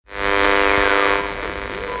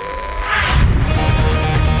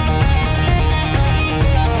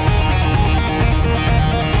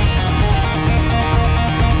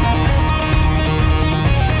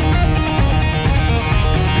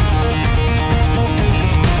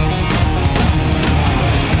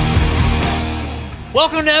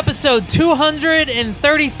Welcome to episode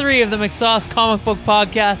 233 of the McSauce Comic Book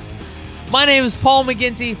Podcast. My name is Paul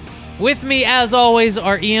McGinty. With me, as always,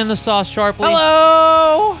 are Ian the Sauce Sharpley.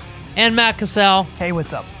 Hello! And Matt Cassell. Hey,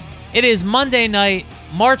 what's up? It is Monday night,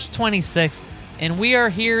 March 26th, and we are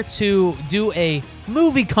here to do a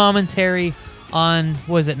movie commentary on,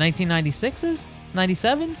 was it 1996's?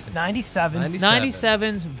 97's? 97.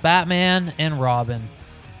 97's Batman and Robin.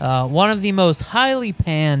 One of the most highly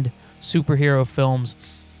panned superhero films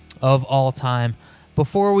of all time.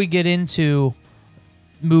 Before we get into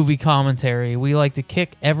movie commentary, we like to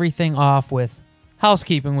kick everything off with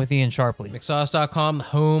housekeeping with Ian Sharpley. McSauce.com, the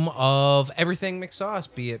home of everything McSauce,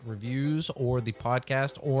 be it reviews or the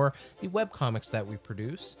podcast or the webcomics that we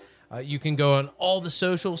produce. You can go on all the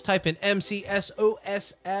socials, type in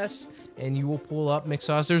MCSOSS, and you will pull up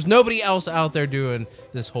McSauce. There's nobody else out there doing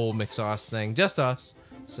this whole McSauce thing, just us.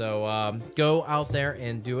 So go out there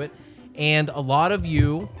and do it. And a lot of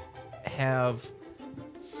you have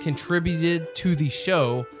contributed to the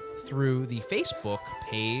show through the Facebook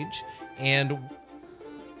page. And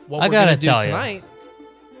what I we're going gotta to do tell tonight...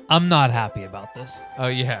 I'm not happy about this. Oh,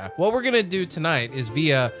 yeah. What we're going to do tonight is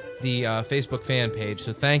via the Facebook fan page.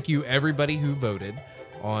 So thank you, everybody who voted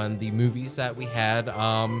on the movies that we had.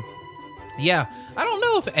 Yeah, I don't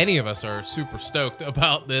know if any of us are super stoked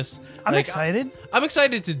about this. I'm excited. I'm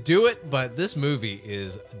excited to do it, but this movie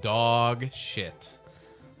is dog shit.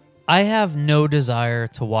 I have no desire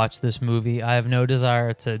to watch this movie. I have no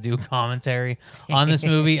desire to do commentary on this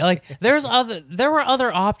movie. Like there were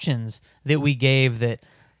other options that we gave that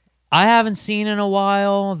I haven't seen in a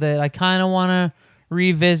while that I kind of want to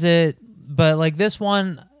revisit, but like this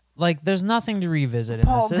one, like there's nothing to revisit in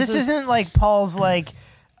Paul, this. this isn't like Paul's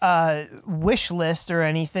wish list or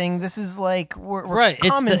anything. This is like we're right.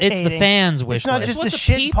 commentating. It's the fans' wish It's not list. just It's the what the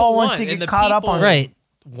shit people Paul wants want, to and get the caught up people- on. Right.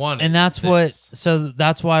 Wanted And that's this.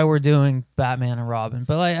 that's why we're doing Batman and Robin.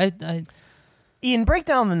 But like I Ian, break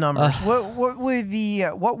down the numbers. What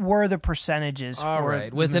were the percentages? All for right.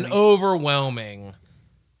 the With an movies? overwhelming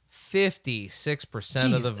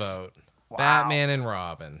 56% of the Jesus. vote, Wow. Batman and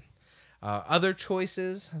Robin. Other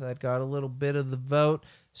choices that got a little bit of the vote,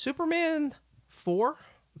 Superman 4.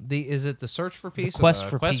 Is it the Search for Peace? Quest or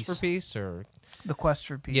the for Quest Peace. for Peace, or The Quest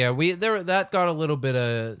for Peace. yeah, that got a little bit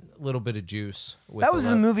of juice. With That was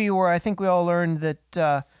the movie where I think we all learned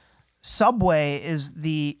that subway is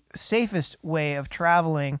the safest way of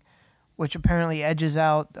traveling, which apparently edges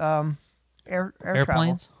out air travel.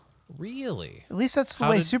 airplanes. Really? At least that's the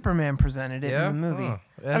How way did- Superman presented it Yeah? in the movie. Huh.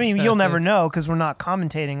 I mean, That's you'll never it. know because we're not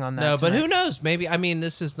commentating on that. No, but tonight. who knows? Maybe, I mean,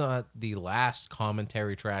 this is not the last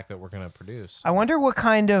commentary track that we're going to produce. I wonder what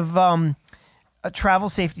kind of travel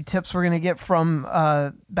safety tips we're going to get from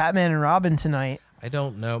Batman and Robin tonight. I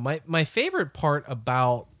don't know. My favorite part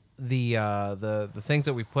about the things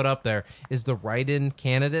that we put up there is the write-in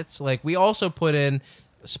candidates. Like we also put in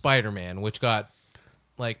Spider-Man, which got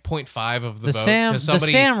like 0.5 of the vote. The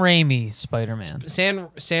 'cause Sam Raimi Spider-Man. Sam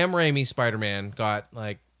Raimi Spider-Man got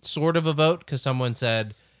like sort of a vote because someone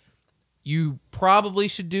said you probably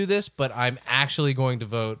should do this, but I'm actually going to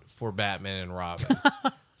vote for Batman and Robin.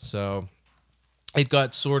 So it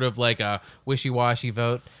got sort of like a wishy-washy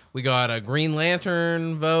vote. We got a Green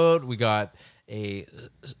Lantern vote. We got a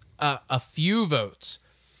few votes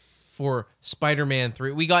for Spider-Man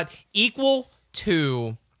 3. We got equal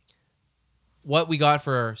to what we got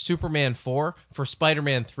for Superman 4 for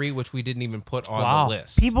Spider-Man 3, which we didn't even put on Wow. the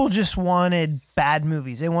list. People just wanted bad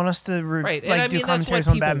movies. They want us to Right, like and I do mean that's commentaries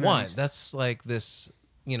what on bad people want. movies. That's like this,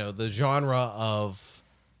 the genre of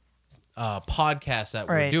podcast that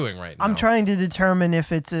we're Right. doing right now. I'm trying to determine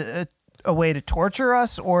if it's a way to torture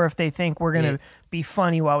us or if they think we're going to be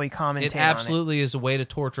funny while we commentate It absolutely is a way to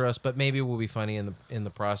torture us, but maybe we'll be funny in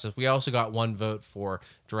the process. We also got one vote for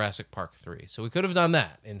Jurassic Park 3, so we could have done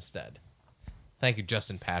that instead. Thank you,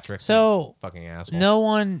 Justin Patrick. So, you fucking asshole.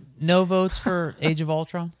 No votes for Age of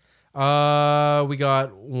Ultron. We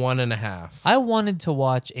got 1.5. I wanted to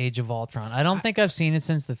watch Age of Ultron. I don't think I've seen it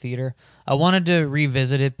since the theater. I wanted to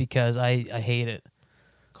revisit it because I hate it.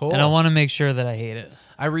 Cool. And I want to make sure that I hate it.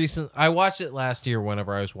 I watched it last year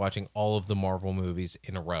whenever I was watching all of the Marvel movies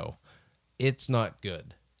in a row. It's not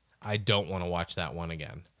good. I don't want to watch that one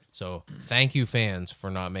again. So thank you, fans,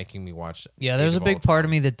 for not making me watch. Yeah, there's Age a of big part Ultron.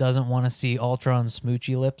 of me that doesn't want to see Ultron's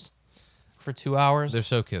smoochy lips for 2 hours. They're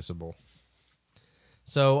so kissable.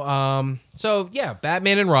 So yeah,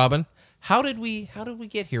 Batman and Robin. How did we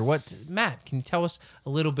get here? Matt, can you tell us a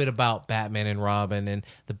little bit about Batman and Robin and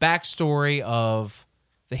the backstory of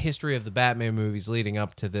the history of the Batman movies leading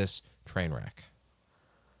up to this train wreck?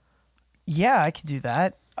 Yeah, I could do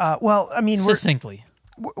that. Well, I mean, Succinctly.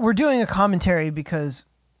 we're doing a commentary because,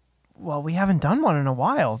 well, we haven't done one in a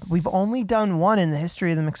while. We've only done one in the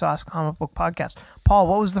history of the McSauce Comic Book Podcast. Paul,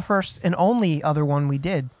 what was the first and only other one we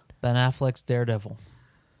did? Ben Affleck's Daredevil.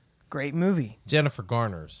 Great movie. Jennifer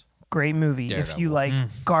Garner's. Great movie if Daredevil. you like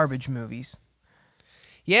garbage movies.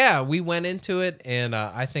 Yeah, we went into it, and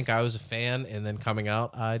I think I was a fan, and then coming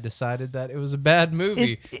out, I decided that it was a bad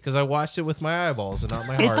movie because I watched it with my eyeballs and not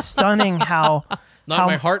my heart. It's stunning how Not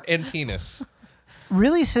my heart and penis.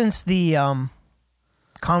 really since the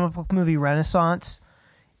comic book movie renaissance,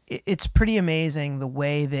 it's pretty amazing the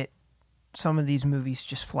way that some of these movies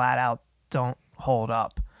just flat out don't hold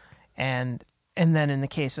up. And then in the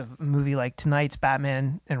case of a movie like tonight's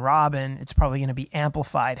Batman and Robin, it's probably going to be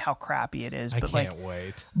amplified how crappy it is. I But can't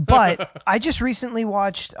wait. But I just recently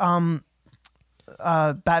watched Batman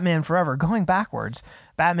Forever, going backwards.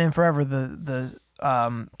 Batman Forever, the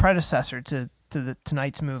predecessor to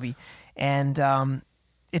tonight's movie, and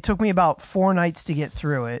it took me about 4 nights to get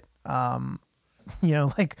through it.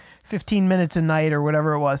 Like 15 minutes a night or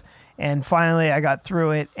whatever it was, and finally I got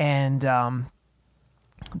through it, and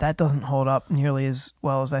that doesn't hold up nearly as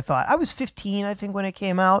well as I thought. I was 15, I think, when it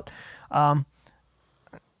came out.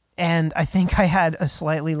 And I think I had a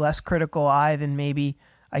slightly less critical eye than maybe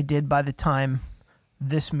I did by the time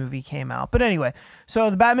this movie came out. But anyway, so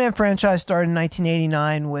the Batman franchise started in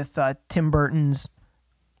 1989 with Tim Burton's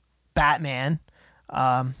Batman.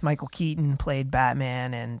 Michael Keaton played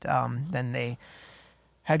Batman, and then they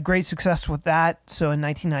had great success with that. So in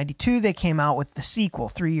 1992, they came out with the sequel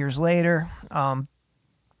 3 years later,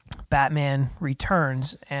 Batman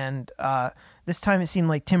Returns. And this time it seemed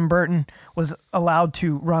like Tim Burton was allowed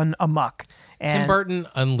to run amok. And Tim Burton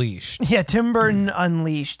Unleashed. Yeah, Tim Burton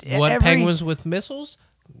Unleashed. What, penguins with missiles?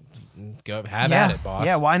 Go have at it, boss.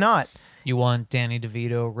 Yeah, why not? You want Danny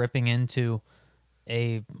DeVito ripping into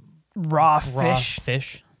a Raw raw fish.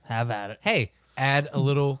 fish? Have at it. Hey, add a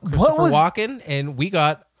little What Christopher was- Walken, and we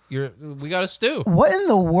got a stew. What in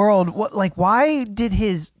the world? Why did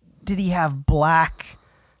he have black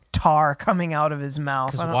tar coming out of his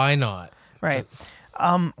mouth? Because why not? Right.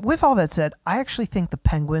 With all that said, I actually think the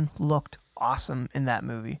penguin looked awesome in that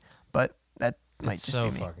movie, but that might It's just so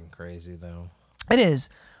be me. fucking crazy, though. It is,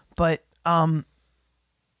 but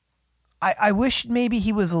I wish maybe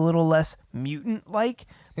he was a little less mutant-like,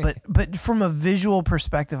 but from a visual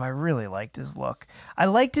perspective, I really liked his look. I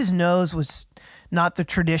liked his nose was not the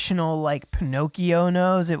traditional like Pinocchio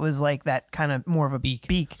nose. It was like that kind of more of a beak.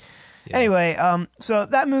 Yeah. Anyway, so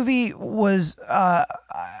that movie was,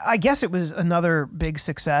 I guess it was another big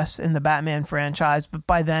success in the Batman franchise, but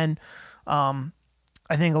by then, I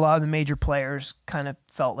think a lot of the major players kind of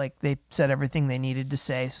felt like they said everything they needed to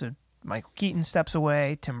say, so Michael Keaton steps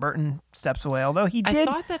away, Tim Burton steps away, although he did...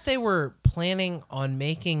 I thought that they were planning on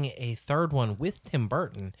making a third one with Tim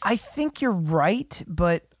Burton. I think you're right,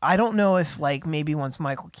 but I don't know if, like, maybe once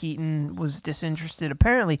Michael Keaton was disinterested,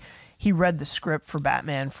 apparently he read the script for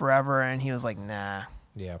Batman Forever, and he was like, nah,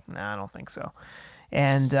 I don't think so.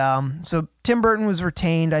 And so Tim Burton was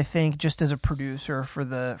retained, I think, just as a producer for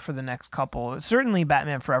the next couple. Certainly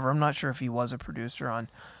Batman Forever. I'm not sure if he was a producer on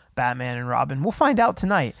Batman and Robin. We'll find out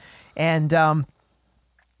tonight. And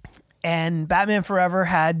Batman Forever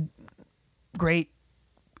had great,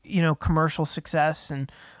 commercial success, and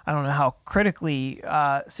I don't know how critically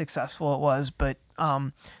successful it was, but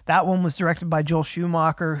that one was directed by Joel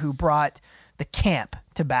Schumacher, who brought the camp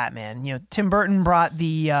to Batman. Tim Burton brought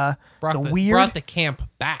the weird, brought the camp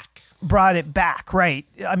back. Brought it back, right?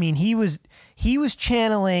 I mean, he was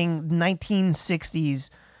channeling 1960s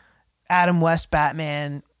Adam West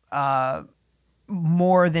Batman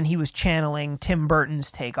more than he was channeling Tim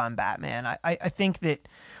Burton's take on Batman. I think that,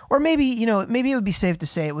 or maybe maybe it would be safe to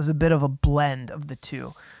say it was a bit of a blend of the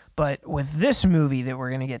two. But with this movie that we're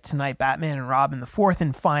going to get tonight, Batman and Robin, the fourth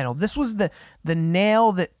and final, this was the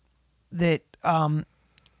nail that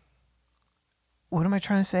what am I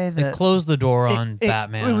trying to say? It closed the door on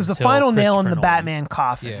Batman. It was the until final nail in the Christopher Nolan. Batman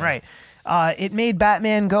coffin, Yeah. right? It made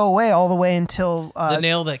Batman go away all the way until The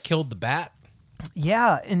nail that killed the bat.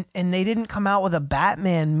 yeah, and they didn't come out with a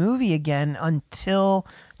Batman movie again until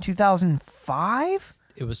 2005.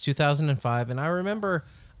 It was 2005, and I remember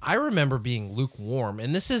being lukewarm.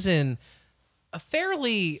 And this is in a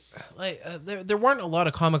fairly there weren't a lot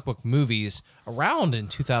of comic book movies around in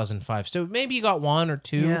 2005. So maybe you got one or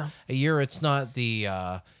two a year. It's not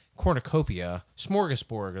the cornucopia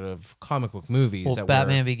smorgasbord of comic book movies. Well, that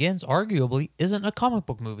Batman Begins arguably isn't a comic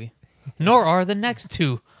book movie, nor are the next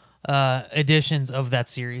two editions of that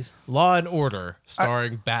series. Law and Order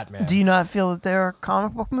starring Batman. Do you not feel that they're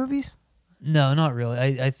comic book movies? No, not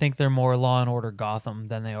really. I think they're more Law and Order Gotham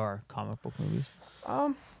than they are comic book movies.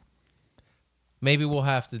 Maybe we'll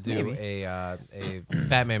have to do Maybe. a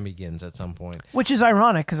Batman Begins at some point. Which is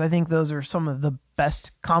ironic because I think those are some of the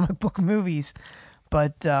best comic book movies.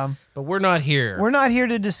 But But we're not here. we're not here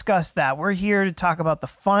to discuss that. We're here to talk about the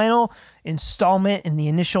final installment in the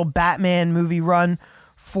initial Batman movie run,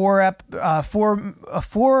 four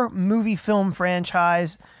movie film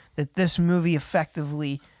franchise that this movie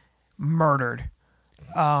effectively murdered.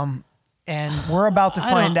 And we're about to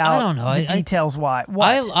find out I don't know. the details why.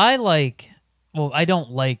 I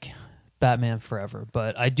don't like Batman Forever,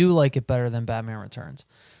 but I do like it better than Batman Returns.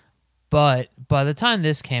 But by the time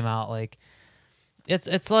this came out, like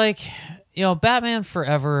it's like, you know, Batman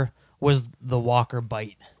Forever was the Walker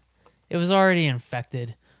bite. It was already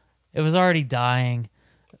infected. It was already dying.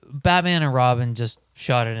 Batman and Robin just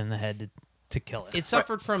shot it in the head to kill it. It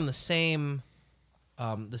suffered from the same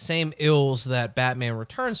ills that Batman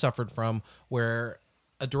Returns suffered from, where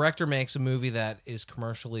a director makes a movie that is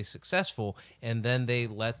commercially successful, and then they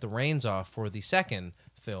let the reins off for the second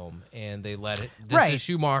film, and they let it. This Right. is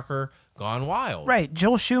Schumacher gone wild. Right.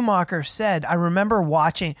 Joel Schumacher said, I remember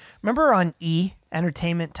on E!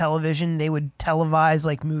 Entertainment Television, they would televise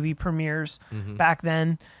like movie premieres back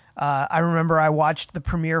then. I remember I watched the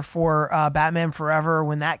premiere for Batman Forever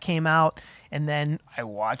when that came out, and then I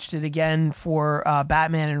watched it again for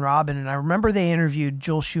Batman and Robin, and I remember they interviewed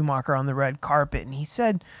Joel Schumacher on the red carpet, and he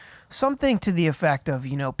said something to the effect of,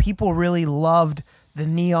 you know, people really loved the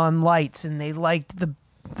neon lights, and they liked the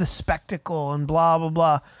spectacle and blah, blah,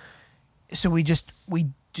 blah. So we just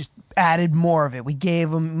added more of it. We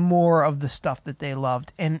gave them more of the stuff that they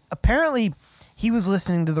loved. And apparently he was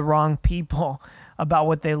listening to the wrong people about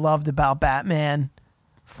what they loved about Batman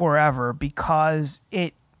Forever, because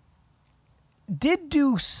it did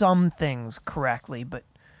do some things correctly, but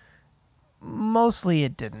mostly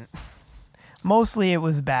it didn't. Mostly it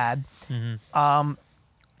was bad.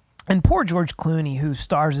 And poor George Clooney, who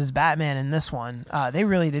stars as Batman in this one, they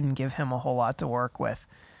really didn't give him a whole lot to work with.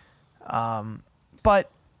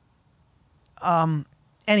 But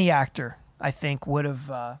any actor, I think, would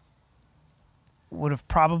have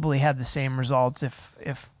probably had the same results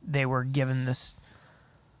if they were given this.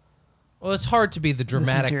 Well, it's hard to be the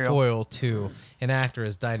dramatic material. foil to an actor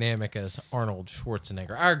as dynamic as Arnold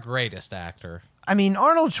Schwarzenegger, our greatest actor. I mean,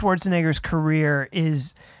 Arnold Schwarzenegger's career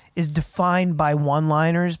is defined by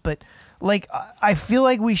one-liners, but like I feel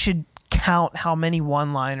like we should count how many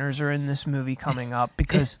one-liners are in this movie coming up,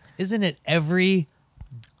 because Isn't it every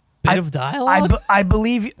bit of dialogue? I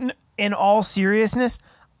believe, in all seriousness,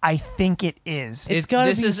 I think it is. It's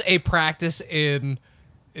gotta This be- is a practice in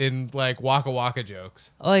like Waka Waka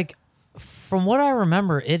jokes. Like, from what I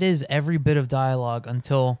remember, it is every bit of dialogue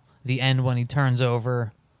until the end when he turns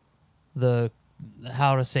over the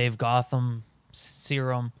How to Save Gotham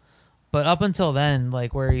serum. But up until then,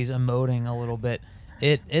 like where he's emoting a little bit,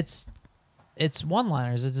 it's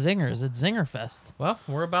one-liners, it's zingers, it's zinger fest. Well,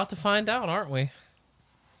 we're about to find out, aren't we?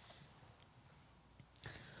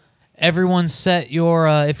 Everyone set your,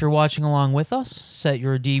 if you're watching along with us, set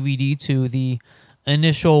your DVD to the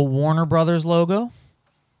initial Warner Brothers logo.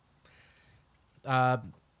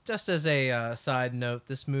 Just as a side note,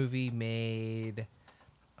 this movie made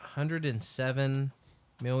 $107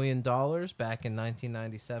 million back in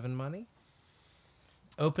 1997 money.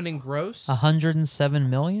 Opening gross 107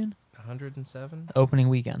 million 107. opening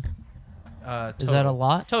weekend. Is that a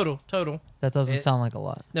lot? Total. That doesn't sound like a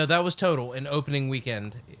lot. No, that was total. In opening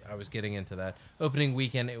weekend, I was getting into that. Opening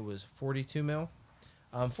weekend, it was 42 mil.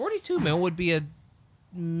 42 mil would be a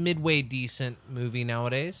midway decent movie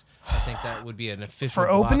nowadays. I think that would be an official For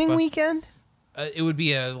opening blockbuster. weekend? It would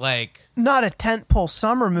be a like Not a tentpole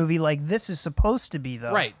summer movie like this is supposed to be,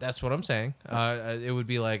 though. right. That's what I'm saying. It would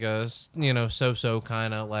be like a so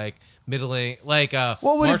kind of like middling like a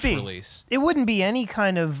What would March it be? release. It wouldn't be any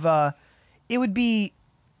kind of. It would be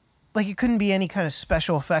like it couldn't be any kind of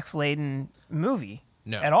special effects laden movie.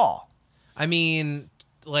 No. At all. I mean,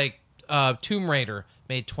 like Tomb Raider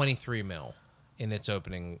made 23 mil in its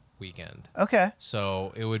opening weekend, Okay.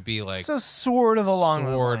 so it would be like So sort of along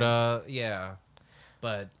those lines. sorta, yeah,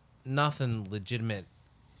 but nothing legitimate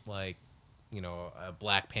like a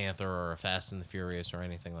Black Panther or a Fast and the Furious or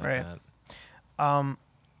anything like Right. that.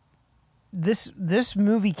 This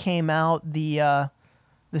movie came out the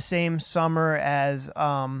same summer as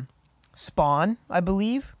Spawn, I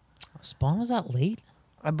believe. Spawn was that late?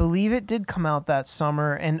 I believe it did come out that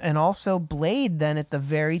summer, and also Blade then at the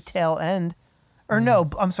very tail end. Or no,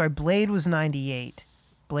 I'm sorry, Blade was 98.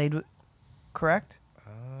 Blade, correct?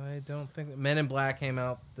 I don't think Men in Black came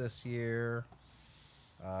out this year.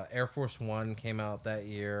 Air Force One came out that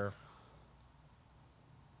year.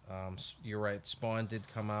 You're right. Spawn did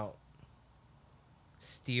come out.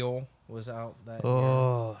 Steel was out that year.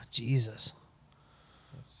 Oh, Jesus.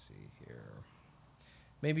 Let's see here.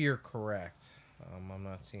 Maybe you're correct. I'm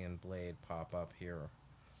not seeing Blade pop up here.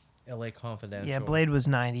 L.A. Confidential. Yeah, Blade was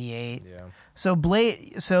 98. Yeah. So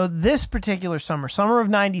this particular summer of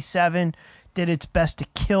 97, did its best to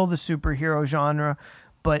kill the superhero genre,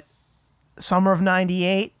 but summer of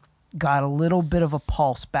 98 got a little bit of a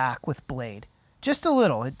pulse back with Blade. Just a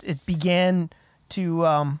little. It began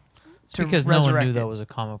to Because no one knew resurrect that it. was a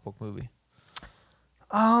comic book movie.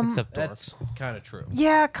 Except That's dorks. kind of true.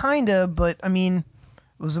 Yeah, kind of, but I mean,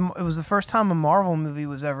 it was the first time a Marvel movie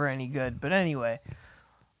was ever any good. But anyway,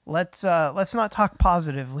 let's not talk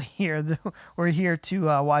positively here. We're here to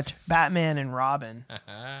watch Batman and Robin.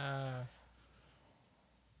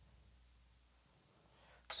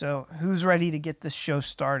 So, who's ready to get this show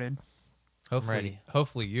started? Hopefully, ready.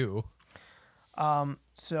 hopefully you.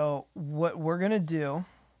 So, what we're gonna do?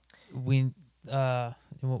 We need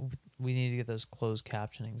to get those closed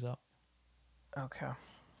captionings up. Okay,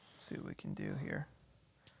 let's see what we can do here.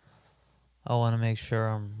 I want to make sure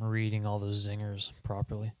I'm reading all those zingers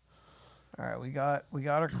properly. All right, we got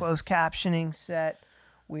our closed captioning set.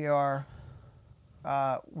 We are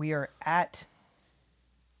at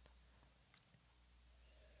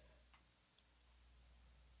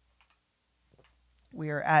We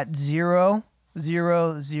are at 0,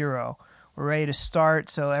 0, 0. We're ready to start.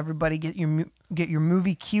 So everybody, get your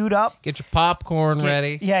movie queued up. Get your popcorn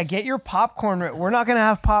ready. Yeah, get your popcorn ready. We're not going to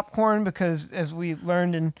have popcorn because, as we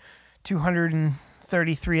learned in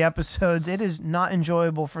 233 episodes, it is not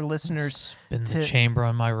enjoyable for listeners. Spin the chamber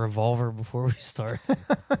on my revolver before we start.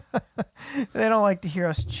 They don't like to hear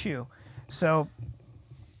us chew. So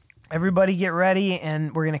everybody get ready,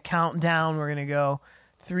 and we're going to count down. We're going to go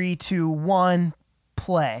 3, 2, 1,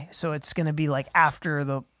 play. So it's going to be like after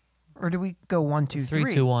the, or do we go 1, 2, 3?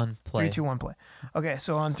 3, 2, 1, play. 3, 2, 1, play. Okay,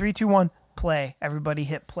 so on 3, 2, 1, play. Everybody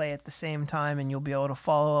hit play at the same time, and you'll be able to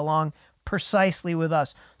follow along precisely with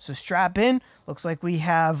us. So strap in. Looks like we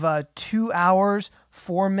have 2 hours,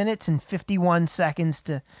 4 minutes, and 51 seconds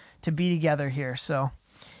to be together here. So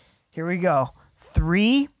here we go.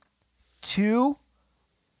 3, 2,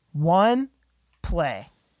 1, play.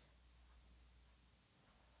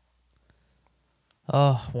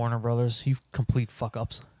 Oh, Warner Brothers, you complete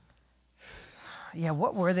fuck-ups. Yeah,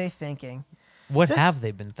 what were they thinking? What have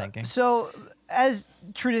they been thinking? So, as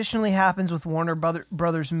traditionally happens with Warner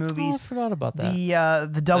Brothers Oh, I movies, forgot about that.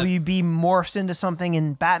 the WB morphs into something.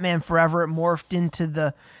 In Batman Forever, it morphed into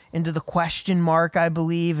the question mark, I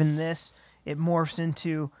believe. In this, it morphs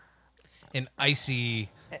into An icy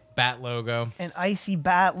bat logo. an icy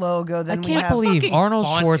bat logo. Then I we can't have believe Fucking Arnold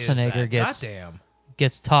font is Schwarzenegger that? gets Goddamn.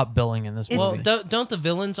 top billing in this Well, movie. don't the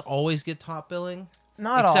villains always get top billing?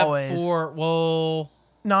 not Except always for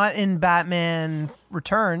not in Batman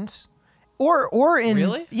Returns, or in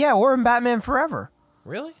Really? or in Batman Forever.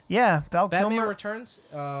 really? Yeah, Val Batman Kilmer. Returns.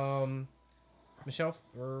 Michelle,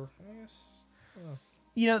 or I guess.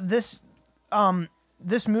 You know, this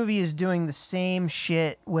movie is doing the same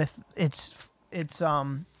shit with its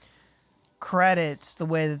credits, the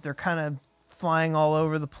way that they're kind of flying all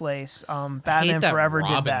over the place. I hate Batman that Forever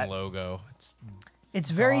Robin did that. logo. It's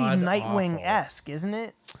very god Nightwing-esque, isn't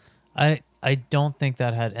it? I don't think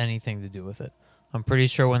that had anything to do with it. I'm pretty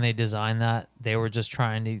sure when they designed that, they were just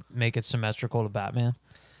trying to make it symmetrical to Batman.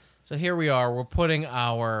 So here we are. We're putting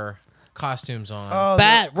our costumes on. Oh,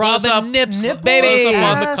 Bat, close Robin, up- nips, nipple- baby. Close up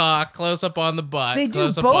on the Yes. cock. Close up on the butt. They do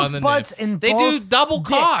close up both on the butts nip. and They do both double dicks.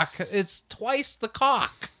 cock. It's twice the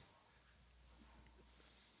cock.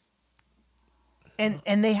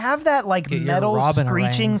 And they have that like Get your metal Robin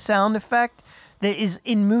screeching rings. sound effect that is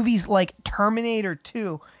in movies like Terminator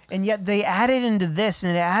 2, and yet they add it into this,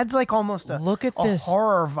 and it adds like almost a Look at a this.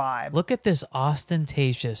 horror vibe. Look at this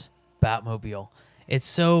ostentatious Batmobile. It's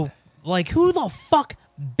so like, who the fuck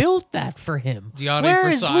built that for him? Gianni Where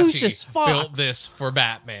is Versace Lucius Fox? built this for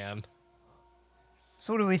Batman.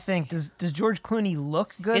 So what do we think? Does George Clooney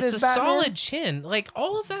look good It's as a Batman? solid chin. Like,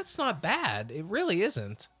 all of that's not bad. It really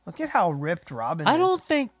isn't. Look at how ripped Robin I is. don't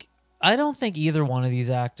think either one of these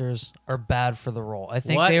actors are bad for the role. I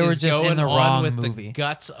think What they were is just going in the on wrong with movie. the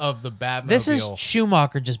guts of the Batmobile? This is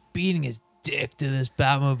Schumacher just beating his dick to this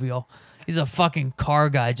Batmobile. He's a fucking car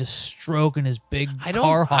guy just stroking his big I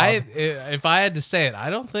car don't. hog. If I had to say it, I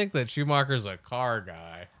don't think that Schumacher's a car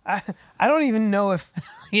guy. I don't even know if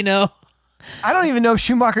You know,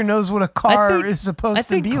 Schumacher knows what a car is supposed I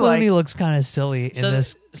think to be Clooney like. looks kind of silly in So-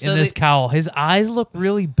 this so in this they- cowl. His eyes look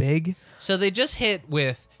really big. So they just hit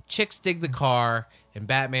with Chicks Dig the Car And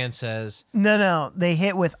Batman says, No. They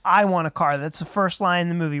hit with "I want a car." That's the first line in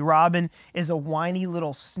the movie. Robin is a whiny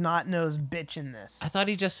little snot-nosed bitch in this. I thought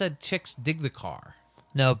he just said chicks dig the car.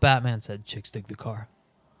 No, Batman said chicks dig the car.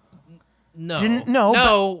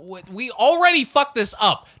 No, we already fucked this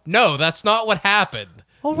up. No, that's not what happened.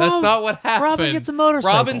 Well, That's not what happened. Robin gets a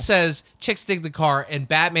motorcycle. Robin says chicks dig the car, and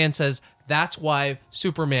Batman says that's why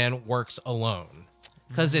Superman works alone.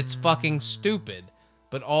 Because it's fucking stupid.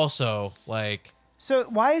 But also, like... So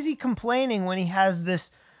why is he complaining when he has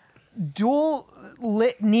this dual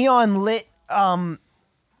lit, neon lit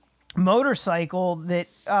motorcycle that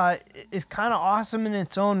is kind of awesome in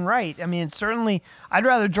its own right? I mean, certainly, I'd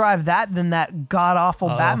rather drive that than that god awful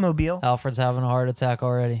Batmobile. Alfred's having a heart attack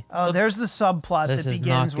already. Oh, there's the subplot This that is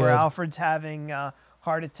begins not where good. Alfred's having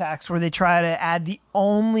heart attacks, where they try to add the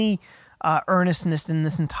only earnestness in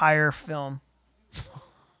this entire film.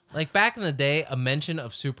 Like, back in the day, a mention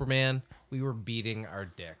of Superman, we were beating our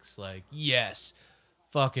dicks. Like, yes,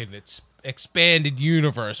 fucking it's expanded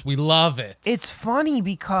universe. We love it. It's funny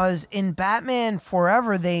because in Batman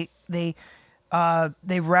Forever, they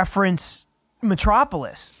reference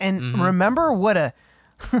Metropolis, and remember what a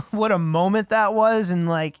what a moment that was, and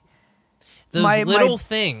like Those my little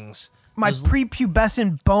things. my those-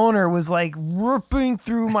 prepubescent boner was like ripping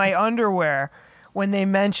through my underwear when they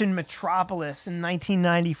mentioned Metropolis in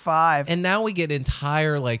 1995. And now we get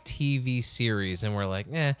entire, like, TV series, and we're like,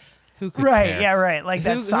 who could Right, care? yeah, right. Like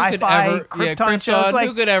that Who could sci-fi ever- Krypton show. It's like,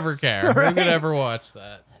 who could ever care? Who could ever watch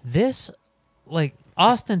that? This, like,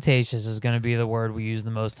 ostentatious is going to be the word we use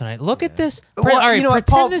the most tonight. Look at this. well, all right, you know what,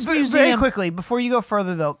 pretend Paul, this very museum. quickly, before you go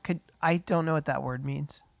further, though, I don't know what that word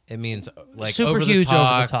means. It means, like, Super over huge, the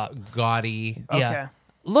top, over the top. gaudy. Yeah. Okay.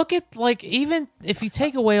 Look at, like, even if you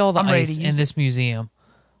take away all the I'm ready ice to in use this museum.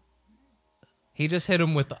 He just hit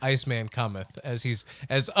him with the Iceman cometh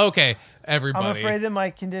okay, everybody. I'm afraid that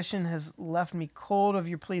my condition has left me cold of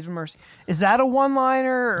your pleas for mercy. Is that a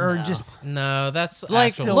one-liner or No. just... No, that's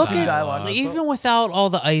Like, actual look at- dialogue. even without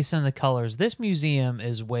all the ice and the colors, this museum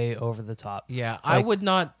is way over the top. Yeah, I would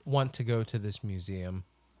not want to go to this museum.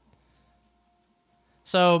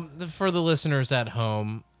 So, for the listeners at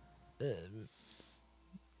home,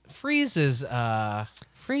 Freeze is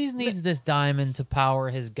Freeze needs this diamond to power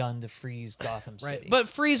his gun to freeze Gotham City. right, but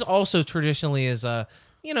Freeze also traditionally is a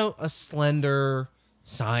slender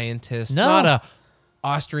scientist, No. not a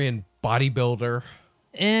Austrian bodybuilder.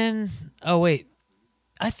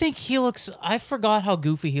 I forgot how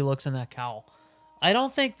goofy he looks in that cowl. I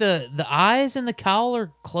don't think the eyes in the cowl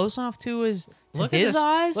are close enough to his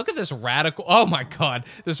eyes. Look at this radical. Oh my god,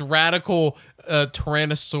 this radical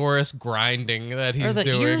Tyrannosaurus grinding that he's Or the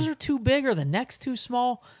doing. ears are too big, or the neck's too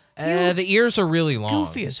small. He looks The ears are really long.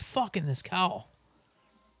 goofy as fuck in this cowl.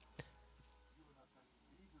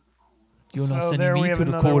 You're not So sending there me we have to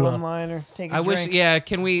the another cola. one-liner. Take a I wish. drink. Yeah,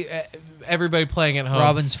 can we? Everybody playing at home,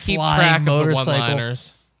 Robin's keep flying track of the motorcycle.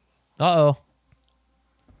 one-liners. Uh-oh.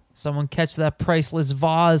 Someone catch that priceless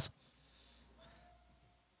vase.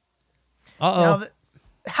 Uh-oh. Now,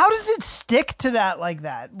 how does it stick to that like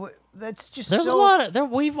that? That's just There's so, a lot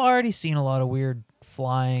of we've already seen a lot of weird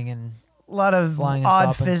flying and a lot of flying and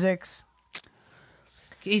odd stopping. physics.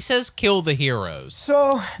 He says, "Kill the heroes."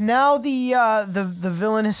 So now the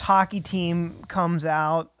villainous hockey team comes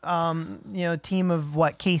out. Team of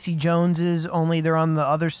what Casey Joneses, only they're on the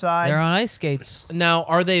other side. they're on ice skates. Now,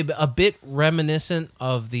 are they a bit reminiscent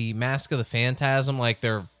of the Mask of the Phantasm, like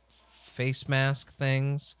their face mask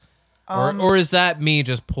things, or is that me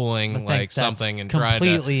just I pulling think like that's something and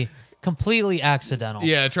trying completely accidental.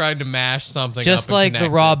 trying to mash something, Just up and like the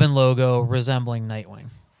connect it? Robin logo resembling Nightwing.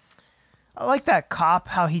 I like that cop,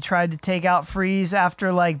 how he tried to take out Freeze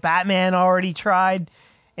after like Batman already tried,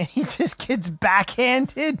 and he just gets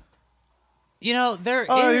backhanded. You know,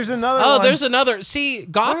 There's another Oh, one. there's another. See,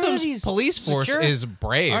 Gotham's these police force is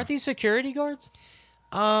brave. Aren't these security guards?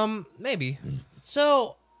 Maybe.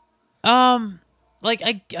 So, like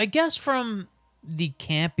I guess from the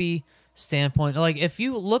campy standpoint, like if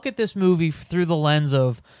you look at this movie through the lens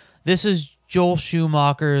of this is Joel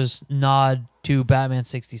Schumacher's nod to Batman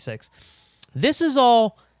 66. This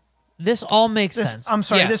all makes sense. I'm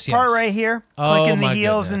sorry, Yes, this part yes. right here, Oh, clicking the my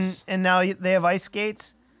heels, goodness. and now they have ice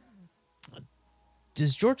skates.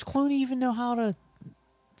 Does George Clooney even know how to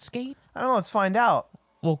skate? I don't know. Let's find out.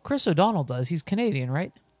 Well, Chris O'Donnell does. He's Canadian,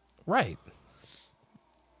 right? Right.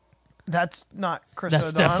 That's not Chris That's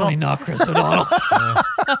O'Donnell. definitely not Chris O'Donnell.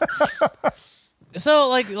 So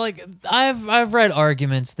like I've read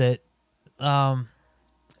arguments that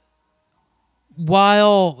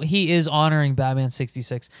while he is honoring Batman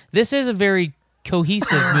 66, this is a very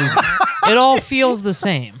cohesive movie. It all feels the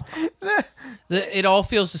same. It all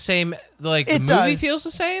feels the same. Like the It movie does. fean the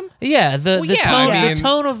same. Yeah, the Well, yeah, I tone mean- the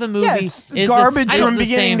tone of the movie Yeah, it's is garbage the, is from the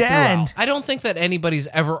beginning same to throughout. end. I don't think that anybody's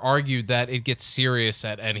ever argued that it gets serious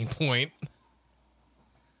at any point.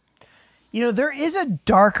 You know, there is a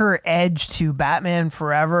darker edge to Batman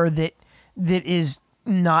Forever that is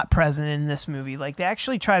not present in this movie. Like they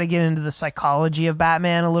actually try to get into the psychology of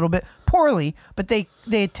Batman a little bit poorly, but they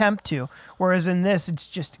attempt to. Whereas in this,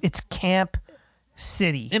 it's Camp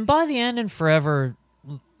City. And by the end in Forever,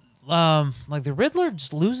 like the Riddler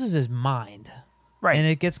just loses his mind, Right. and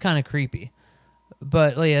it gets kind of creepy.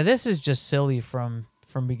 But yeah, this is just silly from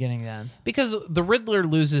beginning to end. Because the Riddler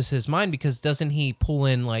loses his mind because doesn't he pull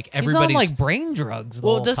in like He's everybody's on like brain drugs. The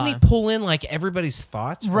well, whole doesn't time. he pull in like everybody's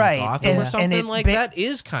thoughts from Right, Gotham and- or and something it like ba- that?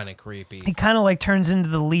 Is kind of creepy. He kind of like turns into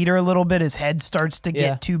the leader a little bit. His head starts to get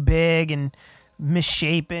Yeah. too big and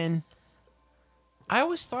misshapen. I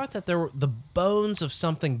always thought that the bones of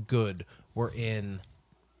something good were in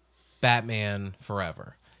Batman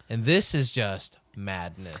Forever, and this is just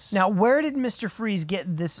madness. Now, where did Mr. Freeze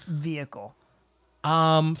get this vehicle?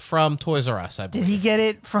 From Toys R Us, I Did believe. he get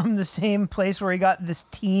it from the same place where he got this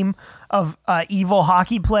team of evil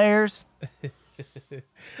hockey players?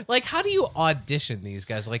 Like, how do you audition these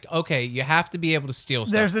guys? Like, okay, you have to be able to steal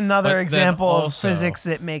stuff. There's but another then example of also- physics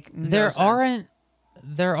that make no There sense. aren't.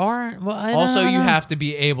 Well, I Also, don't you know. have to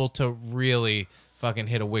be able to really fucking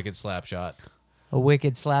hit a wicked slap shot. a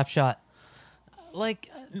wicked slap shot. Like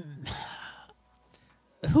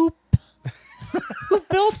who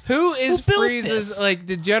built? Who is Who built Freeze's? this? Like,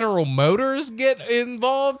 did General Motors get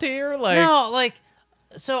involved here? Like, No, like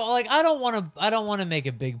so like I don't want to make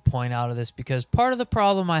a big point out of this because part of the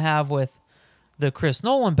problem I have with the Chris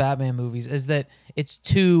Nolan Batman movies is that it's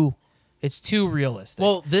too realistic.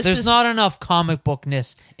 Well, this there's is- not enough comic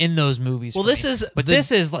bookness in those movies. Well, for this me. is but the-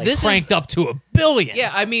 this is like this is- cranked up to 1 billion.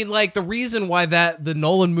 yeah, I mean, like the reason why that the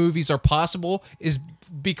Nolan movies are possible is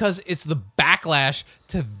because it's the backlash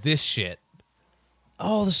to this shit.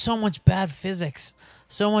 Oh, there's so much bad physics,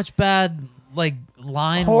 so much bad like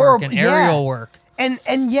line Horrible- work and aerial yeah. work. And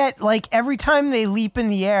yet, like every time they leap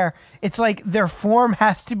in the air, it's like their form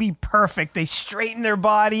has to be perfect. They straighten their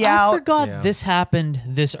body I out. forgot Yeah. this happened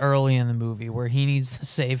this early in the movie where he needs to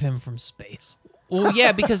save him from space. Well,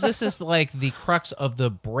 yeah, because this is like the crux of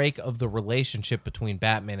the break of the relationship between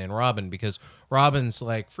Batman and Robin because Robin's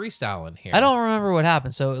like freestyling here. I don't remember what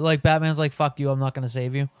happened. So like Batman's like, "Fuck you, I'm not going to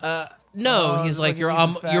save you." No, Oh, he's look like at you're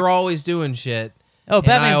these effects. you're always doing shit. Oh, and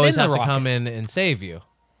Batman's I always in the have to rocket. come in and save you.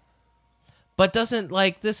 But doesn't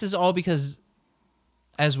like this is all because,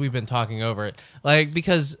 as we've been talking over it, like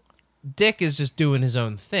because Dick is just doing his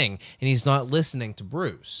own thing and he's not listening to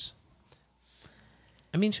Bruce.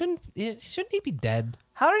 I mean, shouldn't he be dead?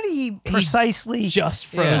 How did he precisely Just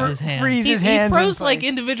froze Yeah. his hands. freeze He his hands? in froze like place?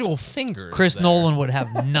 individual fingers. Chris there. Nolan would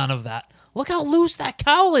have none of that. Look how loose that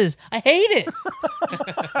cowl is. I hate it.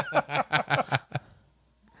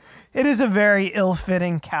 It is a very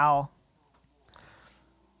ill-fitting cowl.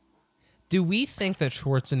 Do we think that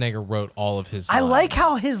Schwarzenegger wrote all of his? I lines? like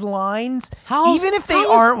how his lines, How's- even if they how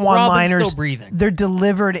is aren't Robin one-liners, still breathing? they're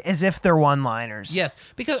delivered as if they're one-liners. Yes,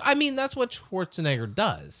 because I mean that's what Schwarzenegger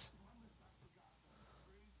does.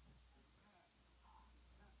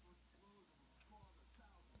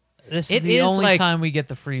 This It is the is only like- time we get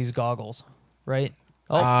the freeze goggles, right?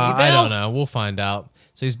 Oh, he I don't bails. know. We'll find out.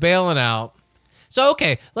 So he's bailing out. So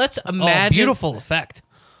okay, let's Oh, imagine. beautiful effect.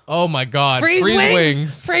 Oh my God! Freeze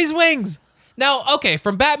wings. Freeze wings. Now, okay,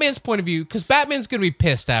 from Batman's point of view, because Batman's gonna be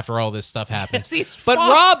pissed after all this stuff happens. He's but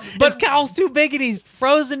fucked. Rob, his cowl's too big and he's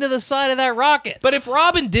frozen to the side of that rocket. but if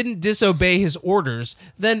Robin didn't disobey his orders,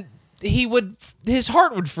 then his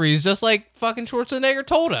heart would freeze, just like fucking Schwarzenegger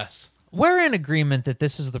told us. We're in agreement that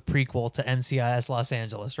this is the prequel to NCIS Los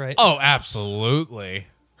Angeles, right? Oh, absolutely.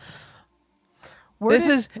 Where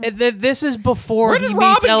this did- is before Where he did meets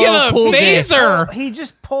Robin LL get a Cool J. phaser? He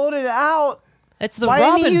just pulled it out. It's the Why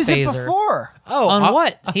Robin didn't he use it phaser. before? Oh, On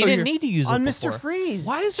what? He oh, didn't you're- need to use On it Mr. before. Freeze.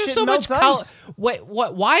 Why is there Shit so much melts color? ice. Wait,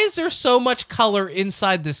 what? Why is there so much color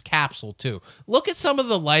inside this capsule too? Look at some of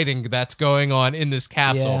the lighting that's going on in this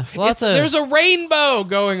capsule. Yeah, lots of- There's a rainbow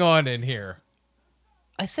going on in here.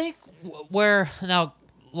 I think where now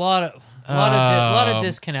a lot of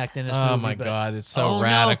disconnect in this movie. Oh my but- God, it's so Oh, no.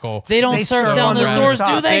 radical. They don't They surf surf down on those the doors, do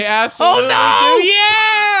rooftop. they? They absolutely Oh, do.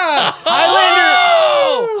 Yeah.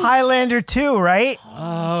 Highlander 2, right?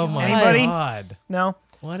 Oh my Anybody? God. No?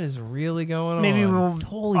 What is really going on? Maybe we'll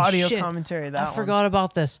Holy audio shit. commentary that I one. forgot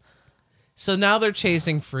about this. So now they're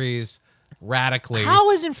chasing Freeze radically. How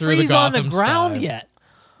isn't through Freeze on the Gotham ground sky. yet?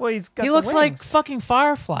 Well, he's got He the looks like wings. fucking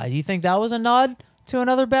Firefly. Do you think that was a nod to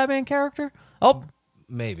another Batman character? Oh,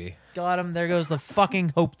 Maybe. got him. There goes the fucking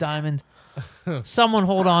Hope Diamond. Someone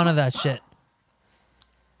hold on to that shit.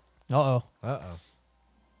 Uh-oh.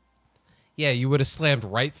 Yeah, you would have slammed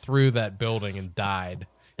right through that building and died.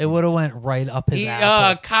 It would have went right up his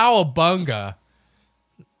asshole. Cowabunga.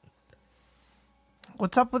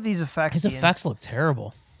 What's up with these effects? His Ian? effects look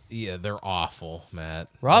terrible. Yeah, they're awful, Matt.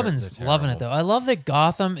 Robin's They're loving it, terrible. though. I love that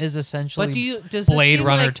Gotham is essentially But does this Blade seem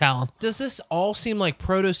Runner like- talent. Does this all seem like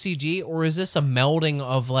proto CG, or is this a melding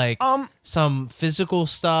of like some physical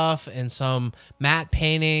stuff and some matte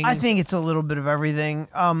paintings? I think it's a little bit of everything.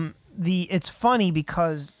 It's funny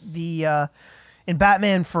because in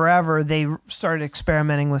Batman Forever they started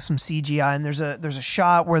experimenting with some CGI, and there's a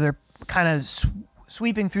shot where they're kind of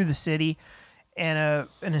sweeping through the city, and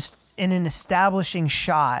in an establishing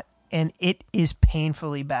shot, and it is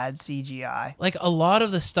painfully bad CGI. like a lot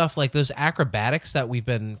of the stuff, like those acrobatics that we've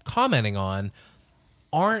been commenting on,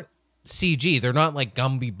 aren't CG. They're not like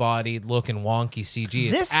Gumby bodied looking wonky CG.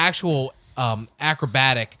 It's This- actual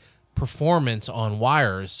acrobatic performance on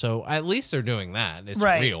wires. So at least they're doing that. It's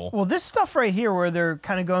Right. real. Well, this stuff right here, where they're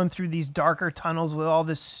kind of going through these darker tunnels with all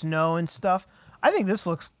this snow and stuff, I think this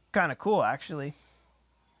looks kind of cool, actually.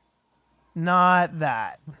 Not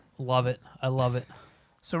that. Love it. I love it.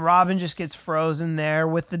 So Robin just gets frozen there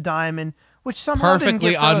with the diamond, which somehow didn't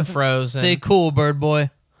Perfectly get frozen. unfrozen. Stay cool, bird boy.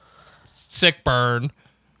 Sick burn.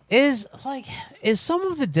 Is some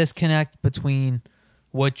of the disconnect between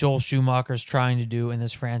what Joel Schumacher's trying to do in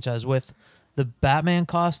this franchise with the Batman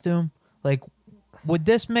costume? Like, would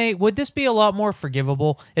this be a lot more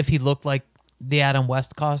forgivable if he looked like the Adam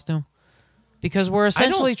West costume? Because we're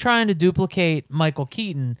essentially trying to duplicate Michael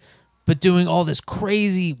Keaton, but doing all this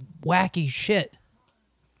crazy, wacky shit.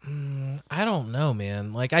 I don't know,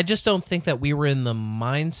 man. Like, I just don't think that we were in the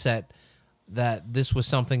mindset that this was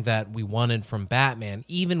something that we wanted from Batman,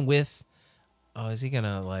 even with... Oh, is he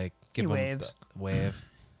gonna, like, give He him waves. the wave?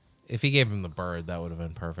 If he gave him the bird, that would have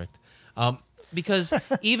been perfect. Because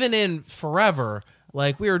even in Forever,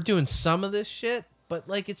 like, we were doing some of this shit, but,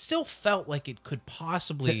 like, it still felt like it could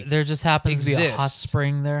possibly There just happens to be a hot exist.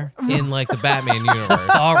 spring there. in, like, the Batman universe.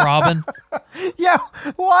 Oh, Robin. Yeah,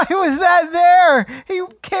 why was that there? He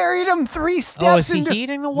carried him 3 steps Oh, is he into...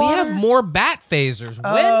 heating the We water? have more bat phasers.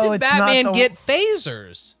 Oh, When did it's not Batman the- get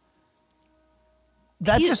phasers?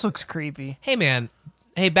 That He- just looks creepy. Hey, man.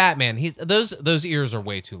 Hey, Batman. Those ears are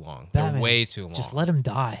way too long. Batman, They're way too long. Just let him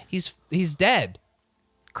die. He's dead.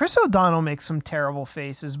 Chris O'Donnell makes some terrible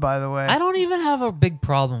faces, by the way. I don't even have a big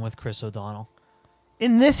problem with Chris O'Donnell.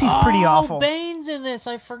 In this, he's pretty awful. Bane's in this.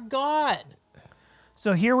 I forgot.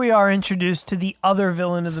 So here we are introduced to the other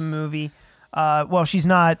villain of the movie. Well, she's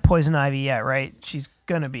not Poison Ivy yet, right? She's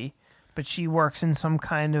gonna be, but she works in some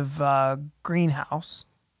kind of greenhouse.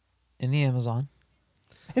 In the Amazon,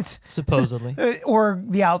 It's supposedly. or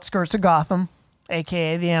the outskirts of Gotham,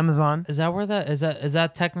 aka the Amazon. Is that where is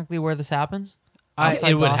that technically where this happens? Outside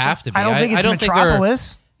It would Gotham? have to be. I don't think it's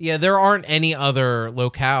Metropolis. There aren't any other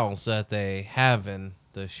locales that they have in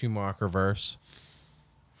the Schumacher verse.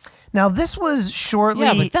 Now this was shortly.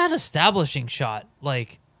 Yeah, but that establishing shot,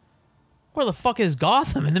 like, where the fuck is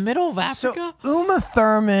Gotham? In the middle of Africa? So Uma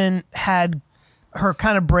Thurman had her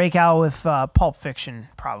kind of breakout with Pulp Fiction,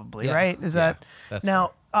 probably, Yeah. right? Is Yeah, that that's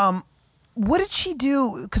now? What did she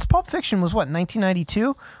do? Because Pulp Fiction was what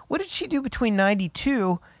 1992. What did she do between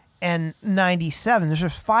 92 and 97? There's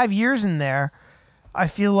just 5 years in there. I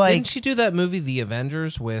feel like Didn't she do that movie, The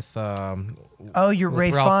Avengers, with? you're With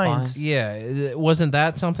Ray Ralph Fiennes. Fiennes. Yeah, wasn't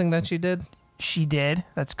that something that she did? She did.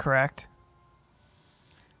 That's correct.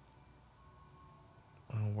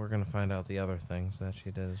 Oh, we're gonna find out the other things that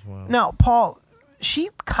she did as well. Now, Paul, she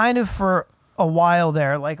kind of for a while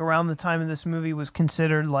there, like around the time of this movie, was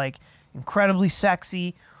considered like incredibly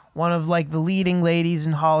sexy, one of like the leading ladies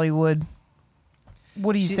in Hollywood.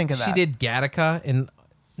 What do you think of that? She did Gattaca in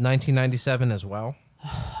 1997 as well.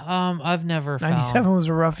 I've never 97 found was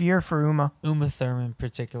a rough year for Uma. Uma Thurman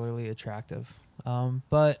particularly attractive.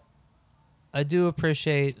 But I do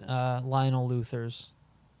appreciate Lionel Luthor's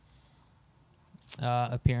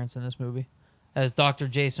appearance in this movie as Dr.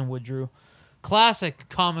 Jason Woodrue. Classic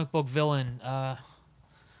comic book villain.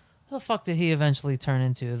 Who the fuck did he eventually turn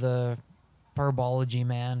into? The Herbology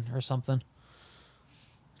Man or something?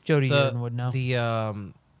 Jody Jordan would know. The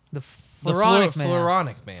Floronic Man.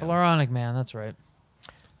 Floronic Man. Floronic Man, that's right.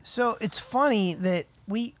 So it's funny that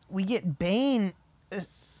we get Bane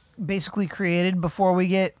basically created before we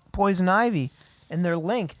get Poison Ivy, and they're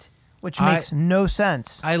linked, which makes no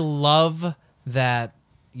sense. I love that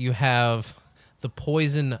you have the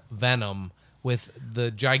poison venom with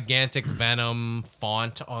the gigantic Venom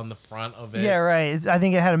font on the front of it. Yeah, right. I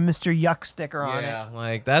think it had a Mr. Yuck sticker on it. Yeah,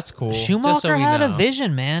 like that's cool. Schumacher Just so we had a know.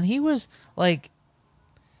 vision, man. He was like,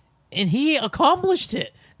 and he accomplished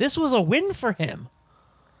it. This was a win for him.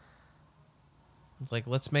 It's like,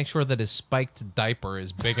 let's make sure that his spiked diaper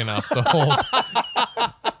is big enough to hold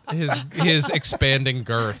his expanding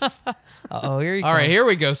girth. Oh, here you go. All right, here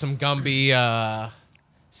we go. Some Gumby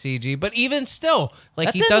CG, but even still, like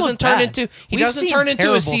That he didn't doesn't look turn bad. into We've seen a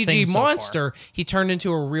terrible CG things so far. monster. He turned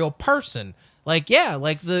into a real person. Like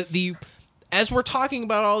like the as we're talking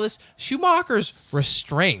about all this, Schumacher's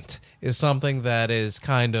restraint is something that is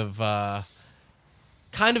kind of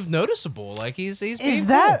noticeable. Like he's being Is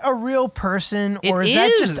that cool. a real person or It is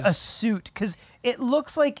that just is. a suit? Because it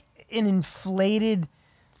looks like an inflated,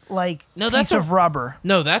 like No, piece that's a- of rubber.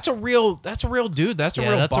 No, that's a real dude. That's a Yeah,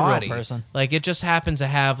 real that's a real body. person. Like it just happens to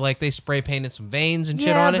have like they spray painted some veins and shit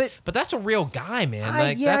Yeah, on it. But that's a real guy, man.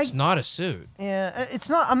 Like that's not a suit. Yeah, it's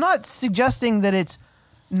not. I'm not suggesting that it's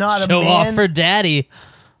not Show a off man for daddy.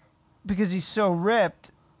 because he's so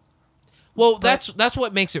ripped. Well, that's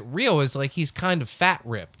what makes it real. Is like he's kind of fat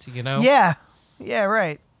ripped. You know. Yeah, yeah,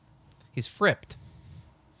 right. He's fripped.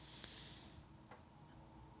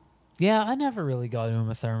 Yeah, I never really got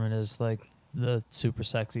Uma Thurman as like the super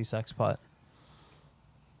sexy sex pot.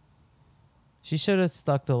 She should have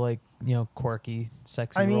stuck to like, quirky,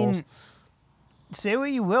 sexy I roles. mean, say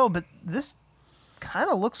what you will, but this kind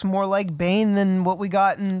of looks more like Bane than what we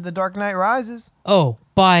got in The Dark Knight Rises. Oh,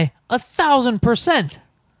 by 1,000%.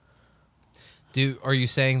 Are you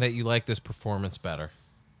saying that you like this performance better?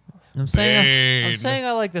 I'm saying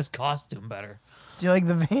I like this costume better. Do you like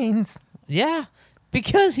the veins Yeah,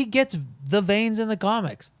 because he gets the veins in the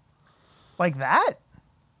comics. like that?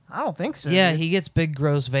 I don't think so. Yeah, dude. he gets big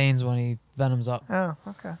gross veins when he venoms up. Oh,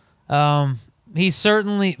 okay.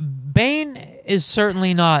 Bane is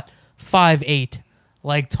certainly not 5'8"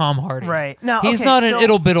 like Tom Hardy. Right. Now, he's okay, not so an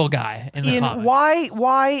ittle bittle guy in the comics.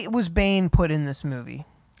 Why was Bane put in this movie?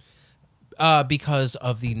 Because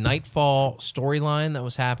of the Nightfall storyline that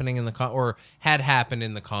was happening in or had happened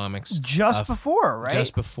in the comics Just before, right?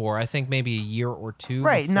 Just before, I think maybe a year or two.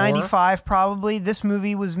 Right, before. 95 probably. This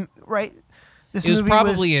movie was right. This It was movie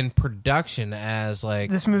probably in production as like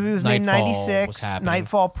This movie was made in Nightfall 96. was happening.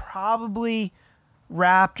 Nightfall probably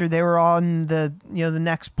wrapped, or they were on the the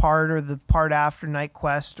next part or the part after Night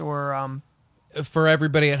Quest or For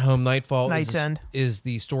everybody at home, Nightfall Night's End. is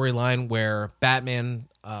the storyline where Batman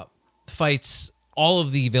fights all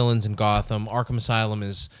of the villains in Gotham. Arkham Asylum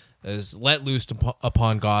is let loose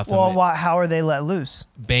upon Gotham. well, how are they let loose?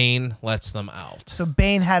 Bane lets them out. So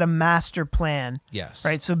Bane had a master plan. Yes.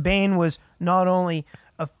 Right. So Bane was not only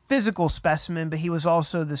a physical specimen, but he was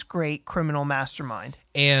also this great criminal mastermind.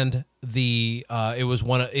 And it was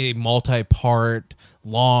a multi-part,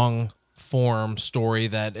 long form story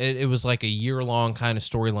that it was like a year-long kind of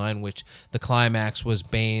storyline, which the climax was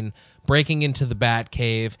Bane breaking into the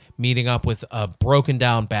Batcave, meeting up with a broken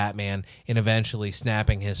down Batman, and eventually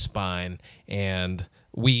snapping his spine. And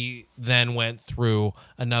we then went through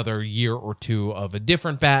another year or two of a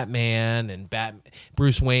different Batman and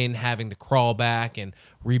Bruce Wayne having to crawl back and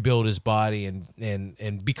rebuild his body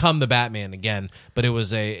and become the Batman again. But it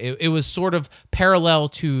was sort of parallel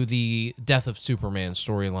to the Death of Superman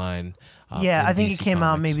storyline. Yeah, in I think DC it came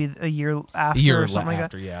out Comics. maybe a year after or something like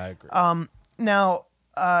that. Yeah, I agree. Now,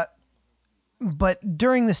 but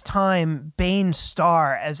during this time, Bane's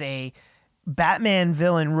star as a Batman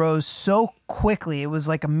villain rose so quickly. It was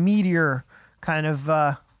like a meteor kind of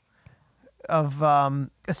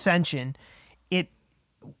ascension.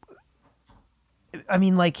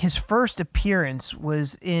 Like his first appearance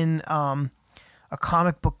was in a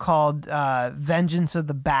comic book called Vengeance of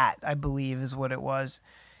the Bat, I believe is what it was.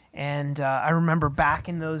 And I remember back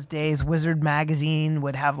in those days, Wizard Magazine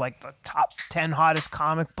would have like the top 10 hottest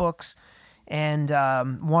comic books. And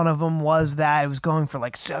one of them was that it was going for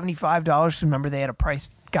like $75. Remember, they had a price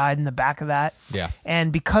guide in the back of that. Yeah.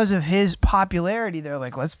 And because of his popularity, they're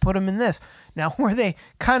like, let's put him in this. Now, where they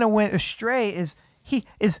kind of went astray is he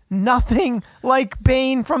is nothing like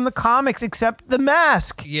Bane from the comics except the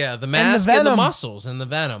mask. Yeah, the mask and the venom. muscles and the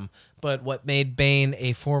venom. But what made Bane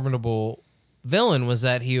a formidable villain was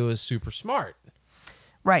that he was super smart.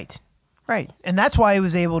 Right. And that's why he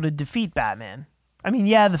was able to defeat Batman. I mean,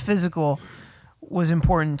 yeah, the physical was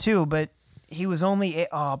important too, but he was only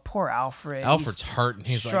poor Alfred. Alfred's hurting.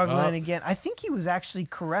 He's struggling like, again. I think he was actually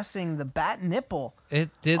caressing the bat nipple.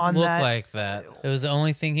 It did on look that. like that. It was the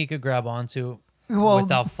only thing he could grab onto Well,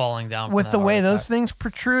 without falling down. From with that the way heart those attack. things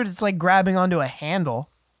protrude, it's like grabbing onto a handle.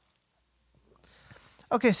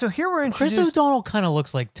 Okay, so here we're Chris introduced. O'Donnell kind of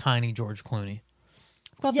looks like tiny George Clooney.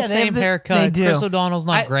 Got Yeah, the they have same they haircut. do. Chris O'Donnell's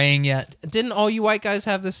not I- graying yet. Didn't all you white guys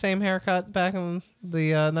have the same haircut back in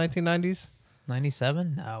the 1990s?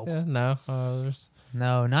 97? No. Yeah, no.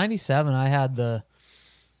 No, 97 I had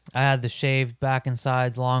the shaved back and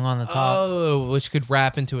sides long on the top. Oh, which could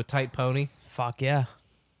wrap into a tight pony. Fuck yeah.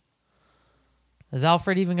 Is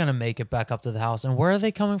Alfred even going to make it back up to the house? And where are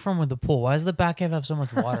they coming from with the pool? Why does the Batcave have so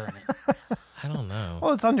much water in it? I don't know.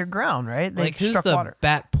 Well, it's underground, right? They Like, who's struck the water.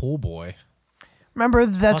 Bat pool boy? Remember,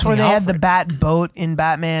 that's where Fucking they had the Alfred. Bat boat in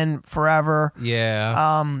Batman Forever.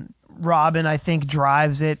 Yeah. Robin, I think,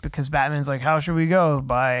 drives it because Batman's like, how should we go?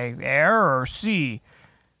 By air or sea?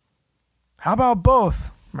 How about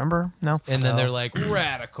both? Remember? No? and then Oh. they're like,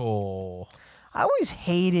 radical. I always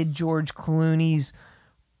hated George Clooney's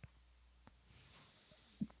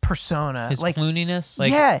persona. His like Clooniness?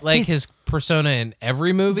 Like, Yeah, like his- his persona in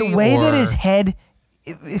every movie? the way that or- his head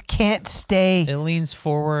it can't stay. It leans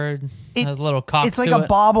forward, It- has a little cock It's like to a it.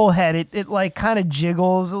 bobblehead. It like kind of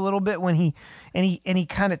jiggles a little bit when he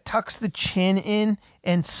kind of tucks the chin in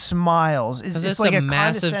and smiles. Because It's it's like a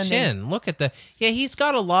massive condescending- chin. Look at the... Yeah, he's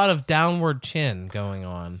got a lot of downward chin going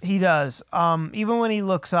on. He does. Even when he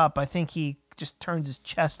looks up, I think he just turns his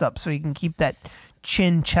chest up so he can keep that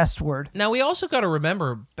chin chestward. Now, we also got to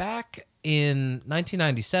remember, back in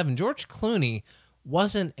 1997, George Clooney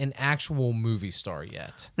wasn't an actual movie star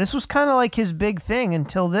yet. This was kind of like his big thing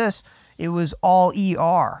until this. It was all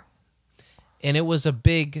ER. And it was a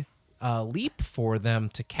big leap for them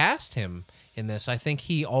to cast him in this. I think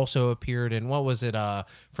he also appeared in, what was it,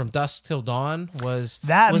 From Dusk Till Dawn? Was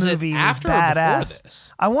That it movie was after or before badass.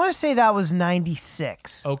 this? I want to say that was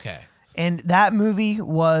 96. Okay. And that movie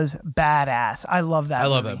was badass. I love that I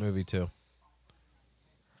love movie. that movie, too.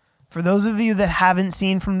 For those of you that haven't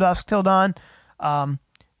seen From Dusk Till Dawn,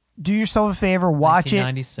 do yourself a favor, watch it.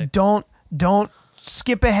 1996. Don't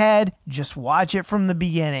skip ahead. Just watch it from the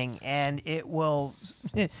beginning, and it'll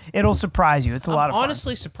surprise you. It's a lot of I'm fun.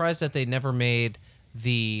 honestly surprised that they never made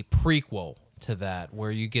the prequel to that,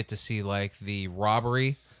 where you get to see like the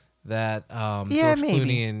robbery that Yeah, George maybe.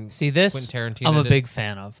 Clooney and See, this Quentin Tarantino I'm a did. big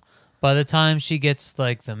fan of. By the time she gets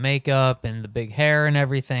like the makeup and the big hair and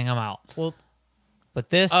everything, I'm out. Well, But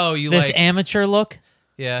this, Oh, you this like- amateur look,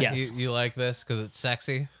 yeah, Yes. you like this because it's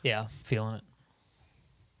sexy. yeah, feeling it.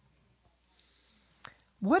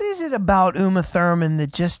 What is it about Uma Thurman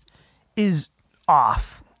that just is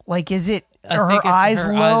off? Like, is it I are think her it's, eyes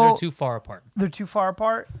her low? eyes are too far apart. They're too far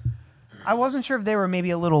apart. I wasn't sure if they were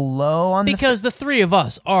maybe a little low on Because the three of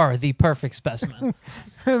us are the perfect specimen.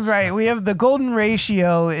 right. We have the golden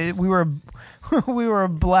ratio. We were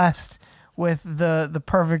blessed with the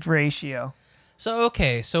perfect ratio. So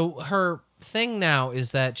okay, so her thing now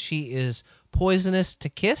is that she is poisonous to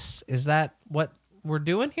kiss. Is that what we're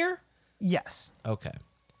doing here? Yes. Okay.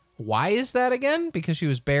 Why is that again? Because she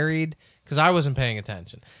was buried. Because I wasn't paying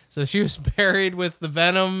attention. So she was buried with the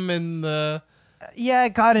venom and the Yeah,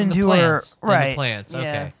 it got And the into her plants. and right. the plants. Okay.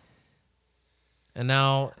 Yeah. And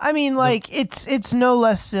now I mean, like it's no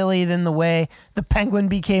less silly than the way the Penguin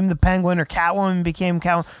became the Penguin, or Catwoman became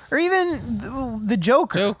Catwoman, or even the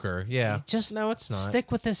Joker. Joker. Yeah. Just no, it's not.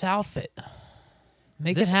 stick with this outfit.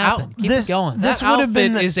 Make This it happen. out- Keep this- it going. this That would have outfit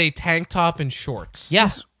been the- is a tank top and shorts. yeah.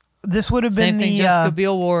 This would have Same been thing the Jessica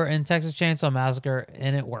Biel wore in Texas Chainsaw Massacre,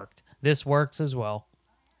 and it worked. This works as well.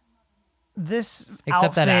 this Except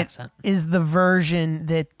outfit that accent. is the version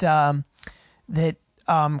that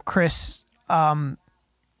Chris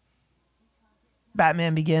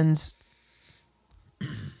Batman Begins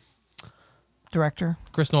director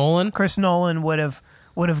Chris Nolan. Chris Nolan would have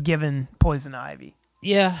given Poison Ivy.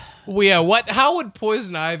 Yeah. Well, yeah. What? How would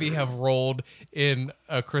Poison Ivy have rolled in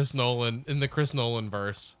the Chris Nolan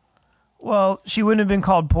verse? Well, she wouldn't have been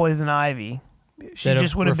called Poison Ivy. She They'd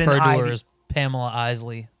just would have been referred to Ivy. her as Pamela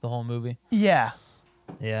Isley the whole movie. Yeah.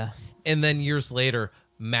 Yeah. And then years later,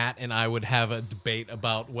 Matt and I would have a debate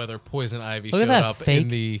about whether Poison Ivy Look at showed that up fake in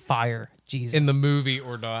the fire. Jesus. movie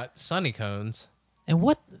or not. Sunny Cones. And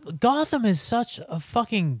what Gotham is such a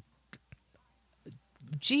fucking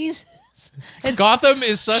Jesus. It's, Gotham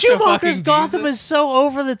is such a Schumacher's fucking Gotham Jesus. is so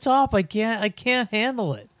over the top. I can't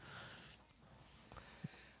handle it.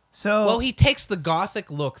 So Well, he takes the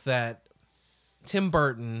gothic look that Tim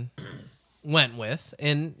Burton went with,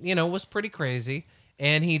 and was pretty crazy,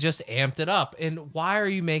 and he just amped it up. And why are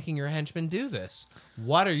you making your henchmen do this?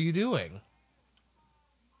 What are you doing?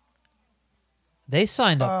 They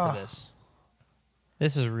signed up for this.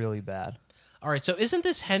 This is really bad. All right, so isn't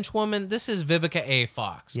this henchwoman? This is Vivica A.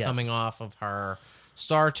 Fox Yes. coming off of her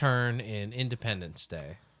star turn in Independence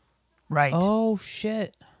Day. right. Oh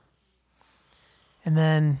shit. And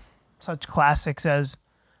then such classics as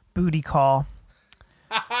Booty Call.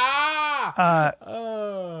 I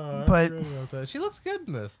but- forgot about that. She looks good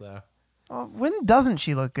in this though. Well, when doesn't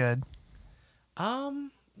she look good?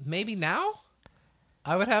 Maybe now.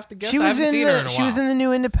 I would have to guess. She I was haven't seen her in a she while. was in the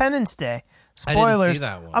new Independence Day. I didn't see Spoilers.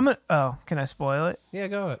 that one. I'm gonna. Oh, can I spoil it? Yeah,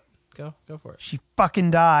 go for it. She fucking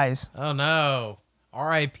dies. Oh no.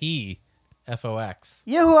 R.I.P. FOX.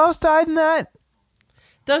 You know who else died in that?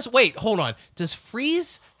 Wait, hold on. Does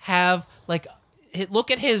Freeze have like look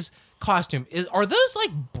at his costume? Are those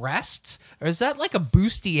like breasts? Or is that like a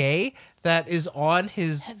bustier that is on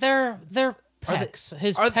his They're pecs.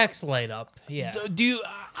 His pecs light up. Yeah.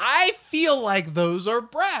 I feel like those are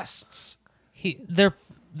breasts. They're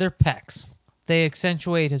pecs. They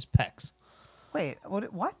accentuate his pecs. Wait,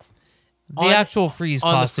 what? The actual Freeze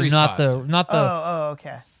on the costume, Freeze not costume. the Oh,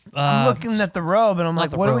 okay. I'm looking at the robe, and I'm not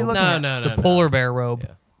like, the what are we robe. looking at? No. the polar bear robe.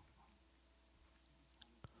 Yeah.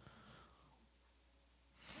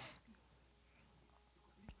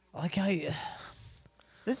 Like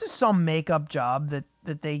This is some makeup job that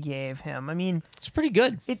they gave him. I mean, it's pretty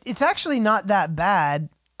good. it's actually not that bad.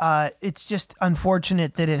 It's just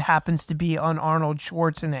unfortunate that it happens to be on Arnold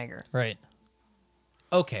Schwarzenegger. Right.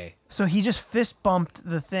 Okay. So he just fist bumped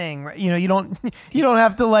the thing, right? You know, you don't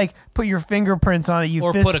have to like put your fingerprints on it. You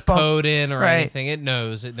Or fist put a bump. code in or Right. anything. It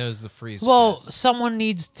knows the Freeze. Well, fist. someone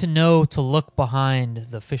needs to know to look behind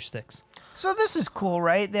the fish sticks. So this is cool,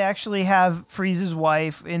 right? They actually have Freeze's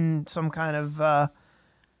wife in some kind of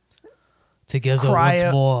Together Cryo- once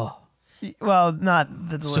more. well, not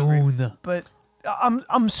the delivery, Soon. but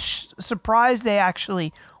I'm surprised they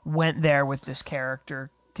actually went there with this character,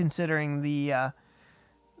 considering the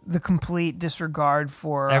complete disregard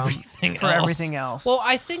for Everything for else. everything else. Well,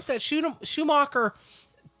 I think that Schumacher.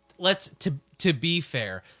 To be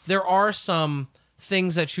fair, there are some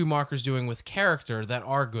things that Schumacher's doing with character that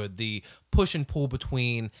are good. The push and pull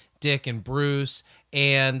between Dick and Bruce,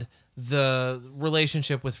 and the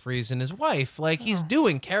relationship with Freeze and his wife. Like, he's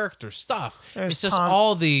doing character stuff. There's It's just Tom-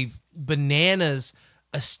 all the bananas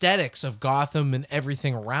aesthetics of Gotham and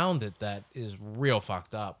everything around it that is real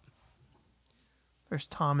fucked up. There's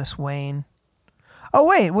Thomas Wayne. Oh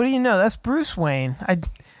wait, what do you know? That's Bruce Wayne.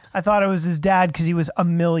 I thought it was his dad because he was a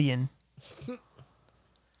million.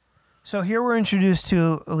 So here we're introduced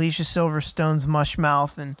to Alicia Silverstone's mush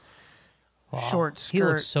mouth and short skirt. He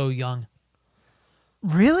looks so young.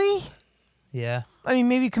 Really? Yeah. I mean,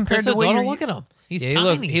 maybe compared Chris to the way O'Donnell, you're, look at him. He's Yeah,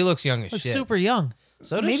 tiny. he looks young as Looks shit. super young.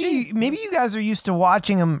 So does she. maybe you guys are used to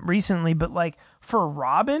watching him recently, but like for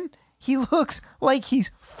Robin, he looks like he's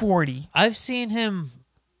 40. I've seen him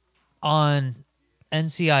on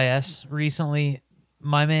NCIS recently.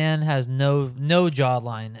 My man has no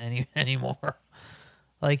jawline anymore.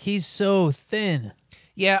 Like, he's so thin.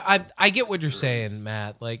 Yeah, I get what you're saying,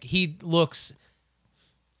 Matt. Like, he looks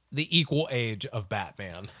the equal age of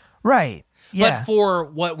Batman. Right. Yeah. But for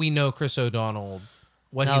what we know Chris O'Donnell,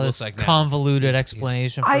 what Now he this looks like now. convoluted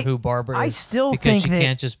explanation for I- who Barbara I is. still because think she that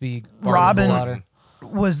can't just be Robin- daughter.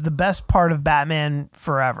 was the best part of Batman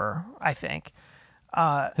Forever, I think.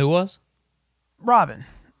 Who was? Robin.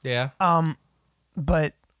 Yeah.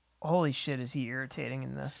 But holy shit, is he irritating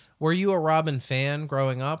in this. Were you a Robin fan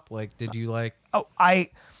growing up? Like, did you like... Oh,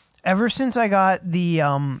 ever since I got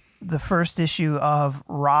the first issue of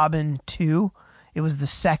Robin 2, it was the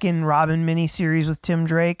second Robin miniseries with Tim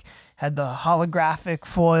Drake, had the holographic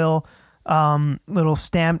foil little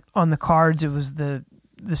stamp on the cards. It was the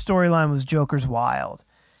storyline was Joker's Wild.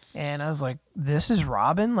 And I was like, this is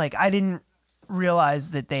Robin? Like, I didn't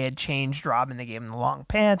realize that they had changed Robin. They gave him the long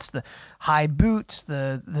pants, the high boots,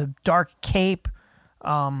 the dark cape.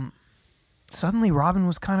 Suddenly Robin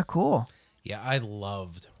was kind of cool. Yeah, I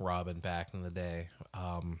loved Robin back in the day.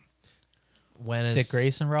 When is Dick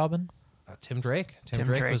Grayson Robin? Tim Drake. Tim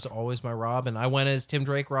Drake. Drake was always my Robin. I went as Tim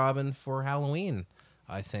Drake Robin for Halloween,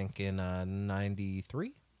 I think, in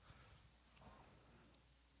 93.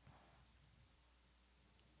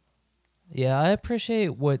 Yeah, I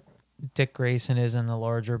appreciate what Dick Grayson is in the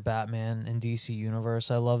larger Batman and DC universe.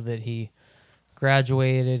 I love that he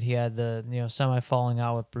graduated. He had the semi falling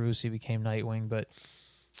out with Bruce. He became Nightwing, but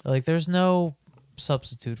like, there's no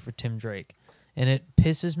substitute for Tim Drake, and it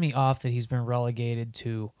pisses me off that he's been relegated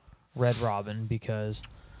to Red Robin because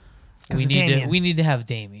we of need Damian. to have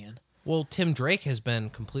Damian. Well, Tim Drake has been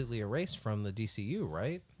completely erased from the DCU,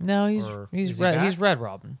 right? No, Or is he's he Red. back? He's Red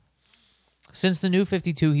Robin. Since the New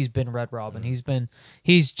 52, he's been Red Robin.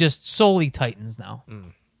 He's just solely Titans now.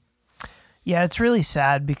 Yeah, it's really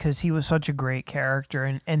sad because he was such a great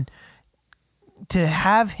character, and to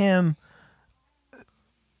have him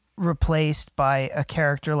replaced by a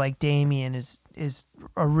character like Damien is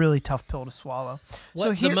a really tough pill to swallow.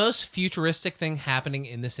 The most futuristic thing happening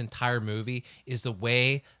in this entire movie is the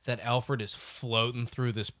way that Alfred is floating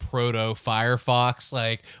through this proto Firefox,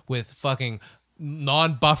 like with fucking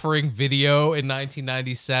non-buffering video in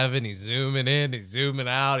 1997. He's zooming in, he's zooming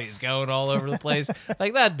out, he's going all over the place.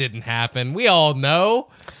 Like, that didn't happen. We all know.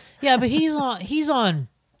 Yeah, but he's on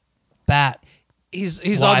Bat. He's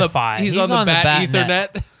Wi-Fi. on the Bat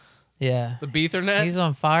Ethernet. Yeah. The Beethernet. He's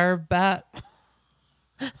on Fire Bat.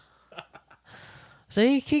 So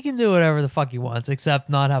he can do whatever the fuck he wants, except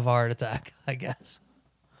not have a heart attack, I guess.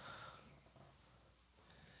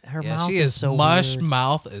 Her mouth she is so mush weird.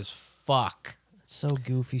 mouth as fuck. It's so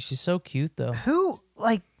goofy. She's so cute, though.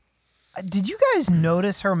 Did you guys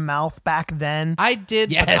notice her mouth back then? I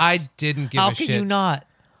did, Yes. but I didn't give How a can shit. you not?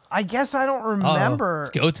 I guess I don't Uh-oh. remember. It's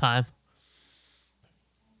go time.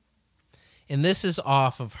 And this is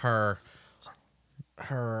off of her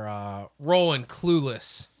role in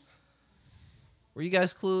Clueless. Were you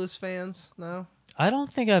guys Clueless fans? No? I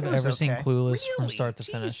don't think I've was ever seen okay. Clueless from Really? start to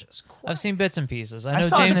finish. Jesus Christ. I've seen bits and pieces. I I know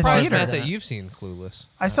saw it James in Surprised, theater. Matt, Foster's in that it. you've seen Clueless.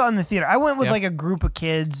 I saw it in the theater. I went with Yeah. like a group of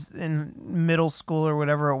kids in middle school or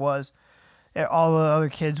whatever it was. All the other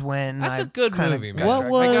kids went. and That's I a good kinda movie, man. got What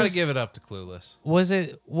dragged. was- I gotta give it up to Clueless.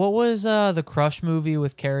 What was the Crush movie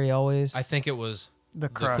with Carrie Elways? I think it was The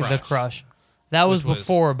Crush? The Crush. That was Which was-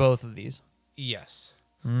 before both of these. yes.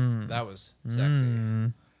 That was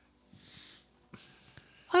sexy.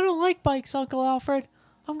 I don't like bikes, Uncle Alfred.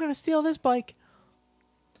 I'm gonna steal this bike.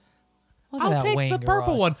 Look at I'll that take Wayne the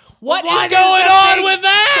purple garage. one. What What is going on big with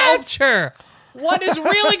that? sculpture? What is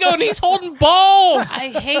really going? He's holding balls. I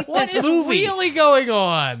hate What this is movie. really going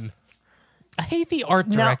on? I hate the art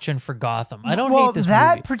Now- direction for Gotham. I don't well, hate this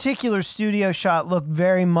that movie. particular studio shot looked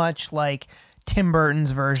very much like Tim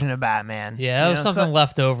Burton's version of Batman. Yeah, it was You know, something so-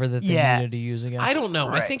 left over that they Yeah. needed to use again. I don't know.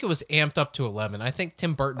 I Right. think it was amped up to 11. I think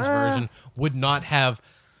Tim Burton's version would not have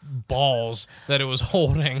balls that it was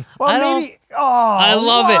holding. Well, I don't- maybe. Oh, I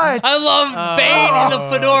love it. what? I love Bane in the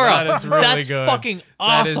fedora. that is really That's good. fucking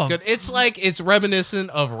awesome. That is good. It's like it's reminiscent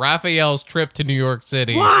of Raphael's trip to New York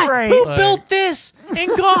City. What? Right. Who Like- built this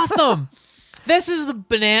in Gotham? This is the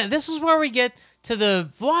banana. This is where we get to the.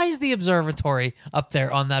 Why is the observatory up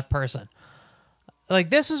there on that person? Like,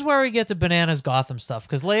 this is where we get to Bananas Gotham stuff.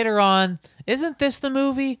 Because later on, isn't this the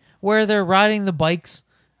movie where they're riding the bikes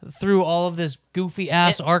through all of this goofy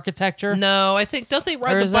ass architecture? No, I think don't they Or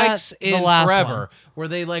ride the is that bikes the in last Forever, one? where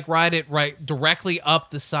they like ride it right directly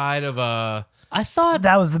up the side of a. I thought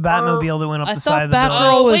That was the Batmobile that went up I the thought side of the building.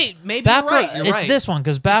 Batgirl Oh, was. wait, maybe you're Batgirl, right, you're it's right. this one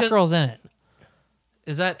because Batgirl's in it.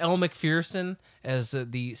 Is that Elle McPherson as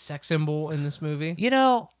the sex symbol in this movie? You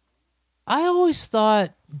know, I always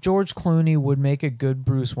thought George Clooney would make a good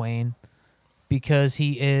Bruce Wayne because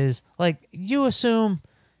he is, like, you assume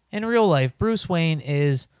in real life, Bruce Wayne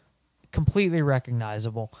is completely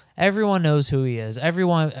recognizable. Everyone knows who he is.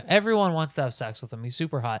 Everyone wants to have sex with him. He's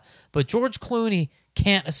super hot. But George Clooney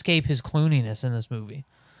can't escape his Clooniness in this movie.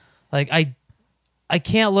 Like, I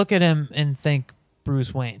can't look at him and think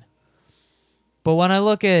Bruce Wayne. But when I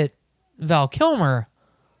look at Val Kilmer,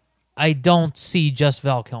 I don't see just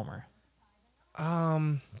Val Kilmer.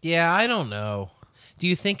 Yeah, I don't know. Do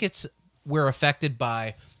you think we're affected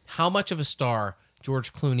by how much of a star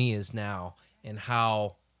George Clooney is now and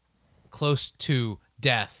how close to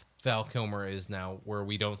death Val Kilmer is now, where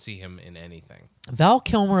we don't see him in anything? Val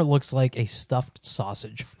Kilmer looks like a stuffed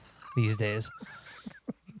sausage these days.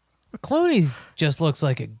 Clooney just looks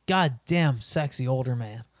like a goddamn sexy older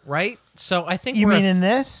man. Right? So I think You we're mean in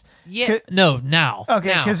this? yeah. No, now. Okay,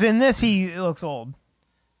 Now. because in this he looks old.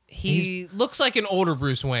 He looks like an older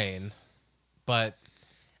Bruce Wayne, but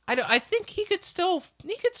I think he could still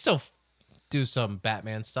do some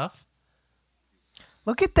Batman stuff.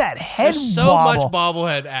 Look at that head There's so much wobble.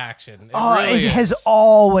 bobblehead action. It Oh, really it has is.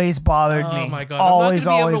 always bothered me. Oh my god! Always,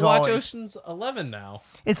 I'm not always, gonna be able to watch always. Ocean's 11 now.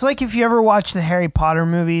 It's like if you ever watch the Harry Potter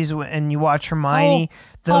movies and you watch Hermione,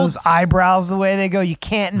 How- those eyebrows, the way they go, you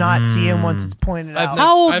can't not see them once it's pointed I've out. never-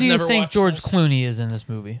 How old I've do you never think watched George this. Clooney is in this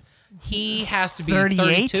movie? He has to be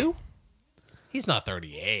 38? 32. He's not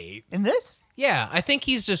 38. In this? Yeah, I think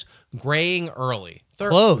he's just graying early.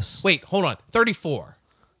 Close. Wait, hold on. 34.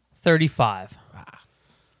 35.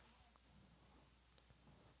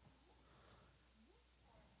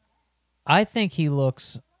 I think he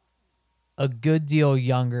looks a good deal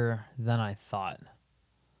younger than I thought.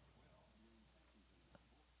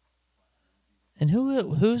 And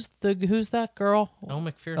who's that girl? Elle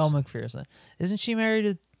McPherson. Elle McPherson. Isn't she married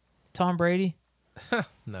to Tom Brady?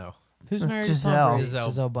 No. Who's That's married Giselle. to Tom Brady? Giselle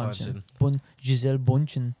Giselle Bundchen. Giselle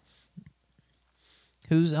Bundchen.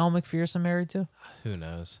 Who's Elle Macpherson married to? Who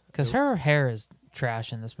knows? Because her hair is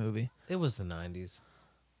trash in this movie. It was the 90s.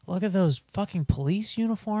 Look at those fucking police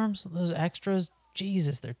uniforms. Those extras.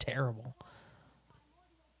 Jesus, they're terrible.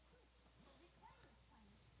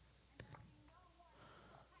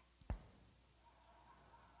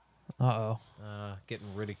 Uh-oh.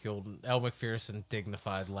 Getting ridiculed. Elle Macpherson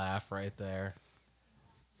dignified laugh right there.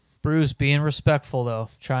 Bruce being respectful though,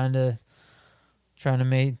 trying to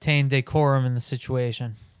maintain decorum in the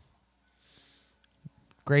situation.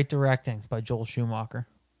 Great directing by Joel Schumacher.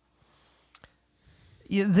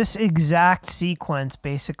 Yeah, this exact sequence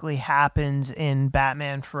basically happens in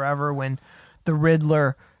Batman Forever when the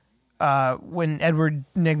Riddler, when Edward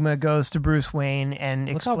Nygma goes to Bruce Wayne and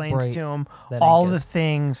Look how explains bright to him that all ink the is.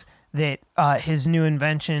 things that his new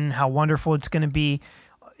invention, how wonderful it's going to be.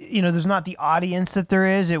 You know, there's not the audience that there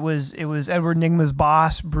is. It was Edward Nygma's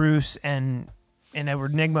boss, Bruce, and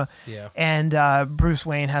Edward Nygma. Yeah. And Bruce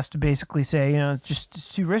Wayne has to basically say, you know, just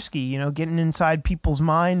it's too risky, you know, getting inside people's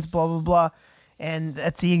minds, blah, blah, blah. And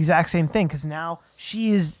that's the exact same thing because now she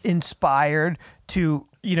is inspired to,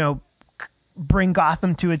 you know, bring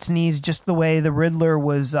Gotham to its knees just the way the Riddler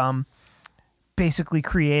was basically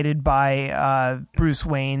created by Bruce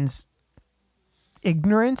Wayne's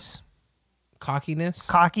ignorance, Cockiness.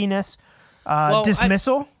 cockiness, Well,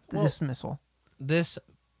 dismissal. well- Dismissal. This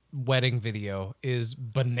wedding video is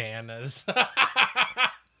bananas.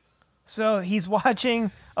 So he's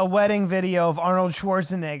watching a wedding video of Arnold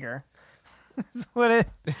Schwarzenegger. That's what it.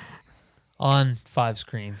 On 5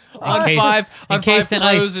 screens. On five Encased in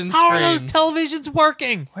ice. frozen How are those screens. televisions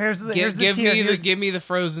working? Here's the give tear. give me the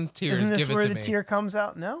frozen tears. Isn't this Give it where to the me. tear comes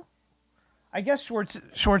out? No. I guess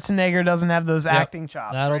Schwarzenegger doesn't have those acting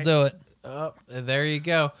chops. That'll right? do it. Oh, there you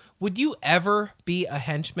go. Would you ever be a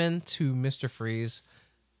henchman to Mr. Freeze?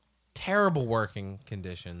 Terrible working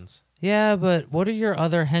conditions. Yeah, but what are your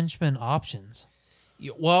other henchmen options?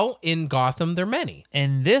 Well, in Gotham, there are many.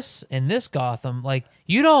 In this Gotham, like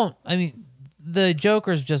you don't. I mean, the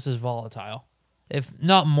Joker's just as volatile, if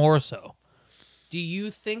not more so. Do you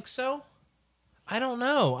think so? I don't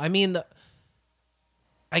know. I mean,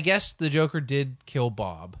 I guess the Joker did kill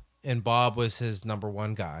Bob, and Bob was his number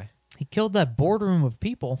one guy. He killed that boardroom of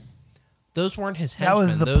people. Those weren't his That henchmen.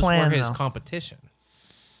 was the Those plan, were his though. competition.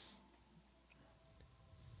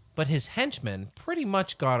 But his henchmen pretty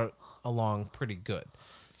much got along pretty good.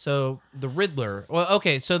 So the Riddler. Well,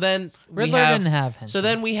 okay. So then Riddler didn't have henchmen. So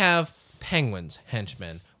then we have Penguin's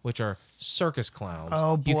henchmen, which are circus clowns.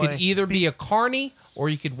 Oh, You boy. could either be a carny or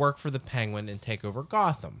you could work for the Penguin and take over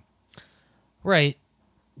Gotham. Right.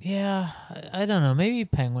 Yeah, I don't know. Maybe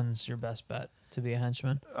Penguin's your best bet to be a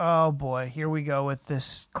henchman. Oh boy, here we go with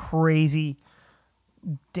this crazy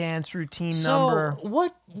dance routine So number.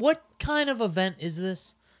 what kind of event is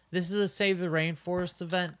this? This is a Save the Rainforest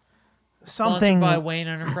event Something sponsored by Wayne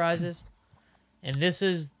Enterprises, and this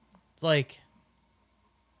is like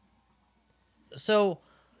so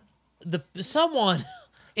someone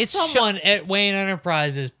at Wayne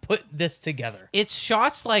Enterprises put this together. It's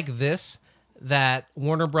shots like this that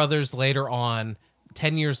Warner Brothers later on,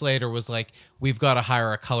 10 years later, was like, we've got to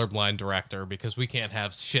hire a colorblind director because we can't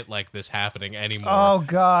have shit like this happening anymore. Oh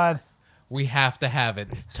god. We have to have it.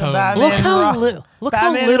 So toned Batman Look and how Rob- li- look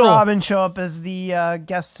Batman how and little Robin show up as the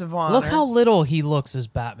guests of honor. look how little he looks as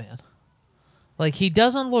Batman. Like he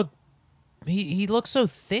doesn't look. He looks so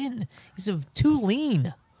thin. He's too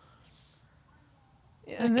lean.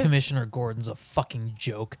 And this- Commissioner Gordon's a fucking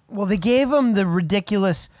joke. well, they gave him the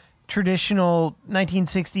ridiculous traditional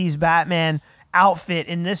 1960s Batman outfit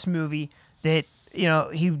in this movie that, you know,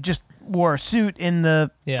 he just wore a suit in the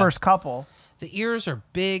Yeah. first couple. The ears are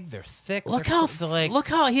big. They're thick. Look they're, how they're like. look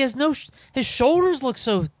how he has no. His shoulders look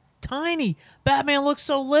so tiny. Batman looks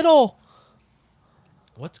so little.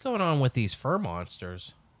 What's going on with these fur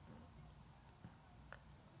monsters?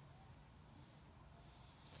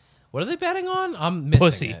 What are they betting on? I'm missing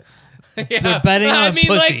Pussy. it. Yeah. They're betting on I mean,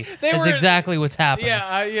 pussy. like, they That's were, exactly what's happening.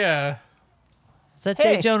 Yeah, yeah. Is that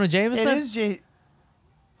Hey, J. Jonah Jameson? It is J.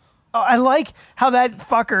 Oh, I like how that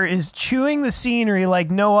fucker is chewing the scenery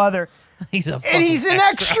like no other, He's a and fucking he's an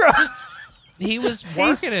extra. He was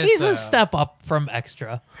working it. He's though. a step up from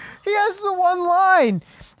extra. He has the one line.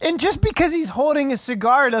 And just because he's holding a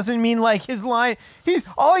cigar doesn't mean like his line. He's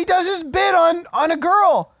all he does is bid on a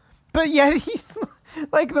girl, but yet he's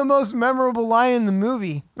like the most memorable line in the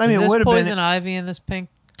movie. I mean, Is it this would have Poison been. Ivy in this pink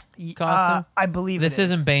costume? I believe This it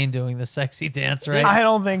is. isn't Bane doing the sexy dance, right? I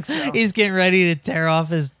don't think so. He's getting ready to tear off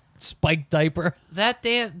his spiked diaper.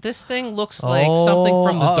 This thing looks like something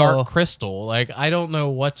from the uh-oh. Dark Crystal. Like I don't know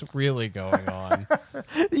what's really going on.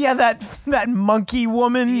 Yeah, that monkey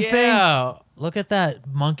woman thing. Yeah. Look at that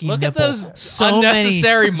monkey Look at nipple. those so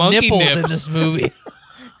unnecessary many monkey nipples in nips. this movie.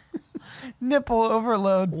 Nipple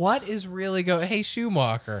overload. What is really going? Hey,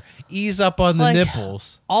 Schumacher, ease up on the Like,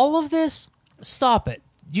 nipples. All of this, stop it.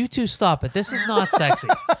 You two stop it. This is not sexy.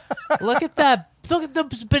 Look at that. Look at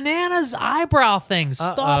the bananas eyebrow things.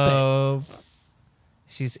 Stop Uh-oh.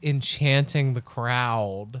 She's enchanting the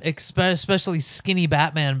crowd. it. Especially skinny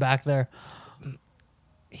Batman back there.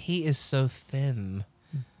 He is so thin.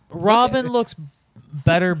 Robin looks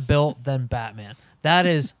better built than Batman. That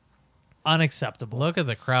is unacceptable. Look at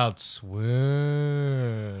the crowd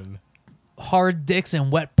swoon. Hard dicks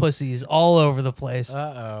and wet pussies all over the place.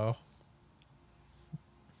 Uh-oh.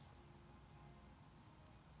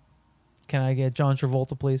 Can I get John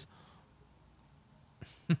Travolta, please?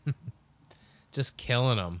 Just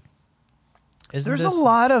killing them. There's a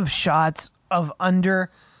lot of shots of under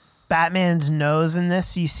Batman's nose in this.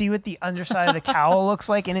 So you see what the underside of the cowl looks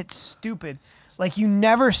like, and it's stupid. Like you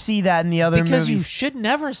never see that in the other because movies. you should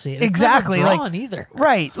never see it. It's Exactly, never like- drawn either.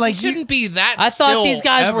 Right. Like It shouldn't be that I thought still these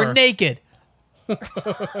guys were ever. naked.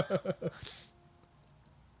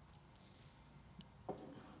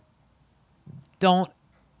 Don't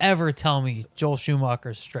ever tell me Joel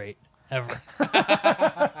Schumacher's straight. Ever.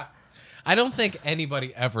 I don't think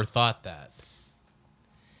anybody ever thought that.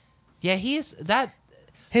 Yeah, he is that.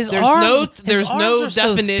 His There's arms, there's his no arms are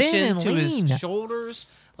so thin definition and to lean. his shoulders.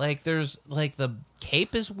 Like there's like the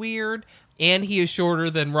cape is weird, and he is shorter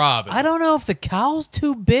than Robin. I don't know if the cowl's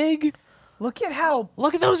too big. look at how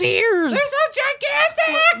Look at those ears. They're so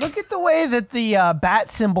gigantic. look at the way that the bat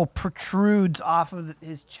symbol protrudes off of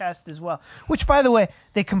his chest as well. Which, by the way,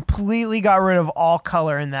 they completely got rid of all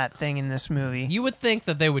color in that thing in this movie. You would think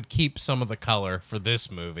that they would keep some of the color for this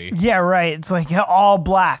movie. Yeah, right. It's like all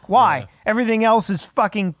black. Why? Yeah. Everything else is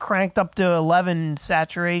fucking cranked up to 11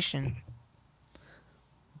 saturation.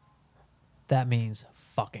 That means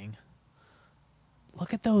fucking.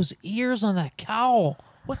 Look at those ears on that cowl.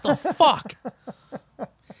 What the fuck?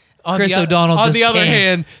 On Chris the, O'Donnell On just the other came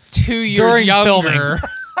hand, 2 years during younger.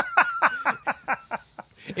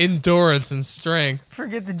 Endurance and strength.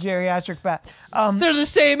 Forget the geriatric bat. They're the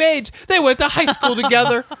same age. They went to high school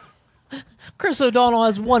together. Chris O'Donnell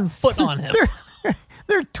has 1 foot on him.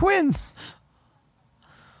 They're twins.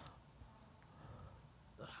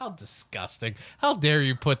 How disgusting! How dare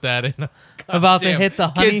you put that in a About to goddamn hit the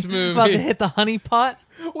honey. kids movie? About to hit the honey pot.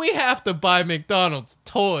 We have to buy McDonald's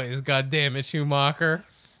toys. God damn it, Schumacher!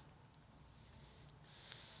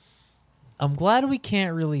 I'm glad we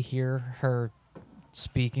can't really hear her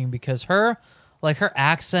speaking because her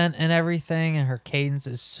accent and everything and her cadence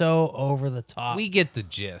is so over the top. We get the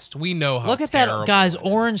gist. We know how. Look at that terrible guy's it is.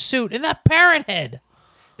 orange suit and that parrot head.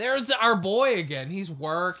 There's our boy again. He's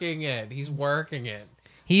working it. He's working it.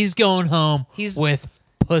 He's going home He's- with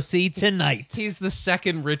pussy tonight. He's the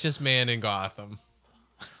second richest man in Gotham.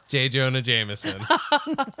 J. Jonah Jameson.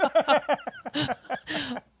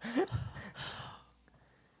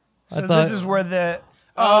 So thought- this is where the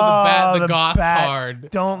the goth bat.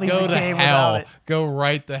 card. Don't leave Go the to cave hell. without it. Go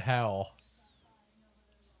right to hell.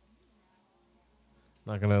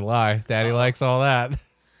 Not gonna lie, Daddy likes all that.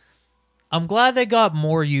 I'm glad they got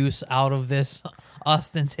more use out of this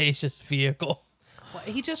ostentatious vehicle.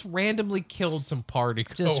 He just randomly killed some party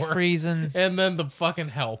Just goer. freezing. And then the fucking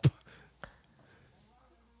help.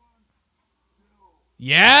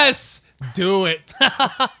 Yes! Do it.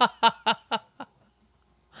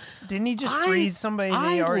 Didn't he just freeze somebody?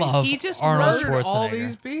 I they already love He just Arnold murdered all Schwarzenegger.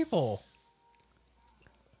 these people.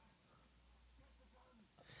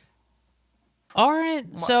 All right,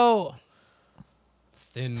 so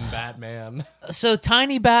Thin Batman.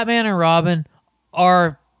 Tiny Batman and Robin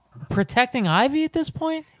are protecting Ivy at this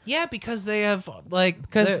point. Yeah, because they have like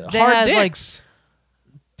Because they're they hard had, like, dicks.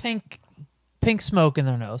 Pink smoke in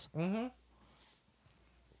their nose. Mm-hmm.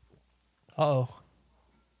 Uh-oh.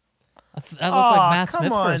 That looked Aw, like Matt come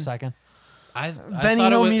Smith for on. a second. I Benny thought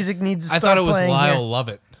it Hill was, music needs to I start thought it was playing Lyle here.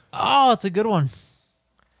 Lovett. Oh, it's a good one.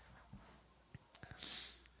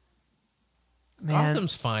 Man,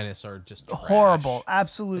 Gotham's finest are just trash. horrible, They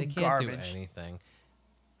absolute can't garbage. do anything.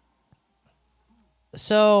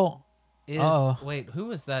 So, Wait, who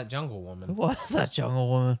was that jungle woman? who was that jungle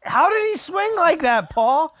woman? How did he swing like that,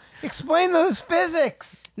 Paul? Explain those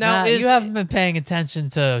physics. Now Matt, you haven't been paying attention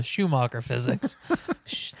to Schumacher physics.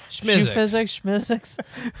 Schmizzix. Physics,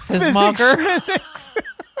 Fismacher. physics.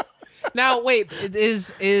 Now wait,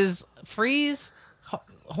 is Freeze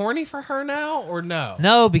horny for her now or no?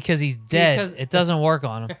 No, because he's dead. Because- It doesn't work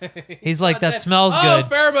on him. He's like, that smells oh,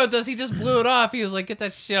 good. pheromone does. He just blew it off. He was like, get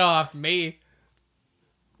that shit off me.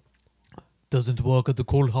 Doesn't work at the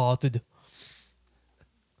cold-hearted.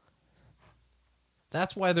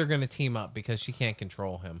 That's why they're going to team up, because she can't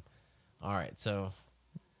control him. All right, so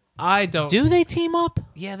I don't. Do they team up?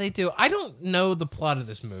 Yeah, they do. I don't know the plot of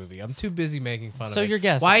this movie. I'm too busy making fun of it. So you're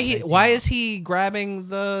guessing why they team why up. is he grabbing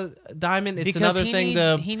the diamond? It's Because another he thing needs,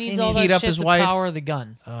 to he needs all heat that up shit his to wife. power the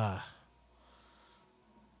gun. Oh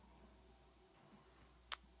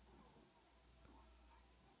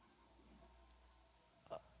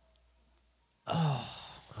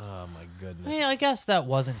my goodness. Yeah, I guess that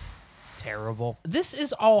wasn't terrible This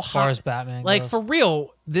is all as far high, as Batman like goes. for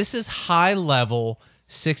real. This is high level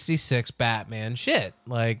 66 Batman shit.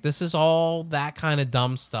 Like this is all that kind of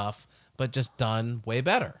dumb stuff, but just done way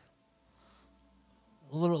better.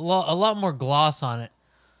 a lot more gloss on it.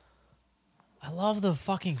 I love the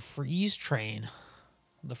fucking freeze train,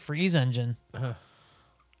 the freeze engine.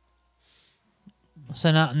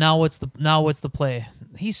 So now what's the play?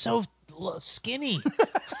 He's so skinny.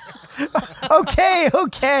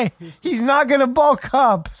 Okay. He's not gonna bulk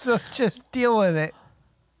up, so just deal with it.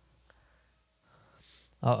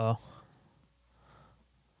 Uh-oh.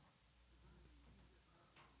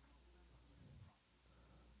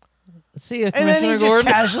 Let's see And then he Commissioner just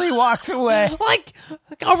Gordon. casually walks away. Like,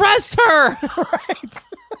 arrest her!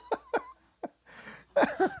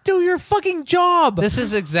 Do your fucking job. This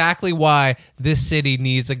is exactly why this city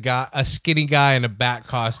needs a skinny guy in a bat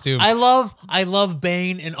costume. I love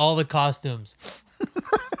Bane in all the costumes.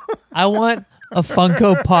 I want a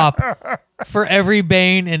Funko Pop for every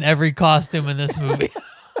Bane in every costume in this movie.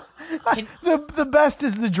 The best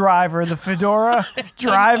is the driver, the fedora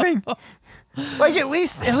driving. Like at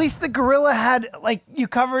least the gorilla had like you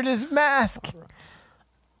covered his mask.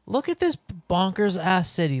 Look at this bonkers ass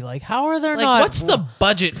city. Like, how are there like, not? what's the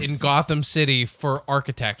budget in Gotham City for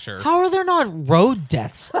architecture? How are there not road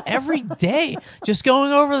deaths every day? Just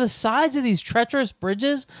going over the sides of these treacherous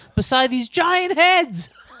bridges beside these giant heads.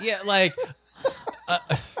 Yeah, like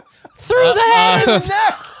Through the heads.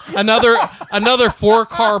 another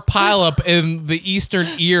 4-car pileup in the eastern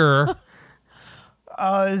ear.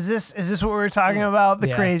 Is this what we were talking about? The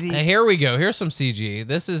Yeah. crazy. And here we go. Here's some CG.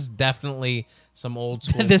 This is definitely some old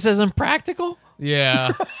school. This isn't practical.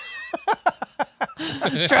 Yeah.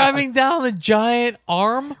 Driving down the giant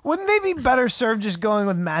arm. Wouldn't they be better served just going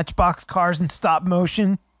with Matchbox cars and stop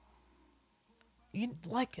motion?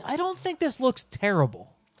 I don't think this looks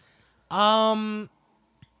terrible. Because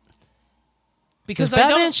Does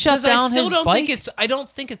Batman shut down I still his don't bike? think I don't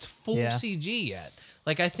think it's full Yeah. CG yet.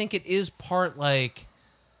 Like I think it is part like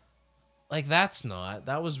that's not.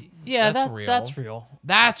 That was Yeah, that's real. that's real.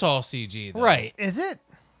 That's all CG though. Right. Is it?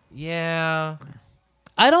 Yeah.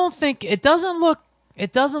 I don't think it doesn't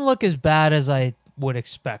look as bad as I would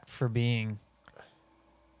expect for being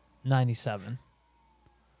 97.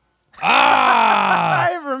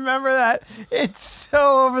 I remember that. It's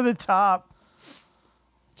so over the top.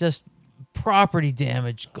 Just property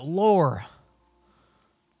damage galore.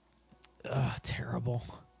 Ugh, terrible.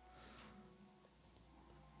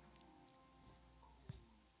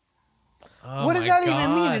 Oh What does my that even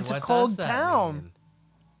God, mean? It's a what cold does that town. mean?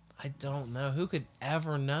 I don't know. Who could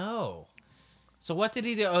ever know? So what did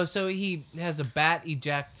he do? Oh, so he has a bat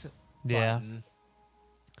eject Yeah. button.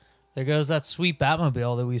 There goes that sweet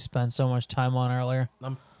Batmobile that we spent so much time on earlier.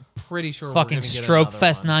 I'm pretty sure Fucking we're gonna get Stroke another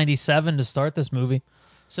Fest one. 97 to start this movie.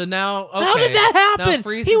 So now, okay. How did that Now happen?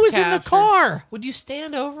 Freeze He is was in the captured. car. Would you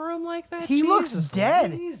stand over him like that? He looks Jesus,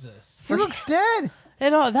 dead. Jesus. He looks dead.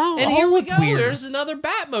 And that And all here we looked go. weird. There's another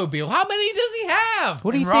Batmobile. How many does he have?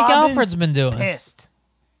 What do you And think Robin's Alfred's been doing? Pissed.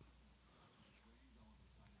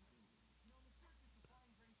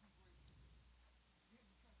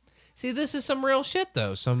 See, this is some real shit,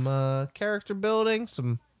 though. Some character building.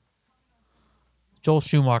 Some. Joel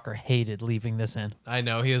Schumacher hated leaving this in. I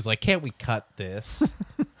know. He was like, "Can't we cut this?"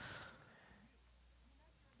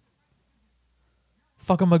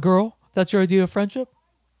 Fucking my girl? That's your idea of friendship?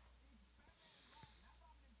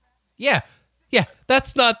 Yeah.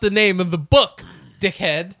 That's not the name of the book,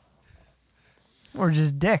 dickhead. Or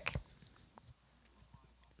just dick.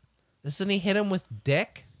 Doesn't he hit him with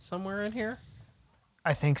dick somewhere in here?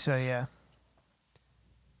 I think so, yeah.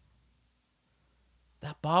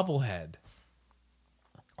 That bobblehead.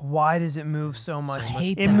 Why does it move so much?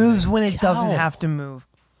 hate It that. moves when it doesn't Cow. have to move.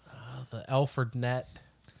 The Alfred net.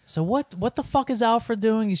 So what the fuck is Alfred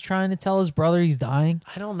doing? He's trying to tell his brother he's dying?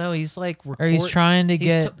 I don't know. He's like, Or he's trying to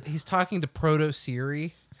get... He's talking to Proto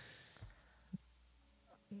Siri.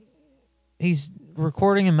 He's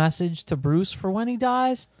recording a message to Bruce for when he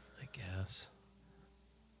dies? I guess.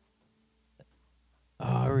 Oh,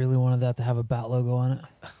 I really wanted that to have a bat logo on it.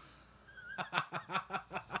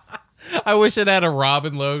 I wish it had a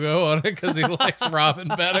Robin logo on it because he likes Robin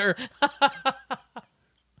better.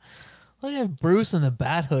 Look at Bruce in the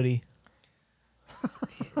bat hoodie.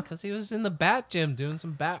 Because he was in the bat gym doing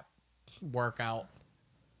some bat workout.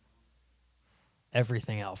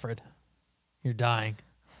 Everything, Alfred. You're dying.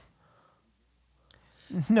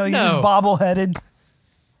 No, you're No. just bobble-headed.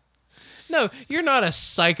 No, you're not a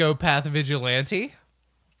psychopath vigilante.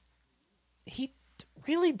 He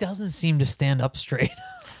really doesn't seem to stand up straight.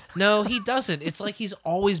 No, he doesn't. It's like he's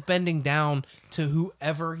always bending down to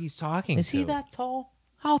whoever he's talking Is to. he that tall?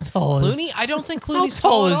 How tall is Clooney? I don't think How Clooney's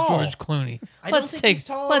tall at is all. George Clooney? I don't think he's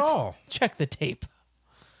tall at let's all. check the tape.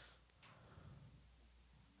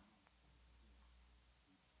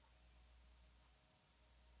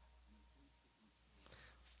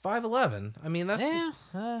 $5'11". I mean, that's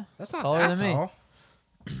That's not taller that than me. tall.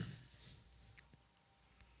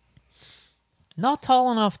 Not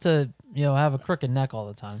tall enough to have a crooked neck all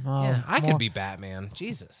the time. Yeah, I more- could be Batman.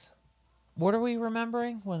 Jesus. What are we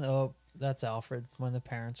remembering when? Oh, that's Alfred when the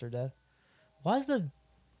parents are dead. Why is the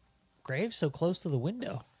grave so close to the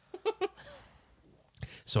window?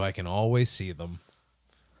 So I can always see them.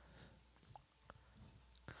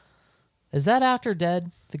 Is that actor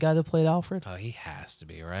dead? The guy that played Alfred? Oh, he has to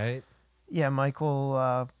be, right? Yeah,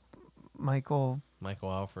 Michael Michael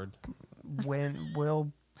Alfred.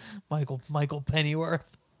 Will. Michael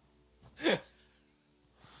Pennyworth.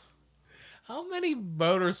 How many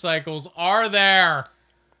motorcycles are there?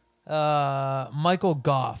 Michael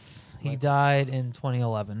Goff. He died in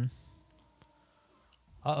 2011.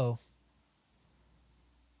 Uh-oh.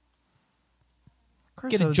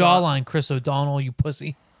 Chris Get a O'Donnell. jawline, Chris O'Donnell, you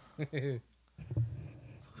pussy.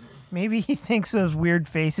 Maybe he thinks those weird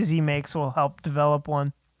faces he makes will help develop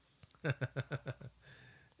one.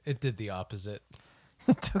 It did the opposite.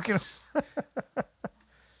 He took it.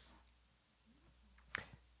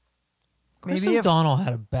 Chris Maybe if- O'Donnell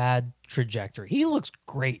had a bad trajectory. He looks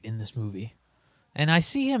great in this movie. And I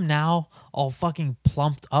see him now all fucking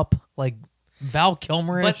plumped up like Val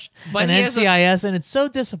Kilmer-ish But and he has NCIS, and it's so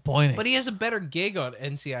disappointing. But he has a better gig on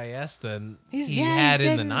NCIS than he's he yeah, had he's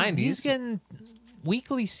in the getting- 90s. He's getting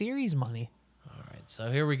weekly series money. All right,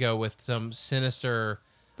 so here we go with some sinister...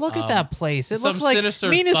 Look at that place. It some looks like sinister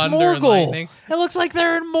Minas thunder and Morgul. lightning. It looks like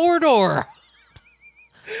they're in Mordor.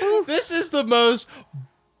 This is the most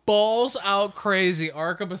balls out crazy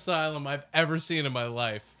Arkham Asylum I've ever seen in my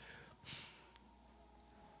life.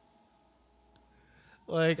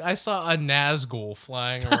 Like, I saw a Nazgul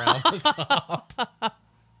flying around the top.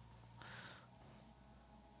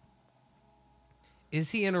 Is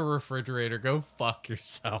he in a refrigerator? Go fuck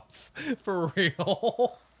yourself. For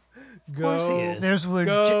real. course he is. There's where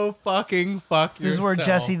Go fucking fuck yourself. This is where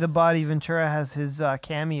Jesse the Body Ventura has his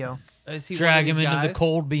cameo. Is he Drag one of him these into the guys?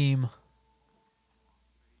 cold beam.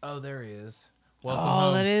 Oh, there he is. Welcome Oh,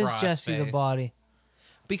 home, that is Jesse the Frostface. Body.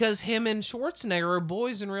 Because him and Schwarzenegger are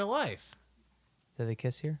boys in real life. Did they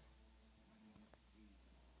kiss here?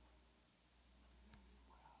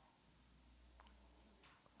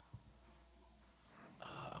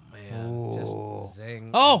 Oh man, Ooh. just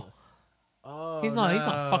zing. Oh, Oh, he's not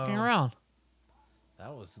fucking no. around.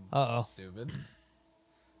 That was Uh-oh. stupid.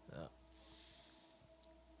 Yeah.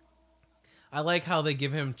 I like how they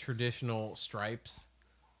give him traditional stripes.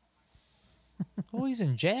 Oh, he's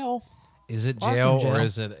in jail. Is it Arkham jail, jail. or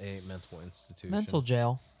is it a mental institution? Mental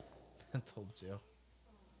jail. Mental jail.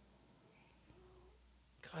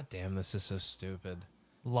 God damn, this is so stupid.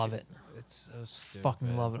 Love it. It's so stupid.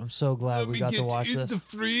 Fucking love it. I'm so glad we got to watch this. The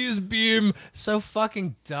freeze beam. So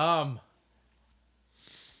fucking dumb.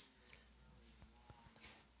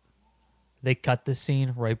 They cut the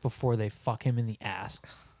scene right before they fuck him in the ass.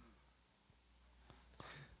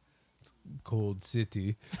 Cold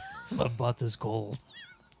city. My butt is cold.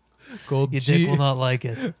 Cold Your dick will not like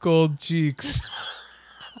it. Cold cheeks.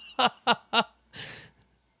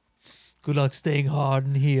 Good luck staying hard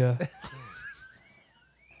in here.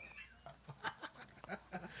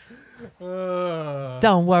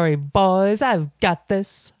 Don't worry, boys. I've got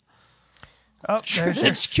this. Oh, there's your,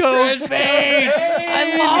 Trench coat vein.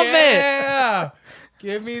 I love it. Yeah.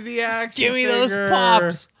 Give me the action. Give me those figure.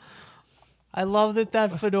 pops. I love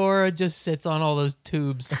that fedora just sits on all those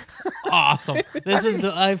tubes. Awesome.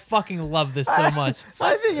 I fucking love this so much.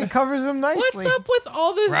 I think it covers him nicely. What's up with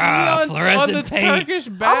all this Rah, neon on fluorescent the paint. Turkish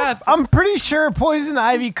bath? I'm pretty sure Poison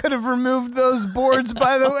Ivy could have removed those boards,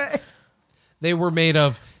 by the way. They were made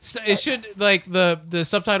of. It should, like, the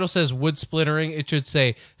subtitle says wood splintering. It should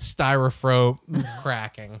say styrofoam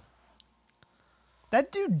cracking.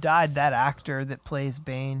 That dude died, that actor that plays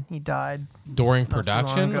Bane. He died. During too long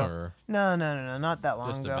production, ago. or No, not that long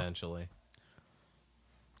just ago. eventually?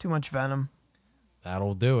 Too much venom.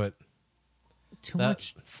 That'll do it. Too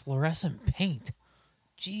much fluorescent paint.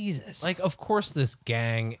 Jesus. Like, of course, this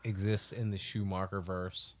gang exists in the Schumacher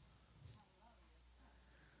verse.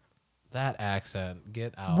 That accent,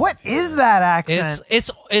 get out. What of here. is that accent?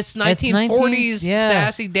 It's 1940s yeah.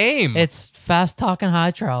 sassy dame. It's fast talking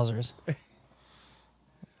high trousers.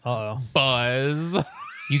 Uh-oh. Buzz.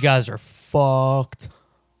 You guys are fucked.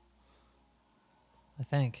 I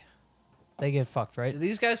think. They get fucked, right? Do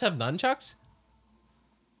these guys have nunchucks?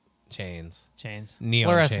 Chains. Chains. Neon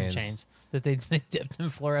fluorescent chains. that they dipped in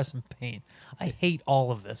fluorescent paint. I hate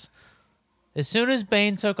all of this. As soon as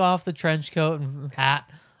Bane took off the trench coat and hat,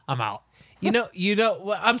 I'm out. You know,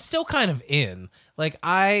 I'm still kind of in. Like,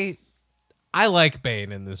 I like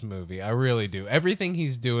Bane in this movie. I really do. Everything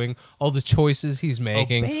he's doing, all the choices he's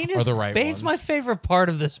making are the right Bane's ones. my favorite part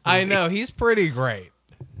of this movie. I know. He's pretty great.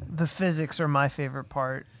 The physics are my favorite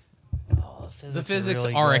part. Oh, The physics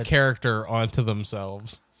really are a good. character onto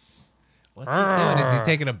themselves. What's he doing? Is he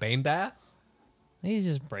taking a Bane bath? He's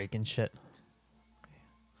just breaking shit.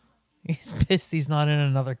 He's pissed he's not in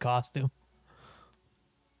another costume.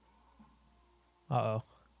 Uh-oh.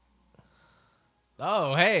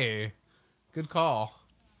 Oh, hey. Good call.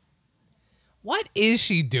 What is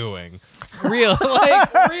she doing?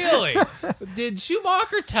 Really? Did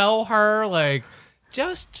Schumacher tell her, like,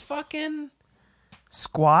 just fucking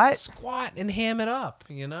Squat? squat and ham it up,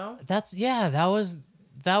 you know? That was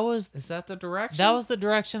Is that the direction? that was the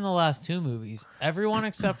direction of the last two movies. Everyone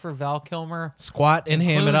except for Val Kilmer squat and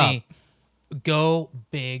ham it up. Clooney, go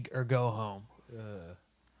big or go home.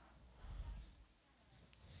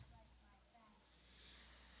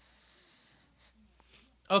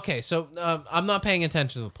 Okay, so I'm not paying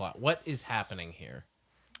attention to the plot. What is happening here?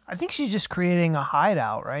 I think she's just creating a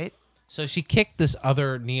hideout, right? So she kicked this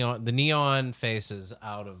other the neon faces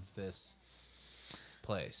out of this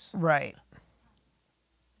place. Right.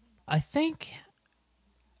 I think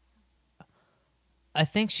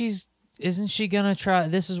isn't she gonna try?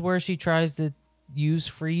 This is where she tries to use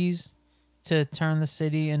Freeze to turn the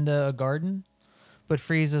city into a garden, but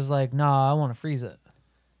Freeze is like, "Nah, I want to freeze it."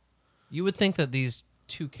 You would think that these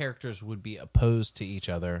two characters would be opposed to each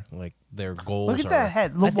other, like their goals. Look at are, that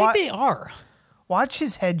head. I Look, think they are. watch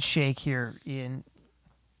his head shake here, Ian.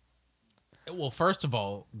 Well, first of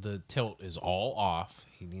all, the tilt is all off.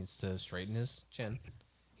 He needs to straighten his chin.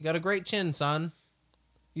 You got a great chin, son.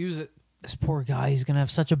 Use it. This poor guy, he's gonna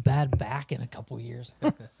have such a bad back in a couple years.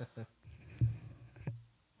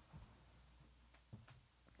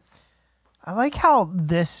 I like how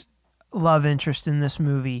this love interest in this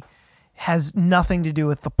movie has nothing to do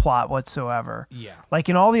with the plot whatsoever. Yeah. Like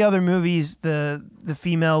in all the other movies, the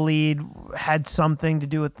female lead had something to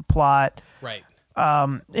do with the plot. Right.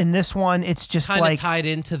 In this one, it's just Kind of like tied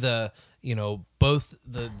into the, both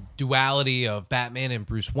the duality of Batman and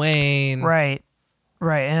Bruce Wayne. right.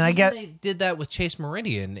 And I get They did that with Chase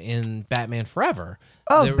Meridian in Batman Forever.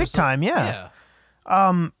 Oh, There big was time, yeah.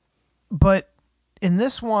 But in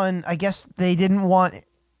this one, I guess they didn't want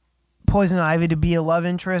Poison Ivy to be a love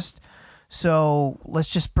interest, so let's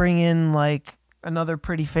just bring in like another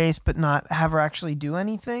pretty face, but not have her actually do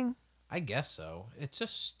anything. I guess so. It's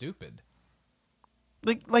just stupid.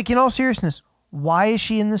 Like in all seriousness, why is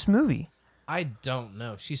she in this movie? I don't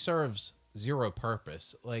know. She serves zero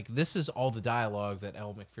purpose. Like, this is all the dialogue that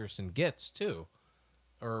Elle McPherson gets too.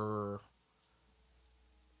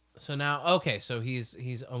 So now, okay, so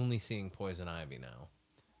he's only seeing Poison Ivy now.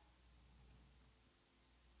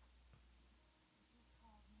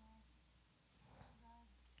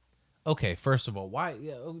 Okay, first of all, why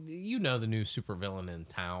you know the new supervillain in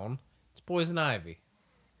town? It's Poison Ivy.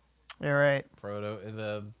 You're right.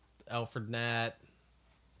 The Alfred Nat,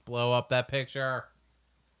 blow up that picture.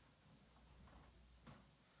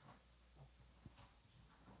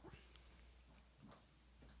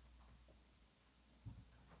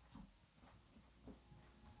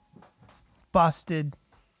 Busted.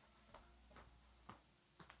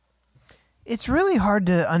 It's really hard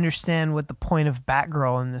to understand what the point of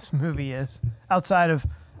Batgirl in this movie is. Outside of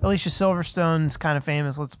Alicia Silverstone's kind of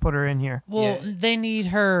famous, let's put her in here. Well, Yeah. they need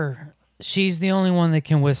her. She's the only one that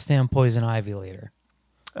can withstand Poison Ivy later.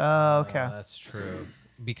 Okay. That's true.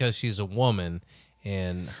 Because she's a woman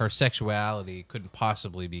and her sexuality couldn't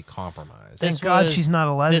possibly be compromised. Thank This God was- she's not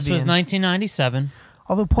a lesbian. This was 1997. This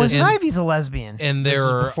Although Poison is- Ivy's a lesbian. And This there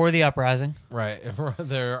is are before the uprising. right,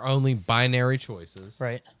 there are only binary choices.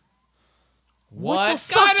 Right. What, the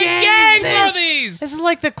fuck kind of gang gangs is are this? these? This is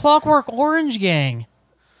like the Clockwork Orange gang.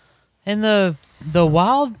 And the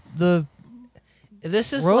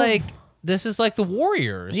This is Rogue- like the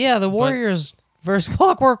Warriors. the Warriors versus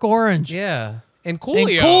Clockwork Orange. Yeah. And And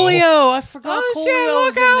Coolio. Coolio. I forgot Oh Coolio shit,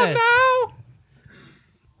 was look out in this.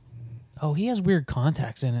 now. Oh, he has weird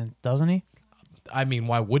contacts in it, doesn't he? I mean,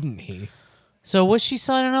 why wouldn't he? So what's she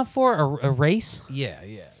signing up for? A race? Yeah.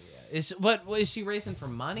 Is she racing for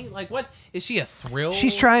money? Like, what is she a thrill?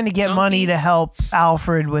 She's trying to get junkie? money to help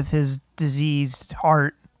Alfred with his diseased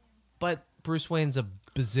heart. But Bruce Wayne's a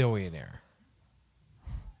bazillionaire.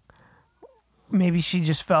 Maybe she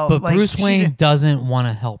just felt But like Bruce she Wayne didn't- doesn't want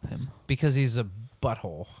to help him. Because he's a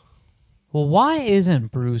butthole. Well, why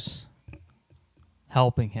isn't Bruce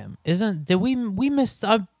helping him? Did we missed?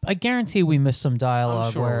 I guarantee we missed some dialogue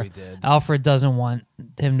I'm sure where we did. Alfred doesn't want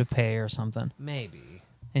him to pay or something, Maybe.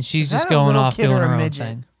 and she's Is just that a going little off kid doing or a her own midget?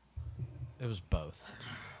 thing. It was both.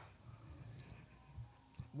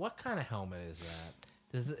 What kind of helmet is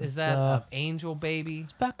that? Is that an angel baby?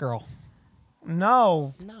 It's Batgirl.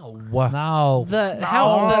 No. No. No,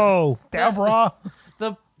 No. Deborah.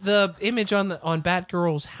 The image on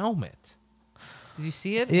Batgirl's helmet. Did you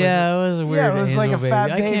see it? yeah, it was a weird. it was like angel a fat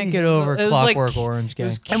baby. I baby. can't get over It was like- Clockwork Orange it gang.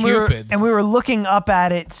 was And Cupid. we were looking up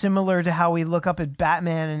at it similar to how we look up at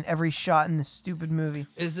Batman in every shot in this stupid movie.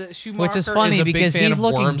 Is it Schumacher? Which is funny a big because fan he's of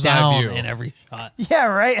looking Worm's Eye down View. in every shot. Yeah,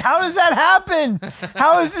 right? How does that happen?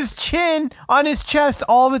 How is his chin on his chest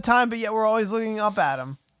all the time, but yet we're always looking up at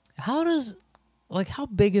him? How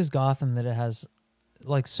big is Gotham that it has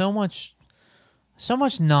like so much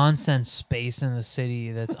nonsense space in the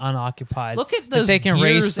city that's unoccupied? Look at that those they can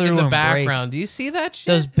gears race through in the and background. Do you see that shit?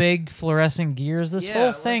 break. Those big fluorescent gears. This Yeah, whole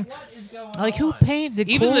like, thing. what is going Like who on? painted? Did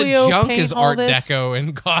Even the Coolio junk paint is all Art this? Deco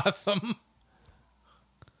in Gotham.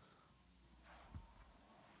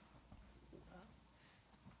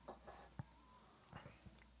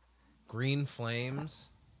 Green flames.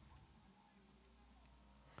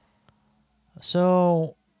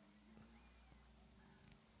 So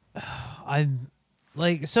I'm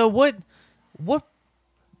like, so what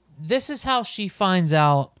this is how she finds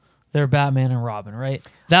out they're Batman and Robin, right?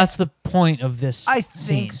 That's the point of this I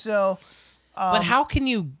scene. think so. But how can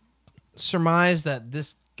you surmise that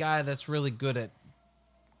this guy that's really good at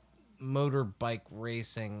motorbike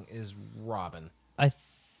racing is Robin?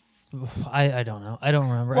 I don't know. I don't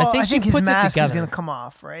remember. Well, I think she his puts it mask is together. going to come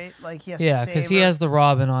off, right? Like he has Yeah, to because save he her. has the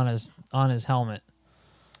Robin on his helmet.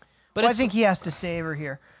 But Well, I it's, think he has to save her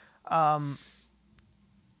here.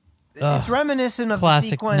 It's reminiscent of the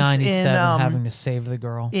Classic sequence '97 in having to save the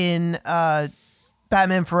girl.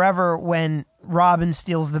 Batman Forever when Robin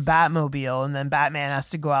steals the Batmobile and then Batman has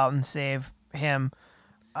to go out and save him.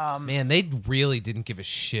 man, they really didn't give a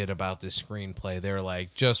shit about this screenplay. They were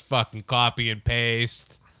like, just fucking copy and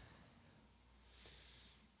paste.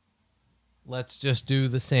 Let's just do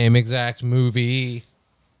the same exact movie.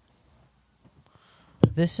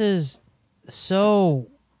 This is such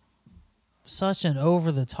an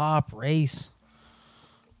over the top race.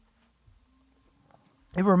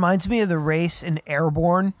 It reminds me of the race in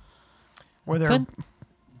Airborne where they're Couldn't-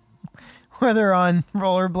 where they're on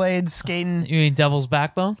rollerblades skating. You mean Devil's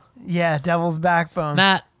Backbone? Yeah, Devil's Backbone.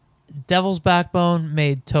 Matt, Devil's Backbone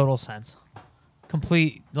made total sense.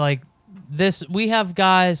 Complete, like this. We have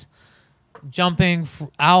guys jumping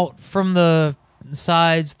out from the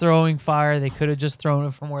sides, throwing fire. They could have just thrown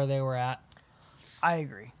it from where they were at. I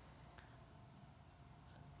agree.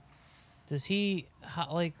 Does he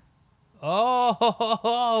like?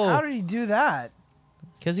 Oh, How did he do that?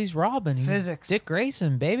 because he's Robin. He's Physics. Dick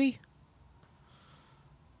Grayson, baby.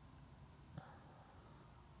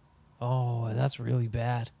 Oh, that's really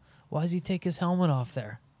bad. Why does he take his helmet off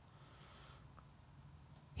there?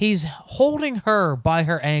 He's holding her by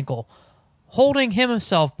her ankle, holding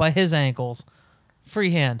himself by his ankles.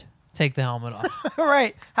 Free hand. Take the helmet off.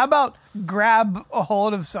 Right. How about grab a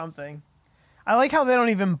hold of something? I like how they don't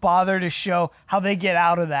even bother to show how they get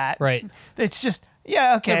out of that. Right. It's just,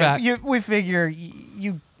 yeah, They're okay. back. We figure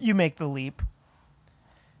you make the leap.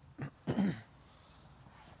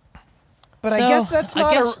 But I So, guess that's I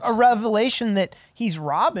not guess- a revelation that he's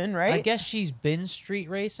Robin, right? I guess she's been street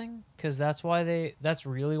racing because that's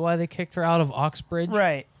really why they kicked her out of Oxbridge.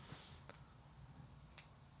 Right.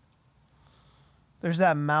 There's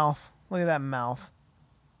that mouth. Look at that mouth.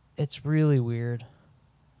 It's really weird.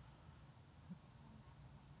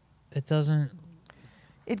 It doesn't.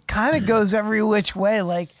 It kind of goes every which way.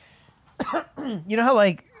 Like, you know how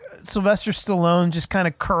like Sylvester Stallone just kind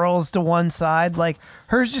of curls to one side. Like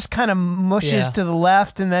hers just kind of mushes Yeah. to the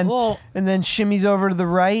left and then Well- shimmies over to the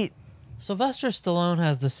right. Sylvester Stallone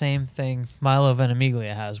has the same thing Milo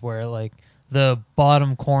Ventimiglia has, where like the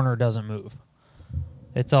bottom corner doesn't move.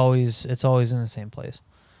 It's always in the same place.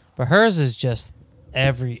 But hers is just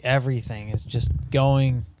everything is just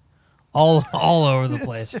going all over the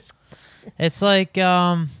place. It's just It's like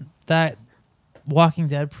that Walking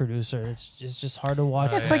Dead producer. It's just hard to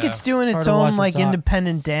watch. It's like it's doing Hard its to watch own like what's up.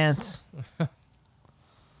 independent dance.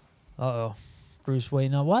 Uh-oh. Bruce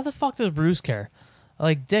waiting up. Why the fuck does Bruce care?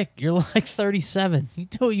 Like, Dick, you're like 37. You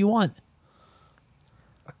do what you want.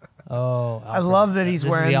 Oh, I love that he's this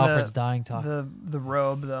wearing is the Alfred's dying talk. the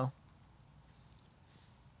robe though.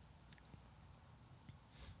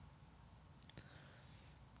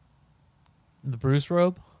 The Bruce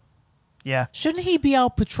robe? Yeah. Shouldn't he be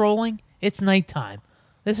out patrolling? It's nighttime.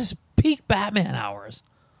 This is peak Batman hours.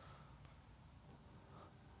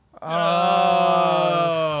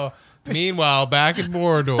 Oh. Meanwhile, back in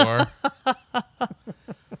Mordor,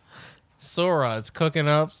 Sauron's cooking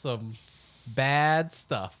up some bad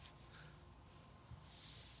stuff.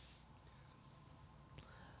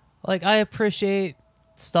 Like, I appreciate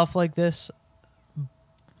stuff like this,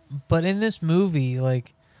 but in this movie,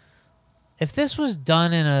 like, if this was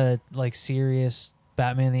done in a like serious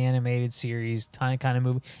Batman the Animated Series kind of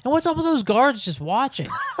movie, and what's up with those guards just watching?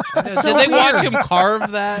 Did they watch him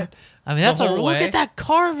carve that? I mean, that's the a whole look way? at that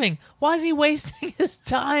carving. Why is he wasting his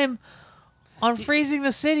time on freezing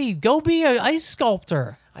the city? Go be an ice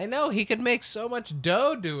sculptor. I know, he could make so much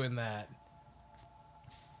dough doing that.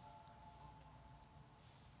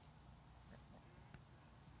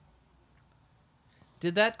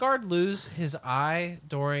 Did that guard lose his eye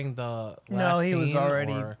during the last No, he was scene,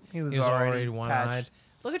 already- or he was already already one-eyed? patched.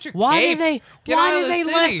 Look at your Why cape. did they? Get Why out of did the they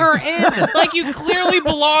let city. her in? Like, you clearly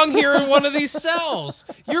belong here in one of these cells.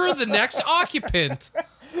 You're the next occupant.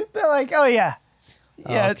 They're like, oh yeah,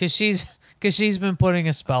 yeah. because she's been putting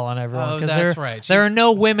a spell on everyone. Oh, 'cause that's there, right. There are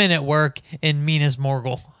no women at work in Minas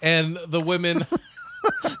Morgul. And the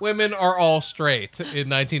women are all straight in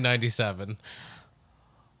 1997.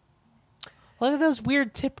 Look at those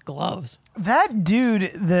weird tip gloves. That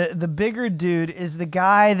dude, the bigger dude, is the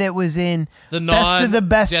guy that was in The Best of the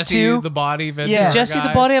Best Jesse 2. the Body Ventura Yeah. Does Jesse guy.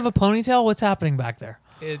 the Body have a ponytail? What's happening back there?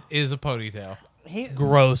 It is a ponytail.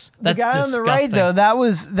 Gross. The That's guy disgusting. on the right, though, that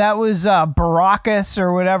was Baracus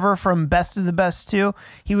or whatever from Best of the Best 2.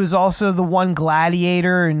 He was also the one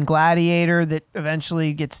gladiator in Gladiator that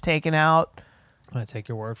eventually gets taken out. I'm gonna take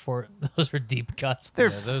your word for it. Those are deep cuts. They're,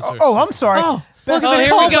 those oh, are oh, I'm sorry. Oh, Best look of at the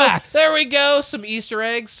the here we go. callbacks. There we go. Some Easter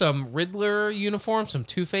eggs, some Riddler uniform, some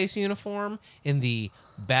Two-Face uniform in the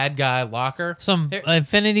bad guy locker. Some Here,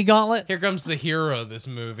 Infinity Gauntlet. here comes the hero of this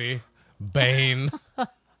movie, Bane.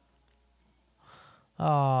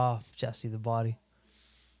 Oh, Jesse the Body.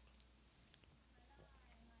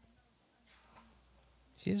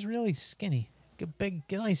 She's really skinny. Get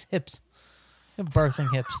nice hips. Get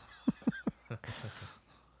birthing hips.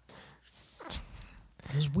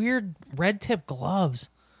 Those weird red tip gloves.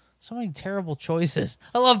 So many terrible choices.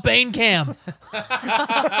 I love Bane Cam.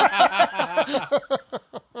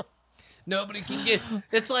 Nobody can get.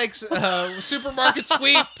 It's like supermarket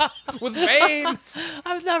sweep with Bane.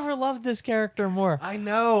 I've never loved this character more. I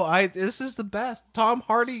know. This is the best. Tom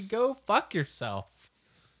Hardy, go fuck yourself.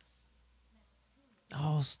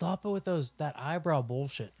 Oh, stop it with that eyebrow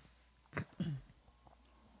bullshit.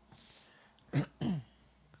 Here's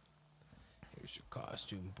your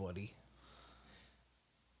costume, buddy.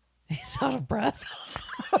 He's out of breath.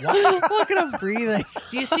 Look at him breathing.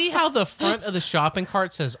 Do you see how the front of the shopping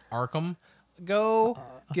cart says Arkham? Go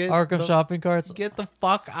get Arkham the, shopping carts. Get the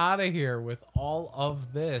fuck out of here with all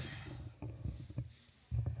of this.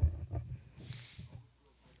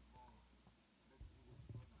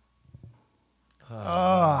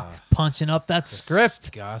 Punching up that script.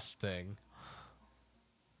 Disgusting.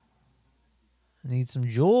 Need some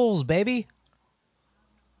jewels, baby.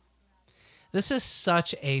 This is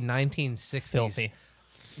such a 1960s Filthy.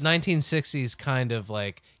 1960s kind of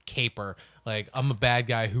like caper. Like, I'm a bad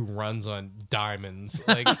guy who runs on diamonds.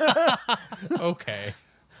 Like, okay.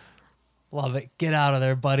 Love it. Get out of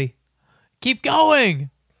there, buddy. Keep going.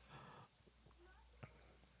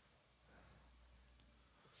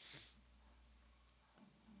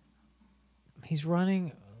 He's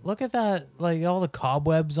running. Look at that. Like all the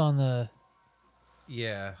cobwebs on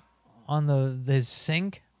Yeah. his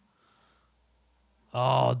sink.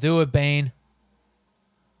 Oh, do it, Bane.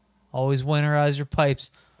 Always winterize your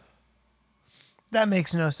pipes. That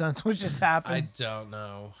makes no sense. What just happened? I don't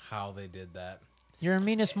know how they did that. You're in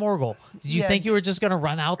Minas Morgul. Did you Yeah. think you were just gonna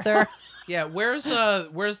run out there? Yeah, where's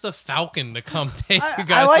the Falcon to come take you I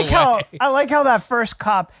guys like away? how that first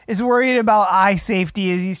cop is worried about eye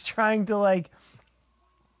safety as he's trying to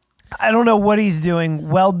I don't know what he's doing.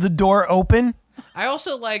 Weld the door open. I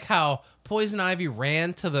also like how Poison Ivy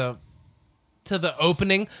ran to the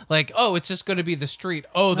opening like, oh, it's just going to be the street.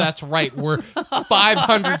 Oh, that's right. We're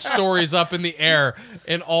 500 stories up in the air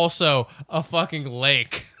and also a fucking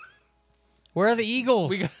lake. Where are the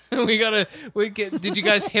Eagles? Did you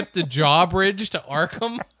guys hip the drawbridge to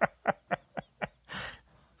Arkham?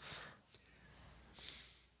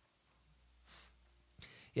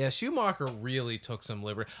 Yeah, Schumacher really took some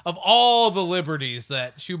liberty. Of all the liberties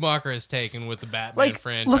that Schumacher has taken with the Batman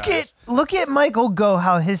franchise. Look at Michael go,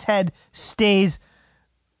 how his head stays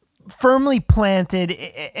firmly planted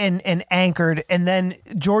and anchored, and then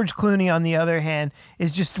George Clooney, on the other hand,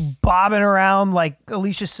 is just bobbing around like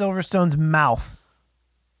Alicia Silverstone's mouth.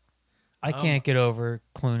 I can't get over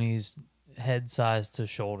Clooney's head size to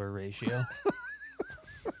shoulder ratio.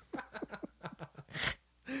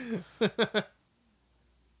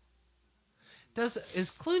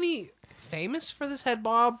 Is Clooney famous for this head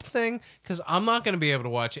bob thing? Because I'm not going to be able to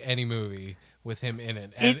watch any movie with him in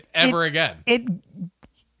it, ever again. It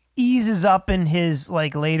eases up in his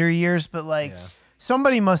like later years, but like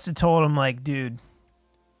somebody must have told him, like, dude,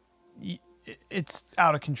 it's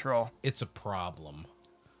out of control. It's a problem.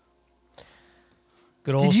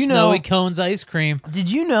 Good old Snowy Cones ice cream.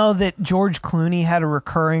 Did you know that George Clooney had a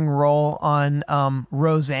recurring role on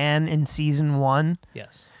Roseanne in season 1?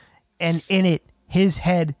 Yes. And in it, his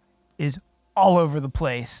head is all over the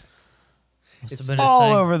place. It's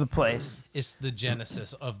all over the place. It's the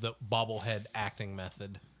genesis of the bobblehead acting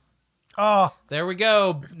method. Oh, there we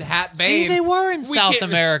go. Hat Bane. See, they were in South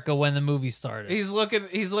America when the movie started. He's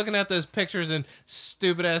looking at those pictures, and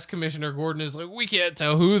stupid ass Commissioner Gordon is like, we can't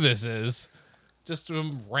tell who this is. Just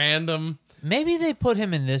random. Maybe they put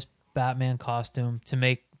him in this Batman costume to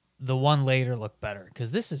make the one later look better, because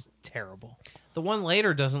this is terrible. The one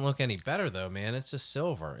later doesn't look any better, though, man. It's just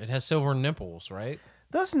silver. It has silver nipples, right?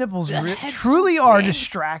 Those nipples truly are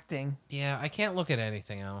distracting. Yeah, I can't look at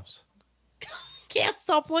anything else. Can't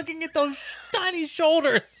stop looking at those tiny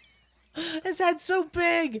shoulders. His head's so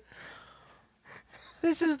big.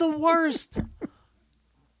 This is the worst.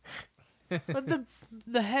 But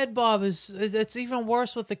the head bob it's even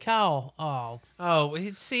worse with the cowl.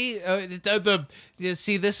 See,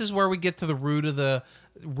 this is where we get to the root of the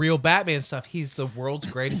real Batman stuff. He's the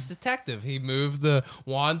world's greatest detective. He moved the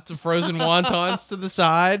frozen wontons to the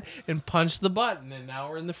side and punched the button, and now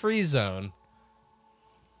we're in the free zone.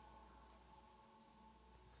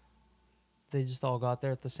 They just all got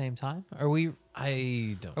there at the same time? Are we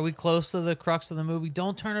close to the crux of the movie?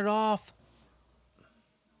 Don't turn it off.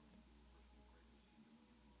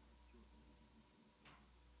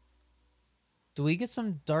 Do we get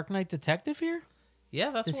some Dark Knight Detective here?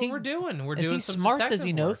 Yeah, that's what we're doing. We're is doing he some smart? detective Does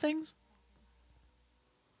he know work. things?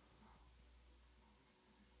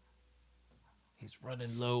 He's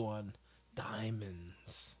running low on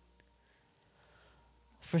diamonds.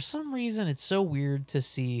 For some reason, it's so weird to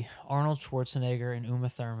see Arnold Schwarzenegger and Uma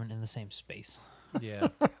Thurman in the same space. Yeah.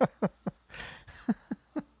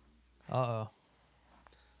 Uh-oh.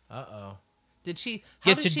 Did she...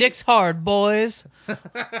 Get your dicks hard, boys.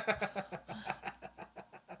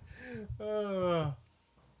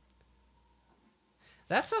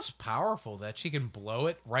 That stuff's powerful, that she can blow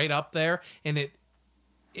it right up there, and it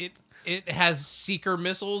has seeker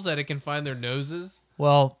missiles that it can find their noses.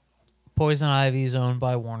 Well, Poison Ivy is owned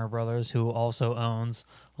by Warner Brothers, who also owns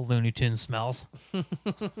Looney Tunes Smells.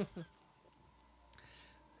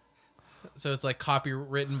 So it's like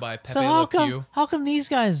copywritten by Pepe So Le Pew. how come these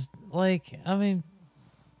guys, like, I mean,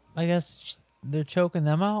 I guess they're choking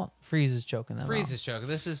them out? Freeze is choking them out. Freeze is choking.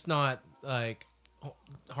 This is not like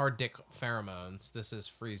hard dick pheromones. This is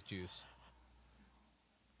freeze juice.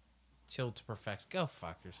 Chilled to perfection. Go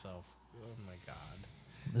fuck yourself. Oh my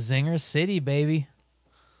god. Zinger City, baby.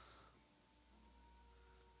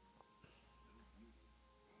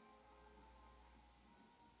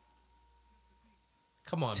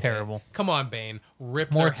 Come on, Terrible. Bane. Come on, Bane.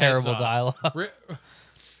 Rip More their heads terrible off. dialogue.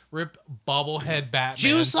 Rip bobblehead Batman.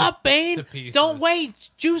 Juice to- up, Bane. to pieces. Don't wait.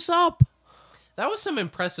 Juice up. That was some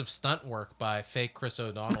impressive stunt work by fake Chris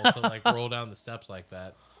O'Donnell to like roll down the steps like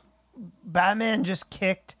that. Batman just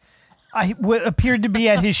kicked what appeared to be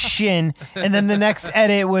at his shin, and then the next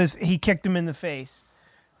edit was he kicked him in the face.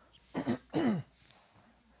 I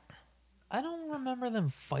don't remember them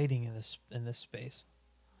fighting in this space.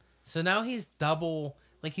 So now he's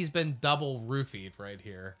he's been double roofied right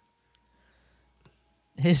here.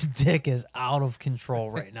 His dick is out of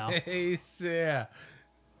control right now. Yeah.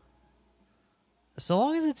 So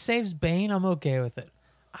long as it saves Bane, I'm okay with it.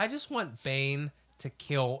 I just want Bane to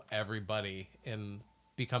kill everybody and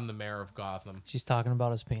become the mayor of Gotham. She's talking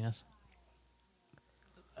about his penis.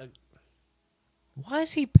 Why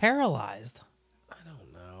is he paralyzed? I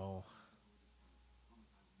don't know.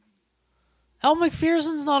 Elle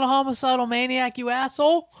McPherson's not a homicidal maniac, you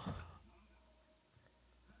asshole.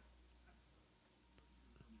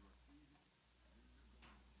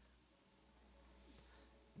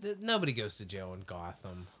 Nobody goes to jail in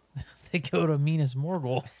Gotham. They go to Minas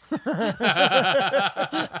Morgul.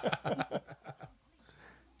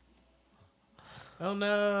 Oh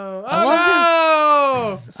no! I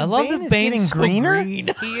Oh I love Bane that is Bane's getting so greener? green.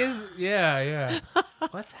 no! He is. Yeah.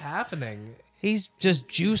 What's happening? He's just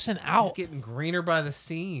juicing He's out. getting greener by the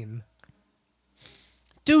scene.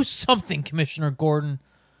 Do something, Commissioner Gordon.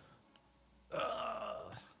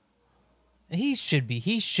 He should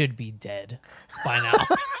be dead by now.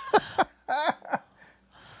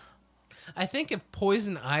 I think if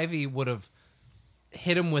Poison Ivy would have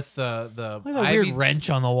hit him with the Look at that ivy weird wrench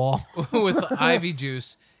on the wall. with the ivy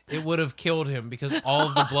juice, it would have killed him because all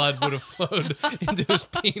of the blood would have flowed into his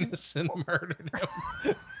penis and murdered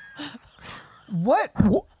him. What?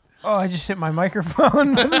 Oh, I just hit my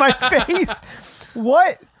microphone with my face.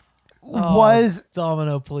 What was?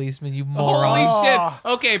 Domino Policeman, you Holy moron.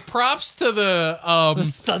 shit! Okay, props to the The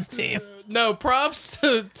stunt team. no, props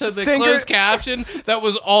to the Singer- closed caption that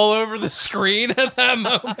was all over the screen at that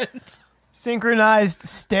moment. Synchronized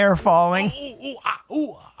stair falling. Ooh, ah,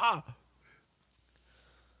 ooh, ah.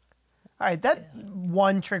 All right, that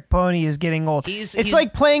one trick pony is getting old. He's- it's he's-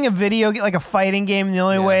 like playing a video, like a fighting game. And the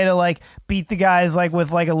only Yeah. way to like beat the guy is like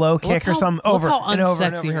with like a low kick or something over Look how and over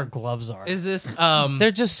and unsexy over her again. gloves are. Is this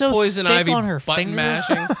They're just so Poison thick Ivy on her button fingers.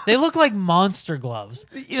 mashing? They look like monster gloves.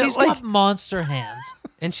 know, She's like- got monster hands.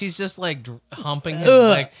 And she's just like humping him. Ugh,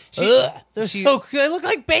 Like she, they're she- so. They look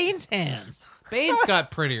like Bane's hands. Bane's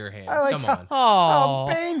got prettier hands. like Come how- on. Oh,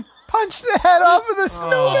 Oh, Bane punched the head off of the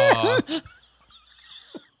snowman. Aw.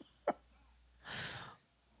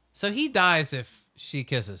 So he dies if she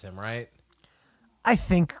kisses him, right? I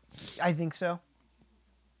think so.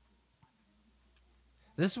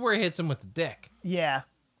 This is where he hits him with the dick. Yeah,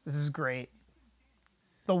 this is great.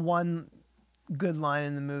 The one good line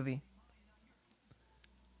in the movie.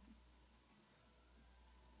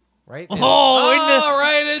 Right? Oh,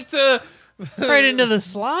 right into right into the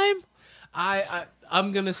slime.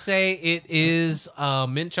 I'm gonna say it is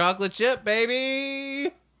mint chocolate chip,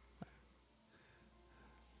 baby.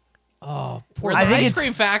 Oh, poor. We're I the think ice it's-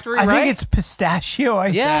 cream factory, I right? think it's pistachio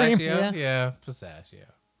ice Yeah. cream. Pistachio. Yeah. Yeah, pistachio.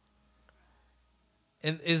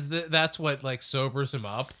 And that's what like sobers him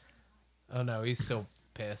up? Oh no, he's still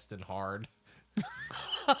pissed and hard.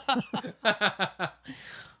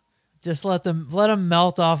 Just let him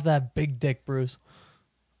melt off that big dick, Bruce.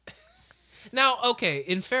 Now, okay,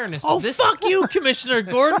 in fairness, Oh, this fuck you, Commissioner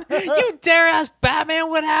Gordon. You dare ask Batman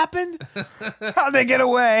what happened? How'd they get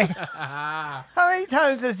away? How many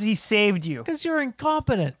times has he saved you? Because you're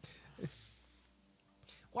incompetent.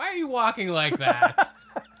 Why are you walking like that?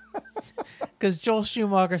 Because Joel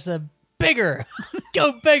Schumacher said, bigger.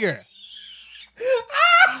 Go bigger.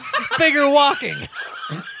 Bigger walking.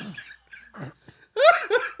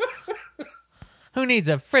 Who needs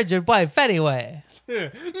a frigid wife anyway?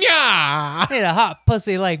 Yeah. Need a hot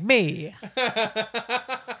pussy like me.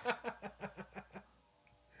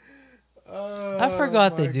 I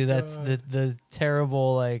forgot they do that. The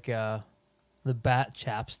terrible like the bat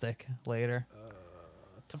chapstick later.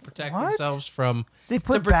 To protect What? themselves from They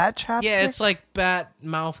put bat chapstick? Yeah, it's like bat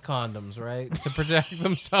mouth condoms, right? To protect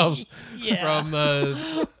themselves Yeah. from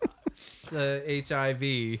the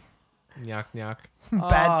HIV. Nyok nyok.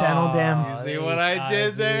 bat dental dam. You see what I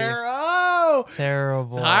did HIV. there? Oh,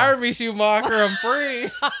 Terrible. hire me, Schumacher. I'm free.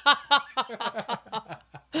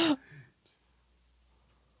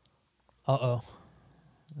 Uh-oh.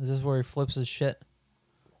 Is this where he flips his shit?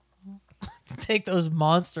 Take those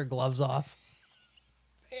monster gloves off.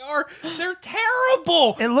 They're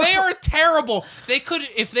terrible. It looks They are terrible. They could,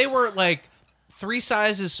 if they were like 3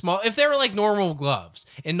 sizes small, if they were like normal gloves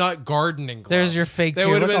and not gardening gloves. There's your fake they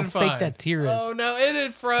tear. would have Look how been fake fine. that tear is. Oh no,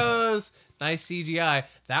 it froze. Nice CGI.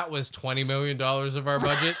 That was $20 million of our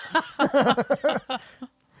budget.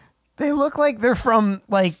 They look like they're from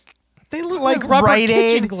like They look like like rubber Rite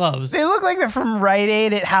kitchen Aid gloves. They look like they're from Rite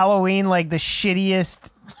Aid at Halloween, like the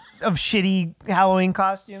shittiest of shitty Halloween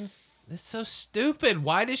costumes. It's so stupid.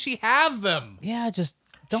 Why does she have them? Yeah, just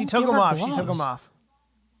don't She took give them her off. gloves. She took them off.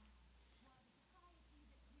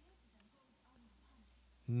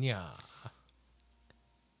 Yeah.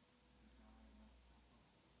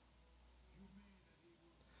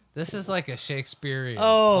 This is like a Shakespearean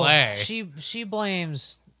Oh, play. she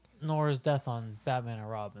blames Nora's death on Batman and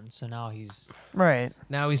Robin, so now he's Right.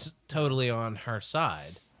 Now he's totally on her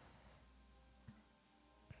side.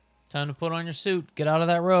 time to put on your suit. Get out of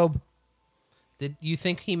that robe. Did you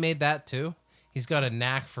think he made that too? He's got a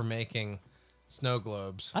knack for making snow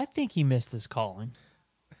globes. I think he missed his calling.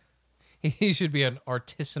 He should be an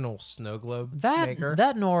artisanal snow globe maker.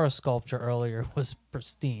 That Nora sculpture earlier was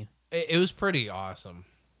pristine. It was pretty awesome.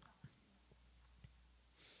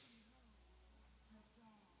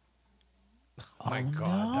 my God,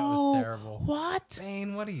 that no. was terrible. What?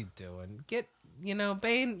 Bane, what are you doing?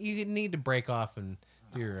 Bane, you need to break off and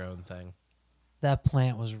do your own thing. That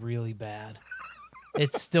plant was really bad.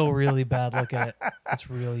 It's still really bad. Look at it. It's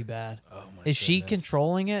really bad. Oh my Is she goodness.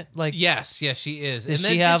 controlling it? Like, Yes, she is. Does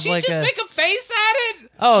And she then, have, did she like, just a- make a face at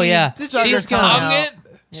it? oh yeah, Did stuck she her she's tongue tongue gonna, out.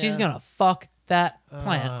 it? she's Yeah. gonna fuck that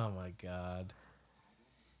plant. Oh my God.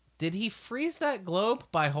 Did he freeze that globe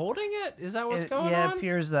by holding it? Is that what's going yeah, on? it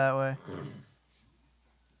appears that way.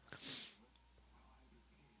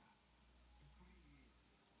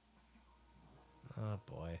 Oh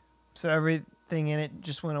boy. So everything in it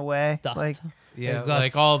just went away. Dust. Like, Yeah, It got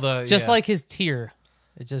like all the just yeah, like his tear,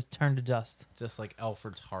 it just turned to dust. just like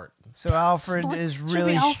Alfred's heart. so Alfred Just like- is should be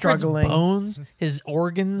really Alfred's struggling. Bones, his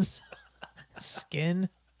organs, his skin.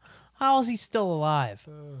 How is he still alive?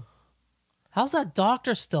 How's that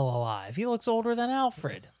doctor still alive? He looks older than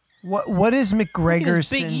Alfred. What is Look at McGregor's his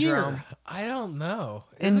big syndrome? ear. I don't know.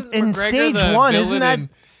 In- Isn't in McGregor stage the one, villain isn't that-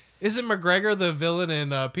 isn't McGregor the villain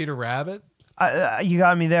in Peter Rabbit? You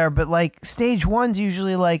got me there, but like stage one's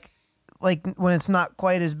usually like when it's not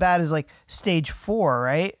quite as bad as like stage 4,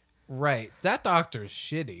 right? Right. That doctor's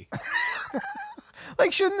shitty.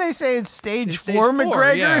 Like, shouldn't they say it's stage It's stage 4 4,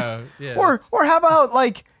 McGregor's? yeah, Or how about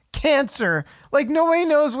like cancer? Like nobody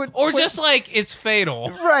knows what. Or what- just like it's fatal.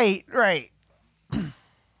 right.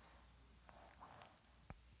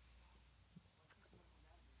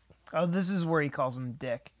 Oh, this is where he calls him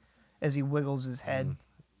Dick, as he wiggles his head.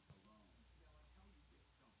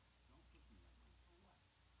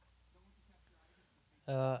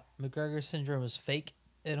 McGregor syndrome is fake.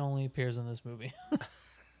 It only appears in this movie.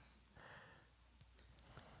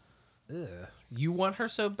 Ugh. You want her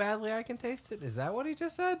so badly I can taste it? Is that what he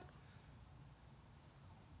just said?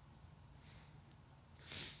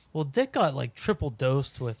 Well, Dick got like triple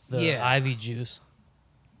dosed with the Yeah. ivy juice.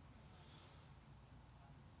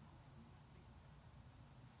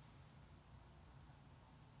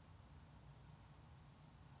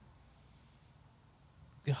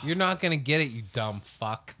 You're not gonna get it, you dumb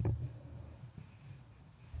fuck.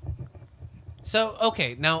 So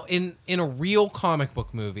okay, now in a real comic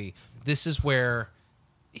book movie, this is where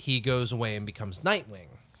he goes away and becomes Nightwing,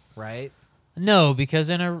 right? No, because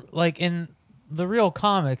in the real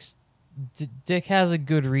comics, Dick has a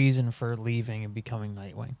good reason for leaving and becoming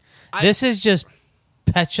Nightwing. This is just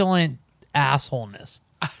petulant assholeness.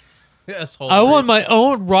 Yes, I want my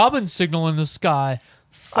own Robin signal in the sky.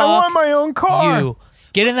 Fuck I want my own car. you.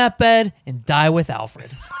 Get in that bed and die with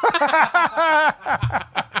Alfred.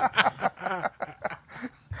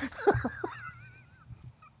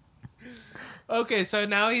 Okay, so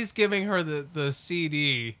now he's giving her the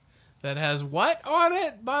CD that has what on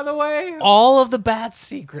it, by the way? All of the Bat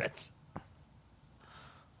secrets.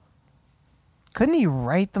 Couldn't he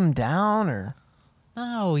write them down or?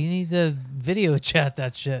 No, you need to video chat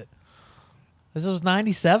that shit. This was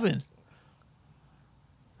 97.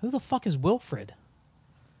 Who the fuck is Wilfred?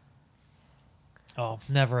 Oh,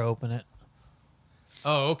 never open it.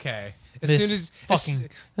 Oh, okay. As This soon as fucking-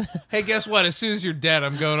 hey, guess what? As soon as you're dead,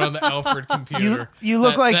 I'm going on the Alfred computer. you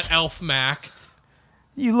look like- that Elf Mac.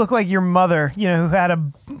 You look like your mother, who had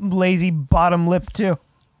a lazy bottom lip too.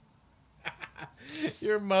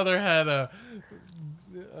 Your mother had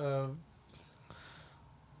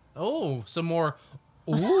some more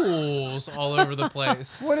oohs all over the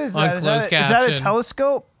place. What is on that? Is closed that a caption.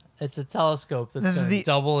 telescope? It's a telescope that's This is going to the-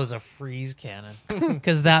 double as a freeze cannon.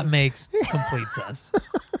 Because that makes complete sense.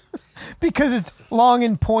 Because it's long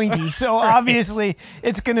and pointy, so obviously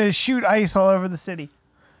it's gonna shoot ice all over the city.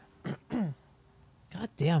 God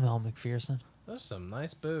damn, Elle McPherson. Those are some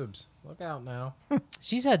nice boobs. Look out now.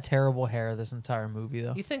 She's had terrible hair this entire movie,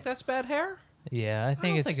 though. You think that's bad hair? Yeah, I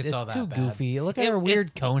think don't it's think it's all that too bad. goofy. Look at It- her it-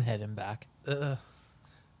 weird cone head in back.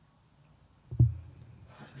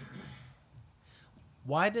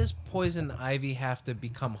 Why does Poison Ivy have to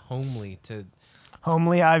become homely to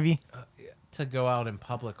Homely Ivy. go out in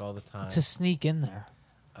public all the time? To sneak in there.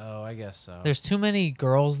 Oh, I guess so. There's too many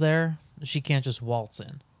girls there. She can't just waltz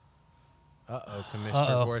in. Uh-oh, Commissioner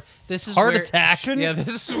Uh-oh. Gordon. This is Heart where, attack. Yeah,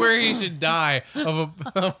 this is where he should die of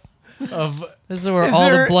This is where Is all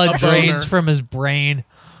there the blood a drains boner? from his brain.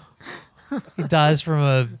 He dies from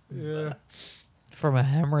a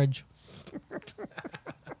hemorrhage.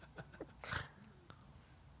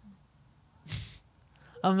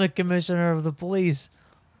 I'm the commissioner of the police.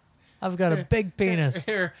 I've got a big penis.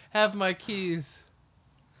 Here, have my keys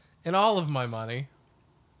and all of my money.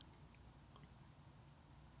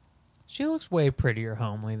 She looks way prettier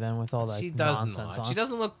homely than with all that She does nonsense not. on. She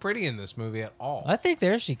doesn't look pretty in this movie at all. I think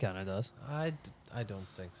there she kind of does. I don't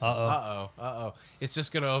think so. Uh-oh. It's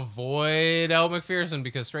just gonna avoid Elle McPherson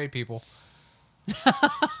because straight people.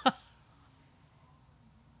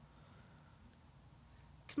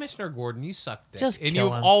 Commissioner Gordon, you suck dick. Just and kill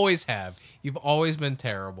you him. always have. You've always been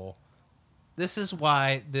terrible. This is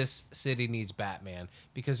why this city needs Batman,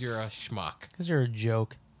 because you're a schmuck. Because you're a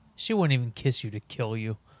joke. She wouldn't even kiss you to kill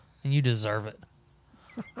you, and you deserve it.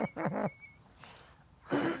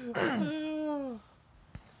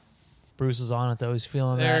 Bruce is on it though. He's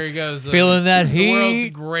feeling that. There he goes. Feeling that the world's heat.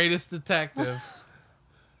 greatest detective.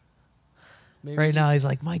 Maybe Right now, he's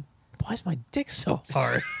like, why is my dick so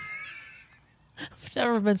hard? I've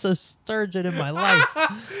never been so sturgeon in my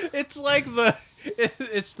life. It's like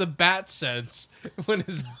it's the bat sense when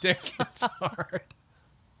his dick gets hard.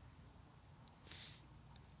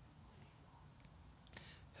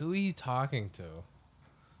 Who are you talking to?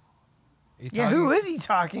 Yeah, who is he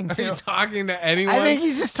talking Are you to? talking to anyone? I think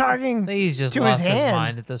he's just talking I think he's just to lost his his hand.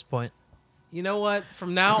 mind at this point. You know what?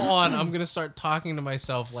 From now on, I'm gonna start talking to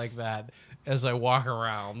myself like that as I walk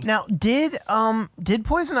around. Now, did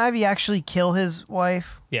Poison Ivy actually kill his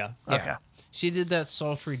wife? Yeah. Yeah. Okay. She did that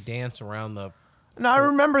sultry dance around the. No, I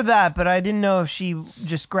remember that, but I didn't know if she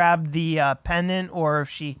just grabbed the pendant or if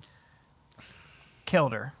she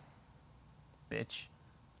killed her. Bitch.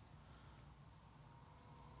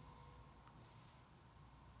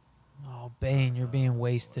 Oh, Bane, you're being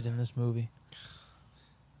wasted in this movie.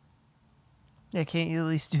 Yeah, can't you at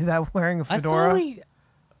least do that wearing a I fedora? thought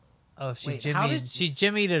Oh, she Wait, how did- she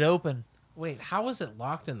jimmied it open. Wait, how was it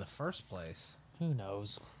locked in the first place? Who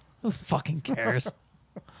knows? Who fucking cares?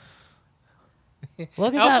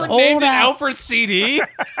 Look at Alfred that named old it ass. Alfred CD. Look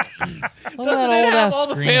at Doesn't that it old have ass all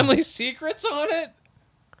the screen. family secrets on it?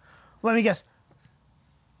 Let me guess.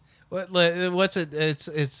 What's it?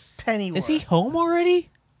 It's. Pennyworth. Is he home already?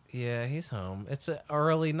 Yeah, he's home. It's an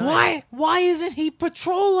early night. Why isn't he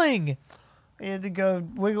patrolling? He had to go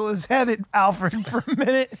wiggle his head at Alfred for a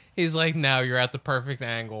minute. He's like, now you're at the perfect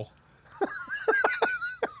angle.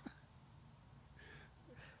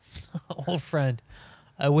 Old friend,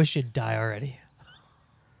 I wish you'd die already.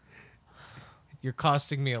 You're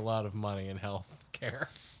costing me a lot of money in health care.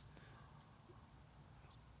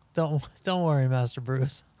 Don't worry, Master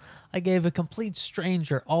Bruce. I gave a complete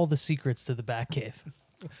stranger all the secrets to the Batcave.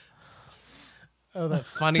 Oh, that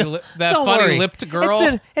funny, Don't funny worry. lipped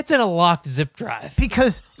girl. It's in a locked zip drive.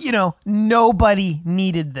 Because, nobody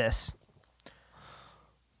needed this.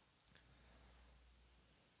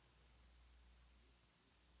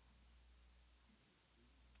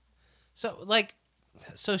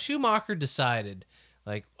 So Schumacher decided,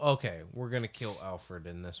 okay, we're gonna kill Alfred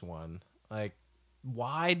in this one.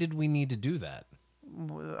 Why did we need to do that?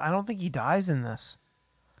 I don't think he dies in this.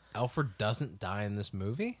 Alfred doesn't die in this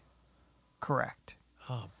movie? Correct.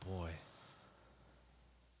 Oh boy.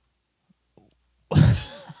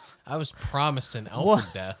 I was promised an Alfred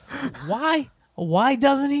What? death. Why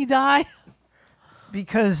doesn't he die?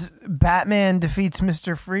 Because Batman defeats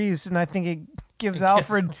Mr. Freeze, and I think it gives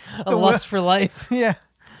Alfred A lust for life Yeah.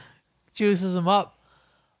 juices him up.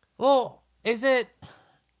 Well, is it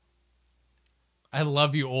I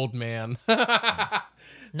love you, old man.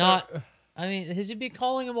 not? I mean, has he been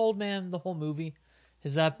calling him old man the whole movie?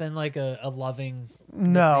 Has that been like a loving?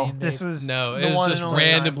 No, nickname this they- was No, the it was one just and only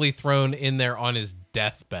time. randomly thrown in there on his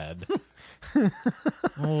deathbed. Whoa!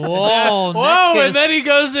 Whoa, neck and then he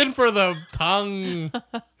goes in for the tongue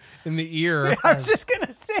in the ear. I was just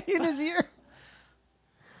gonna say in his ear.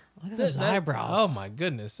 Look at those eyebrows. Oh my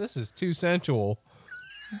goodness, this is too sensual.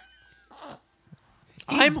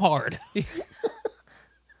 I'm hard.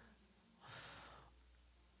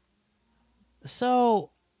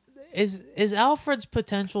 So, is Alfred's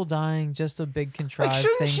potential dying just a big contrived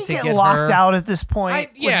Shouldn't thing she to get get locked her? out at this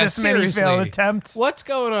point Yeah, with this many seriously. failed attempts? What's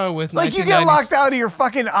going on with Like you get 1990s? locked out of your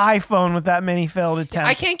fucking iPhone with that many failed attempts.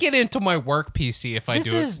 I can't get into my work PC if I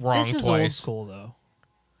This do is it wrong this is old twice. school though.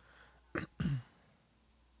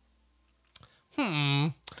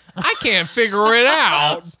 I can't figure it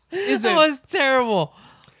out. Is That it was terrible.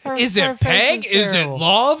 Her is it face peg? was Is it terrible.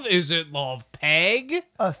 love? Is it love peg?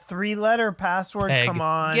 A 3-letter password. Peg. Come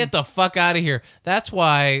on. Get the fuck out of here. That's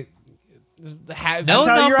why. No That's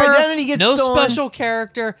how your number, identity gets no stolen. special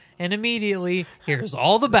character, and immediately here's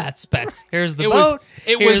all the bat specs. Here's the It was- boat.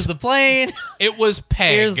 it here's was- the plane. It was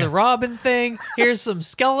peg. Here's the Robin thing. Here's some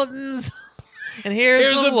skeletons. And here's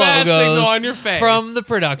Here's some a bat logos signal on your face. from the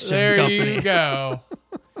production There company. you go.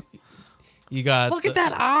 You got. Look at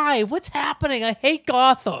that eye. What's happening? I hate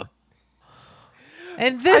Gotham.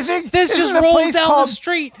 And this I think- this isn't just the rolls place down called- the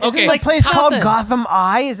street. Isn't Okay, the place nothing. called Gotham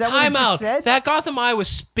Eye? Is that what Time you out. just said? That Gotham Eye was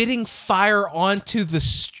spitting fire onto the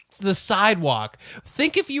the sidewalk.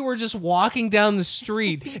 Think if you were just walking down the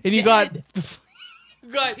street and you got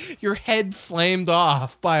your head flamed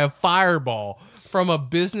off by a fireball from a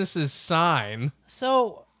business's sign.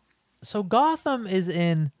 So Gotham is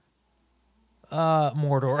in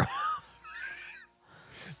Mordor.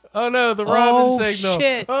 Oh no, the Robin Oh, signal.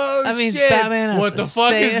 shit. Oh That means shit. Batman has what to the fuck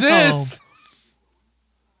stay is at this?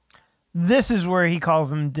 This is where he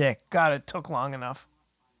calls him Dick. God, it took long enough.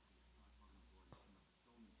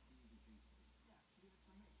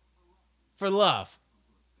 For love.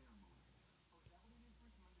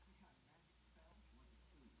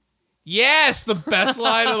 Yes, the best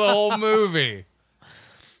line of the whole movie.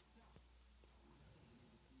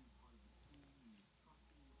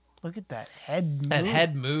 Look at that head. That move.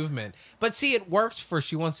 head movement. But see, it works for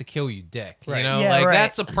She Wants to Kill You, Dick. You Right. know, Yeah, like right.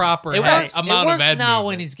 that's a proper It head, works. amount it of works head now movement.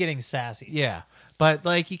 when he's getting sassy. Yeah. But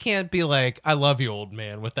like you can't be like, I love you, old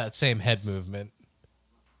man, with that same head movement.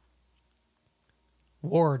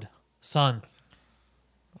 Ward, son,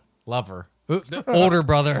 Lover. older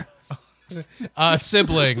brother,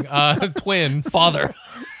 Sibling, twin. father.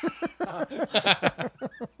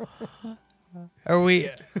 Are we?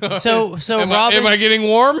 So Am Robin. I getting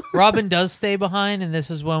warm? Robin does stay behind, and this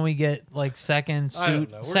is when we get like second I don't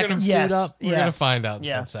suit, know. We're second gonna- suit Yes. up. We're Yeah. gonna find out in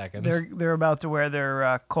Yeah, 10 seconds. they're about to wear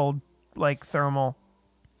their cold, like thermal,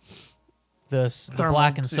 The Thermal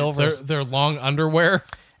black and suits. silver. They're long underwear.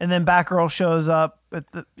 and then Batgirl shows up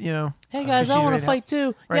at the, Hey guys, she's I want ready to to fight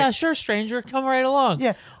too. Right. Yeah, sure, stranger, come right along.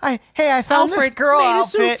 yeah. I found Alfred this girl made a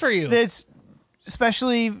suit outfit for you. that's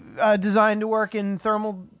specially designed to work in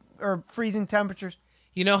thermal or freezing temperatures.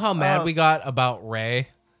 You know how mad Oh. we got about Ray?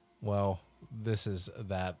 Well, this is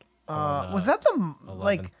that. on, Was that the 11.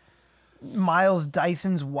 like Miles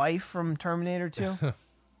Dyson's wife from Terminator 2?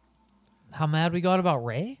 How mad we got about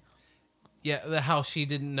Ray? Yeah, how she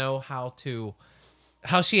didn't know how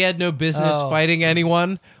she had no business Oh. fighting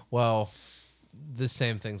anyone. Well, the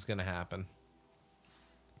same thing's gonna happen.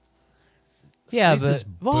 Yeah, These but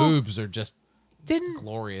well, boobs are just didn't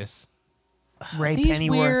glorious. Ray these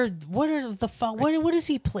Pennyworth. weird? What are the fuck? What is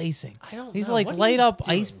he placing? I don't He's know. like What are light you up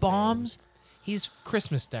doing, ice babe? bombs. He's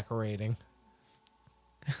Christmas decorating.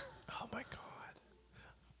 Oh my god.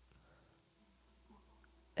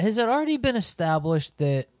 Has it already been established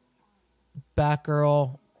that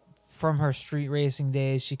Batgirl, from her street racing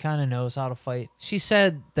days, she kind of knows how to fight? She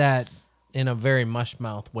said that in a very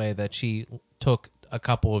mushmouth way that she took a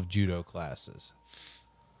couple of judo classes.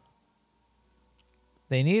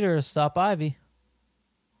 They need her to stop Ivy.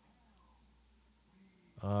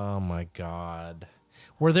 Oh my god.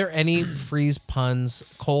 Were there any freeze puns,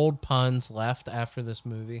 cold puns left after this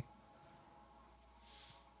movie?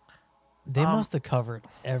 They must have covered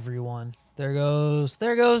everyone. There goes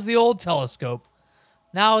the old telescope.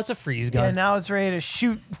 Now it's a freeze Yeah, gun. now it's ready to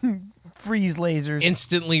shoot freeze lasers.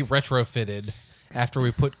 Instantly retrofitted after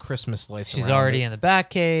we put Christmas lights She's around already it. in the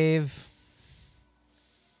Batcave.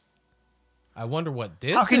 I wonder what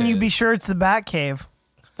this How can you is. be sure it's the Batcave?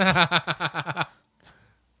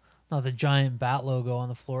 Oh, the giant bat logo on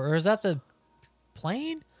the floor. Or is that the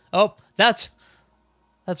plane? Oh, that's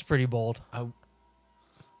pretty bold. I-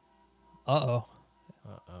 Uh-oh.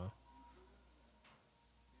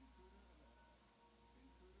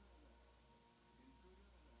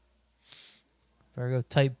 Better go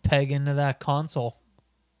type peg into that console.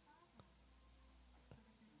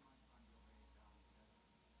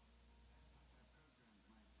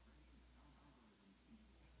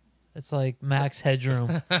 It's like Max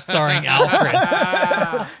Headroom starring Alfred.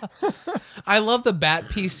 I love the Bat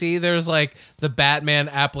PC. There's like the Batman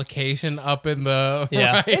application up in the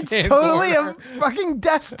Yeah. right-hand It's totally corner. a fucking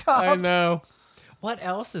desktop. I know. What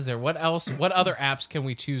else is there? What else? What other apps can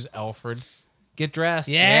we choose, Alfred? Get dressed.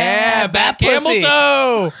 Yeah, Bat Bat Camel Pussy.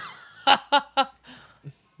 Toe.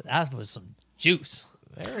 That was some juice.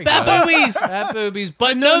 There we Bat go. boobies. Bat boobies,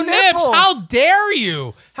 but no nips. nipples. How dare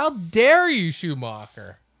you? How dare you,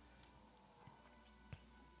 Schumacher?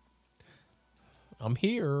 I'm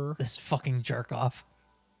here. This fucking jerk off.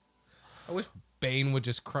 I wish Bane would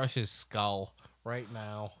just crush his skull right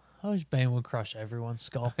now. I wish Bane would crush everyone's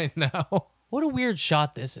skull. I know. What a weird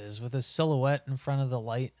shot this is with a silhouette in front of the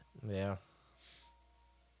light. Yeah.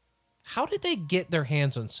 How did they get their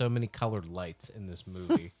hands on so many colored lights in this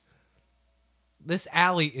movie? This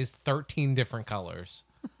alley is 13 different colors.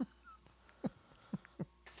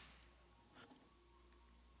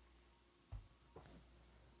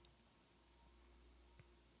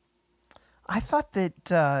 I thought that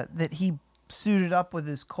that he suited up with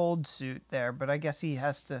his cold suit there, but I guess he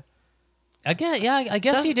has to. I guess he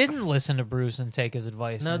Doesn't- didn't listen to Bruce and take his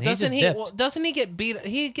advice. No, and doesn't just he? dipped. Well, doesn't he get beat?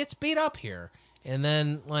 He gets beat up here And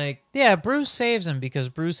then, like, Yeah, Bruce saves him because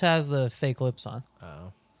Bruce has the fake lips on.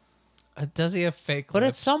 does he have fake But at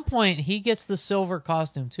lips? some point, he gets the silver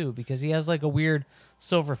costume too because he has like a weird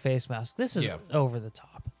silver face mask. This is Yeah. over the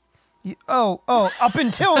top. Oh, up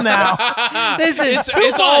until now. This is too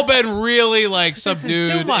It's all much. been really, like, is too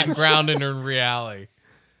subdued much. and grounded in reality.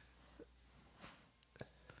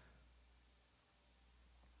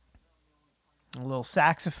 A little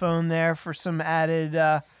saxophone there for some added.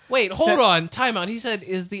 Wait, Set- hold on. Time out. He said,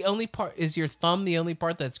 is your thumb the only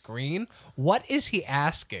part that's green? What is he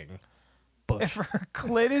asking? If her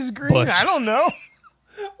clit is green, Bush. I don't know.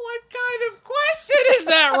 What kind of question is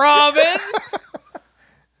that, Robin?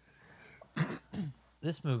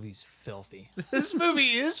 This movie's filthy. This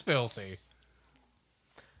movie is filthy.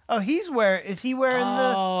 Oh, is he wearing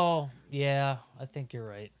Oh, yeah, I think you're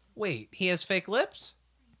right. Wait, he has fake lips?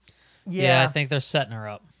 the? Yeah, I think they're setting her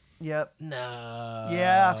up. Yep. No.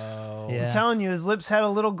 Yeah. Yeah. I'm telling you, his lips had a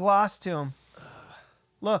little gloss to him.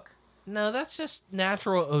 Look. No, that's just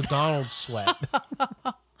natural O'Donnell sweat.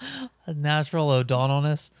 A natural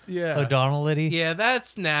O'Donnellness. Yeah. O'Donnellity. Yeah,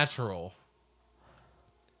 that's natural.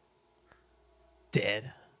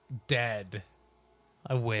 Dead. Dead.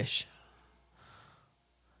 I wish.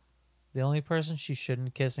 The only person she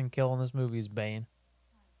shouldn't kiss and kill in this movie is Bane.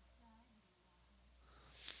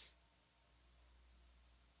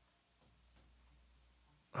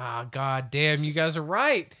 Ah, god damn, you guys are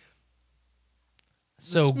right.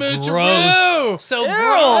 So Smoocheroo! gross. So gross.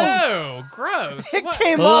 Oh, gross. It What?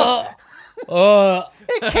 came off.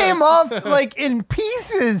 It came off like in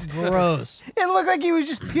pieces. Gross. It looked like he was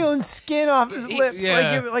just peeling skin off his lips,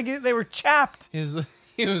 Yeah. they were chapped.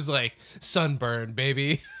 He was like, sunburn,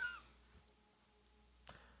 baby.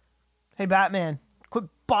 Hey, Batman, quit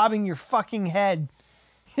bobbing your fucking head.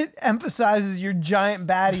 It emphasizes your giant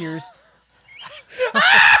bat ears. Look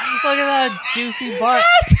at that juicy butt.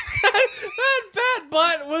 That bat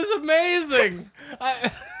butt was amazing.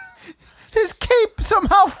 His cape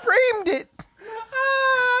somehow framed it.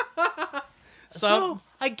 So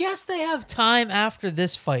I guess they have time after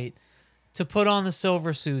this fight to put on the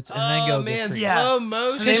silver suits and then go oh, man, get Freeze. Yeah. slow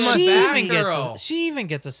motion. So they must- Batgirl. She even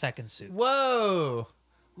gets a second suit. Whoa.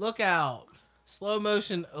 Look out. Slow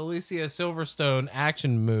motion Alicia Silverstone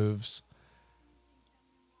action moves.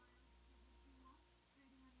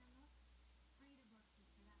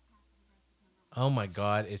 Oh my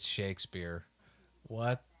god, it's Shakespeare.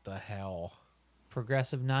 What the hell?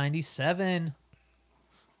 Progressive 97.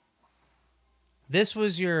 This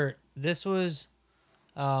was What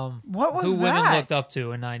was who women that? looked up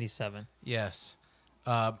to in 97. Yes.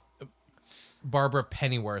 Barbara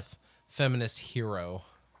Pennyworth, feminist hero.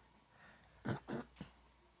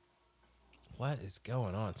 What is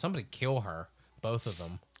going on? Somebody kill her. Both of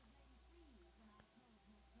them.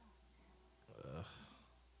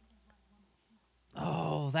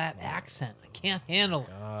 Oh, that accent. I can't handle it.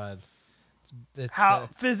 God. It's How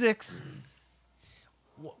physics?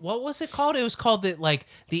 what was it called? It was called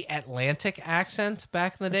the Atlantic accent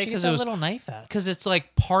back in the day She because gets it that was little knife at. because it's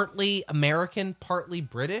like partly American, partly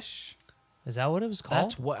British. Is that what it was called?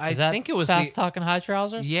 That's what- I Is that think it was Fast the- Talking High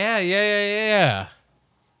Trousers. Yeah.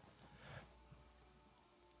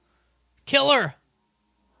 Killer.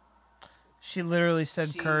 She literally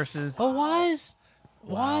said curses. But why is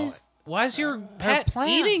Why is your pet plant,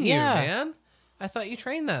 eating you, yeah. man? I thought you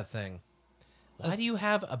trained that thing. Why do you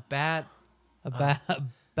have a bat? a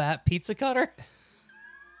bat pizza cutter?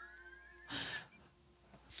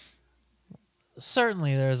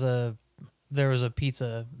 Certainly, there was a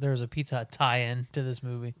pizza Hut tie-in to this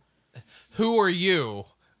movie. Who are you,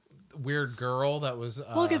 weird girl? That was.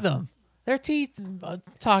 Look at them. They're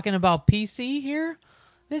talking about PC here.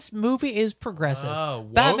 This movie is progressive. Oh,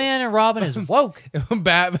 woke? Batman and Robin is woke.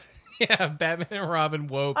 Batman and Robin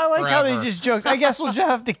woke. I like how they forever. just joked. I guess we'll just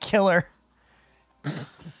have to kill her.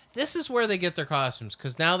 This is where they get their costumes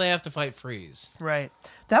because now they have to fight Freeze. Right.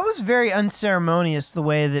 That was very unceremonious the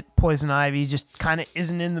way that Poison Ivy just kind of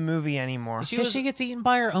isn't in the movie anymore. Because she gets eaten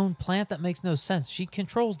by her own plant that makes no sense. She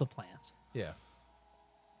controls the plants. Yeah.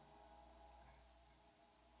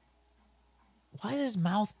 Why is his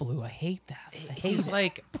mouth blue? I hate that. I hate He's it.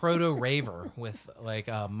 like proto raver with like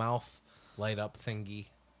a mouth light up thingy.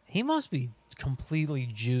 He must be completely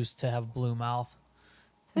juiced to have blue mouth.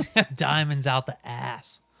 He's got diamonds out the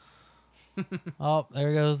ass. Oh,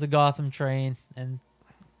 there goes the Gotham train and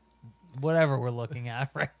whatever we're looking at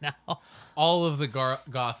right now. All of the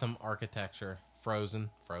Gotham architecture frozen.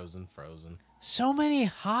 So many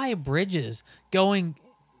high bridges going,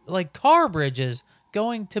 like car bridges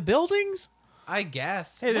going to buildings. I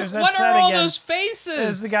guess. Hey, there's Look, that what are set all again. those faces?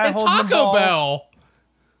 There's the guy and holding the Taco balls. Bell.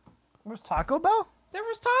 Where's Taco Bell? There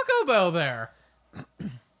was Taco Bell there.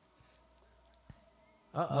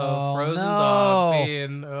 Oh, Frozen no. dog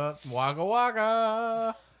being wagga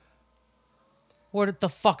wagga. What the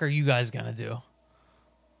fuck are you guys gonna do?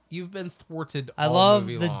 You've been thwarted I all love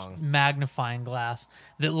movie the long. magnifying glass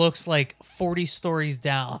that looks like 40 stories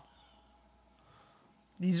down.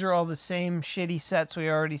 These are all the same shitty sets we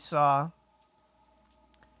already saw.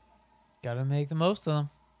 Gotta make the most of them.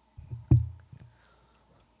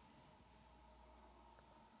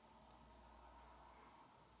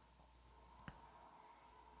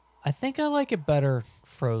 I think I like it better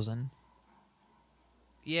frozen.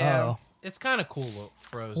 Yeah, Oh. it's kind of cool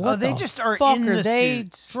Frozen. What? they just are fuck in are the they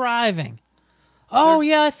suits. driving? Oh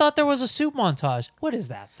yeah, I thought there was a suit montage. What is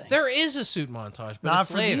that thing? There is a suit montage, but Not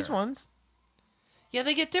it's for later. these ones. Yeah,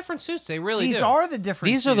 they get different suits. They really These do. are the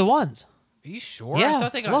different These are the suits. ones. Are you sure? Yeah, I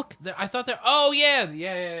thought they got. look. I thought they're. Oh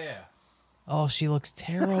yeah. Oh, she looks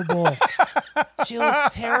terrible. She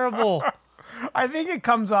looks terrible. I think it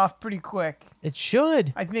comes off pretty quick. It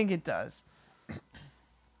should. I think it does.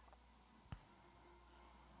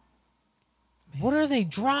 What are they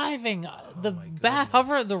driving? The my bat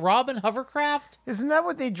hover, the Robin hovercraft? Isn't that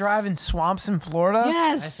what they drive in swamps in Florida? I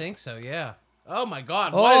Yes. think so. Yeah. Oh my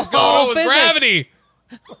God! Oh, What is going on with physics. gravity?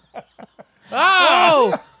 Ah!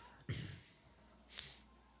 Oh,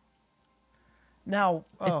 Now,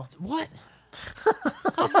 what?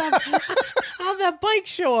 How'd that bike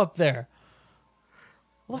show up there?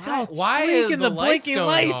 Look how Why sleek is and the the lights blinking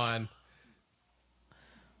going lights. on?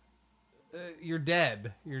 You're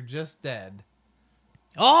dead. You're just dead.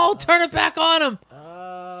 Oh, turn it back on him.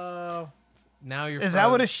 Now you're. is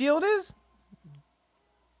that what a shield is?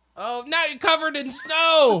 Oh, now you're covered in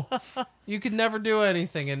snow. You could never do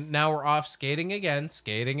anything, and now we're off skating again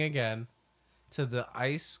to the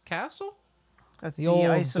ice castle. That's The old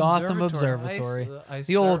ice Gotham observatory. Observatory. Ice-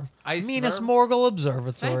 The old ice Minas serv- Morgul Thank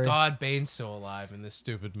Observatory. God Bane's still alive in this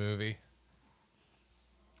stupid movie.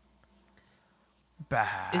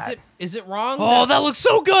 Bad. Is it wrong? Oh, that looks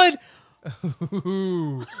so good.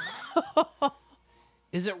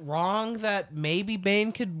 Is it wrong that maybe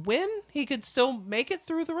Bane could win? He could still make it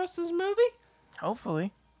through the rest of this movie?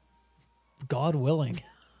 Hopefully. God willing.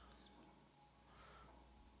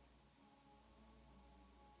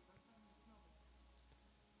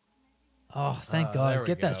 Oh, thank there God. we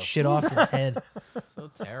Get go. that shit off your head. So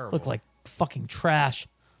terrible. Look like fucking trash.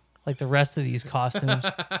 Like the rest of these costumes.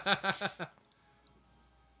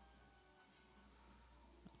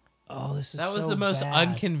 Oh, this is that was so the most bad.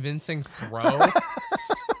 unconvincing throw.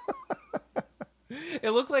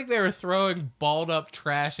 It looked like they were throwing balled up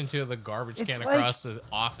trash into the garbage It's can like- across the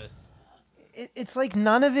office. It's like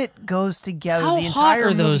none of it goes together. How the hot entire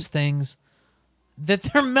are movie- those things that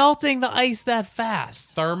they're melting the ice that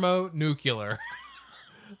fast? Thermonuclear.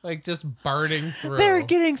 Like just burning through. They're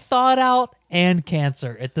getting thawed out and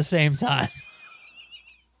cancer at the same time.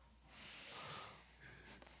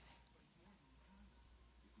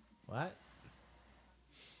 What?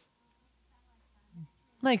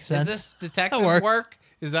 Makes Is sense. this detective That works. work?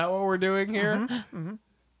 Is that what we're doing here? Mm-hmm.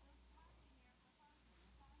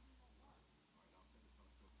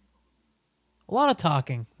 A lot of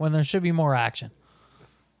talking when there should be more action.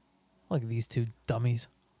 Look at these two dummies.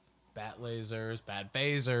 Bat lasers, bat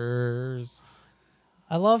phasers.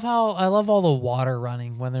 I love all the water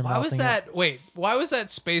running when they're Why melting. was that? Wait, why was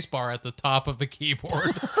that space bar at the top of the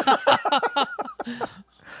keyboard?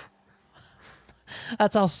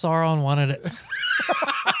 That's how Sauron wanted it.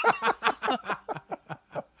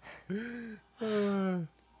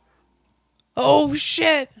 Oh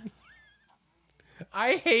shit!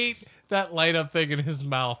 I hate that light up thing in his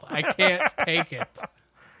mouth. I can't take it.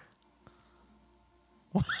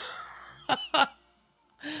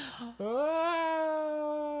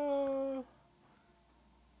 Ah.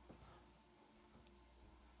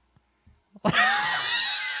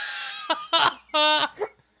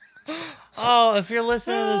 Oh, if you're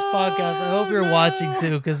listening to this podcast, I hope you're watching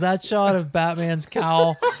too, because that shot of Batman's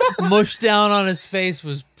cowl mushed down on his face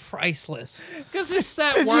was priceless. Because it's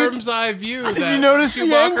that Did you- worm's eye view. Did that you notice the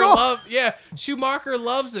Schumacher angle? Schumacher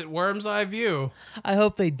loves it. Worm's eye view. I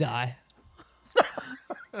hope they die.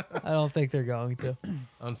 I don't think they're going to.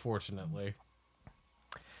 Unfortunately,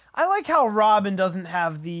 I like how Robin doesn't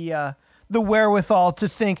have the wherewithal to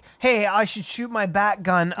think, "Hey, I should shoot my bat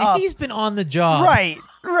gun up." He's been on the job. Right.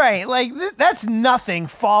 Like that's nothing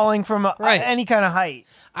falling from Right. any kind of height.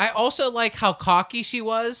 I also like how cocky she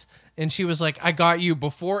was, and she was like, "I got you"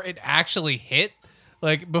 before it actually hit.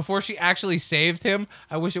 Like before she actually saved him.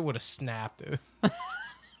 I wish it would have snapped.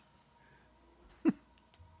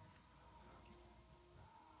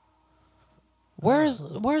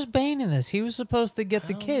 Where's Bane in this? He was supposed to get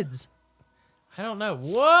the kids. I don't know.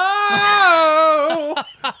 Whoa!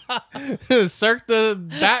 Cirque the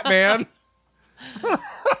Batman.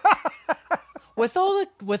 With all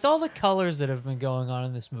the colors that have been going on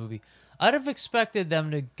in this movie, I'd have expected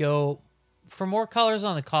them to go for more colors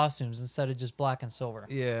on the costumes instead of just black and silver.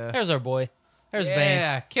 Yeah. There's our boy. There's Bane.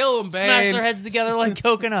 Yeah, kill him, Bane. Smash their heads together like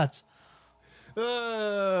coconuts.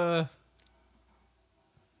 Uh,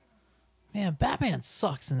 Man, Batman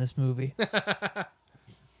sucks in this movie.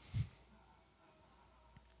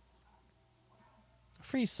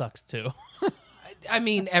 Freeze sucks too. I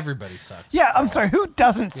mean, everybody sucks. Yeah, I'm sorry. Who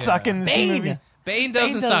doesn't suck in this Bane. movie? Bane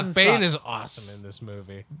doesn't doesn't suck. Bane suck. is awesome in this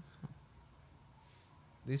movie.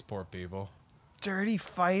 These poor people. Dirty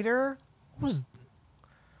fighter. Was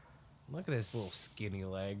Look at his little skinny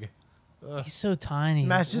leg. he's so tiny?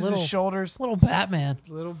 Matches little, his shoulders. Little Batman.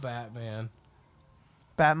 Little Batman.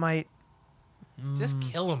 Batmite. Just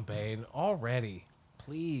Mm. kill him, Bane, already.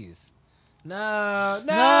 Please. No.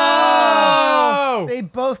 They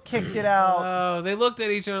both kicked it out. Oh, they looked at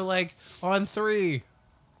each other like on 3.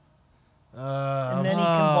 And then he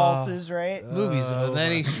convulses, right? Movie's And over.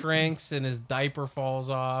 then he shrinks and his diaper falls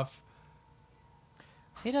off.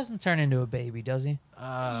 He doesn't turn into a baby, does he?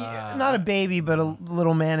 Yeah, not a baby, but a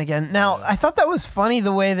little man again. Now, I thought that was funny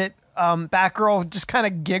the way that Batgirl just kind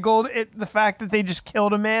of giggled at the fact that they just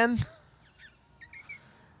killed a man.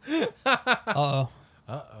 Uh-oh.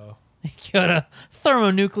 Uh-oh. You got a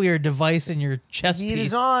thermonuclear device in your chest Heat piece.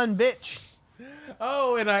 is on, bitch.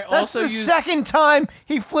 Oh, and I That's also the used... second time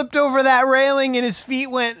he flipped over that railing and his feet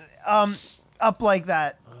went up like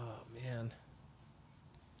that. Oh, man.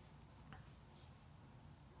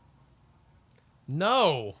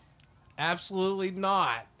 No. Absolutely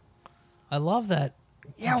not. I love that.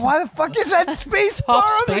 Yeah, why the fuck is that space bar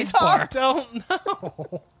on the space top? bar. I don't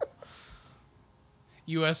know.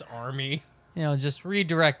 U.S. Army. You know, just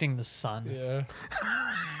redirecting the sun. Yeah.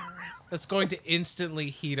 That's going to instantly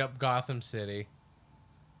heat up Gotham City.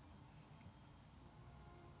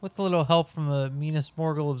 With a little help from the Minas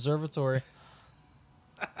Morgul Observatory.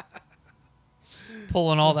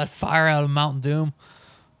 Pulling all that fire out of Mount Doom.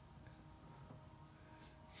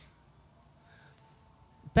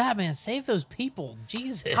 Batman, save those people.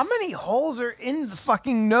 Jesus. How many holes are in the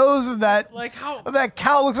fucking nose of that Like how... of that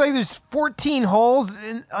cow? It looks like there's 14 holes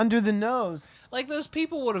under the nose. Like those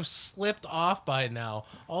people would have slipped off by now.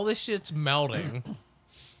 All this shit's melting.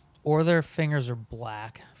 Or their fingers are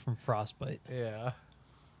black from frostbite. Yeah.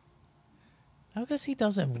 I guess he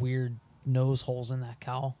does have weird nose holes in that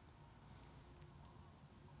cowl.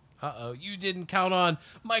 Uh-oh. You didn't count on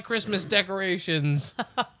my Christmas decorations.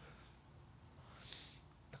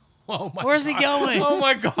 Oh my Where's he going? Oh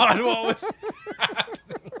my God, what was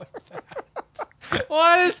happening with that?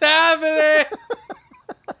 What is happening?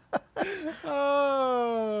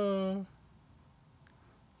 Oh.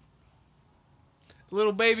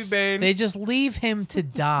 Little baby Bane. They just leave him to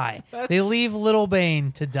die. They That's- leave Little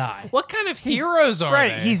Bane to die. What kind of heroes are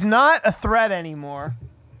Right, they? he's not a threat anymore.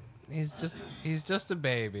 He's just a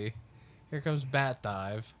baby. Here comes Bat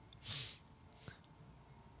Dive.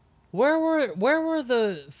 Where were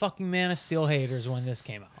the fucking Man of Steel haters when this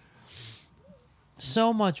came out?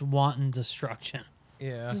 So much wanton destruction.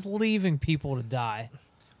 Yeah. Just leaving people to die.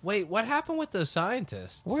 Wait, what happened with those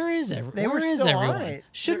scientists? Where is They everyone? were Where is still on everyone? it.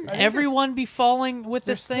 Shouldn't I think they're- everyone be falling with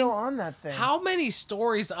They're this thing? still on that thing. How many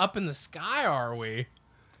stories up in the sky are we?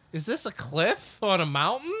 Is this a cliff on a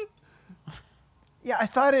mountain? Yeah, I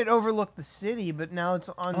thought it overlooked the city, but now it's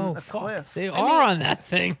on Oh, a fuck. cliff. They I are mean- on that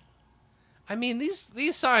thing. I mean,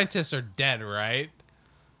 these scientists are dead, right?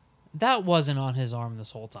 That wasn't on his arm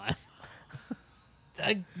this whole time.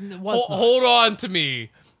 That was not. Hold on to me,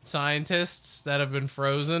 scientists that have been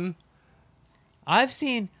frozen. I've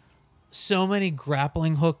seen so many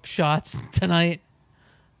grappling hook shots tonight.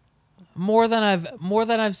 More than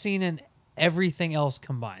I've seen in everything else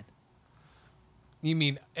combined. You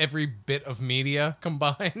mean every bit of media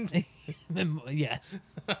combined? Yes.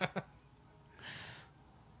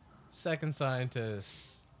 Second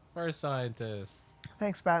scientist, first scientist.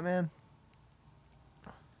 Thanks, Batman.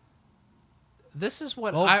 This is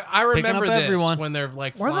what Oh, I picking remember. up This everyone. when they're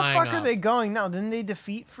like Where the flying fuck up. are they going now? Didn't they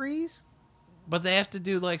defeat Freeze? But they have to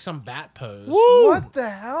do like some bat pose. What the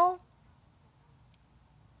hell?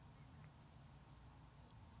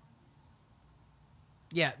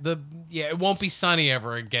 Yeah, it won't be sunny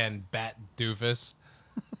ever again, bat doofus.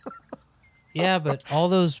 Yeah, but all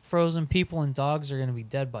those frozen people and dogs are going to be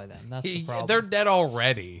dead by then. That's the problem. They're dead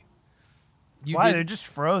already. Why? did- They're just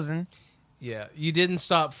frozen. Yeah, you didn't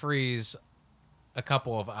stop Freeze a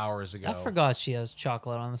couple of hours ago. I forgot she has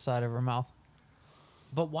chocolate on the side of her mouth.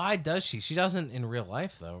 But why does she? She doesn't in real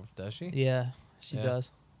life, though, does she? Yeah, she Yeah.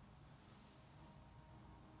 does.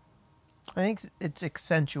 I think it's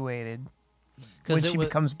accentuated 'Cause when it she wa-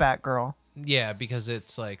 becomes Batgirl. Yeah, because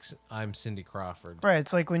it's like I'm Cindy Crawford. Right.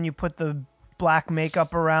 It's like when you put the black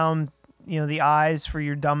makeup around, the eyes for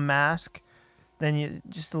your dumb mask. Then you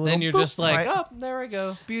just a little. Then you're boop, just like, right? oh, there we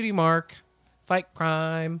go, beauty mark, fight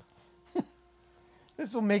crime.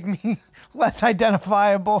 This will make me less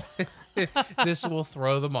identifiable. This will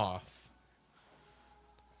throw them off.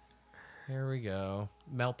 Here we go.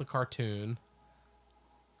 Melt the cartoon.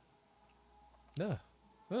 Yeah.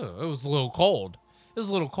 Oh, it was a little cold. It was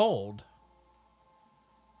a little cold.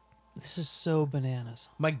 This is so bananas.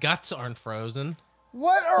 My guts aren't frozen.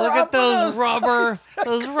 What are Look up at those with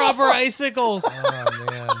those rubber icicles. Oh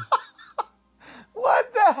man.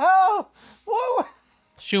 What the hell? What?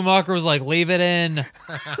 Schumacher was like, "Leave it in."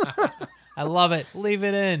 I love it. Leave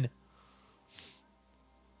it in.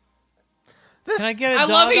 This, Can I get a I dog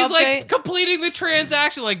love he's update? like completing the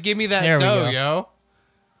transaction. Like, give me that There we dough, go. yo.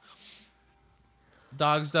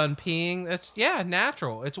 Dog's done peeing. That's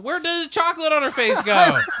natural. It's where did the chocolate on her face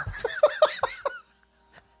go?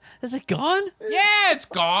 Is it gone? Yeah, it's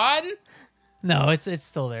gone. No, it's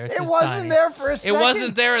still there. It's it just wasn't tiny. there for a It second.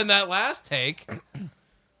 wasn't there in that last take.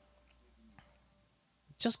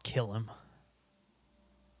 Just kill him.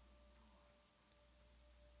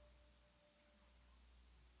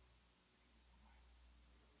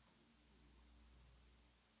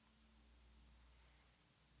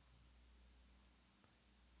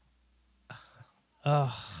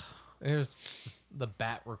 Ugh. There's the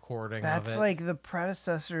bat recording That's of it. like the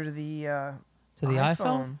predecessor to the To the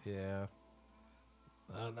iPhone? Yeah.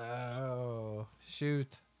 Oh no.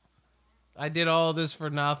 Shoot. I did all this for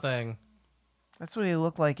nothing. That's what he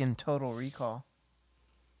looked like in Total Recall.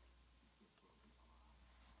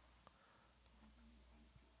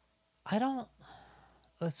 I don't.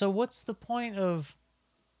 So what's the point of?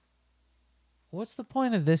 What's the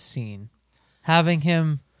point of this scene? Having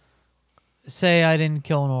him say, "I didn't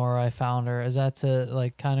kill Nora. I found her." Is that to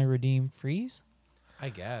like kind of redeem Freeze? I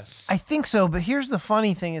guess. I think so, but here's the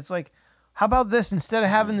funny thing. It's like, how about this? Instead of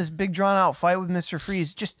having this big drawn out fight with Mr.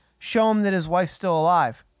 Freeze, just show him that his wife's still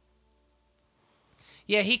alive.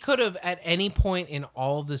 Yeah, he could have at any point in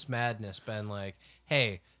all of this madness been like,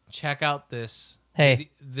 "Hey, check out this Hey.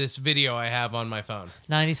 this video I have on my phone."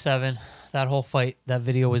 97. That whole fight. That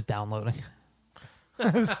video was downloading.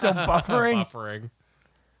 It was still buffering. Buffering.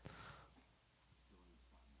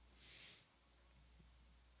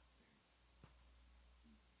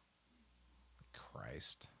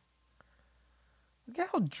 Christ. Look at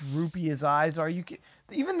how droopy his eyes are.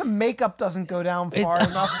 Even the makeup doesn't go down far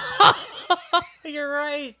enough. You're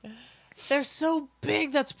right. They're so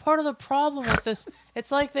big. That's part of the problem with this.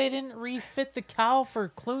 It's like they didn't refit the cowl for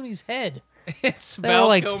Clooney's head. It's They were Val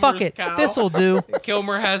like, Kilmer's fuck it. cow. This'll do.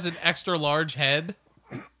 Kilmer has an extra large head.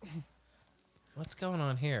 What's going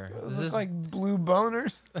on here? Those Is look this like blue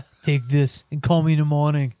boners. Take this and call me in the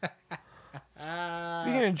morning. Is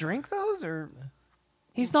he gonna drink those or?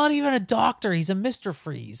 He's not even a doctor. He's a Mr.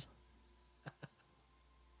 Freeze.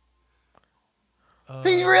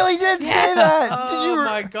 He really did say that. Oh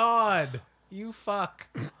my god. You fuck.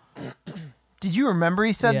 Did you remember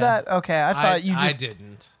he said Yeah. that? Okay, I thought you I just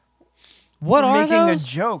didn't. What were are making those? a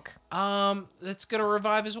joke. That's gonna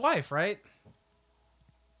revive his wife, right?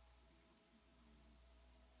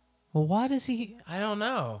 Well, why does he? I don't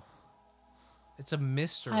know. It's a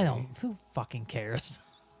mystery. I don't. Who fucking cares?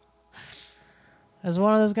 Is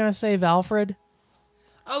one of those gonna save Alfred?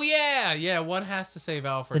 Oh yeah. One has to save The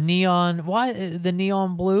Alfred. neon. Why the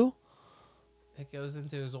neon blue? It goes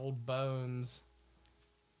into his old bones.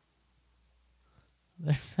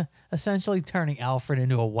 Essentially turning Alfred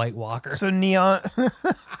into a White Walker. So neon,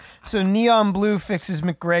 so neon blue fixes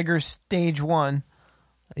McGregor's stage 1.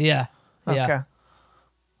 Yeah. Yeah. Okay.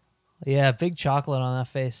 Yeah. Big chocolate on that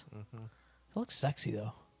face. It looks sexy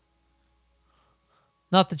though.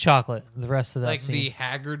 Not the chocolate. The rest of that Like scene. the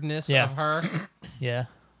haggardness Yeah. of her. Yeah.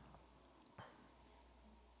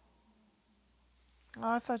 Oh,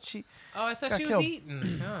 I thought she I thought Got she killed. was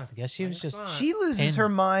eaten. Huh. I guess she was just. she loses And- her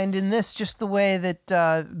mind in this just the way that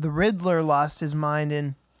the Riddler lost his mind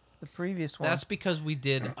in the previous one. That's because we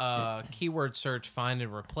did keyword search, find,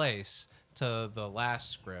 and replace to the last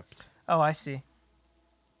script. Oh, I see.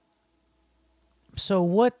 So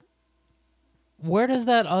what? Where does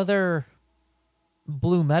that other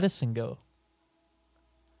blue medicine go?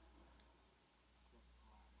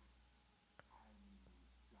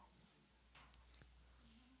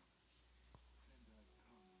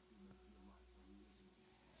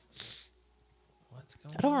 What's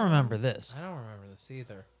going I don't on? remember this. I don't remember this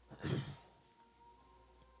either.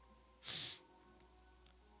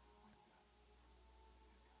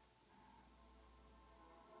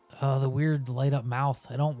 Oh, the weird light up mouth.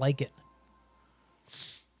 I don't like it.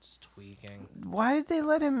 It's tweaking. Why did they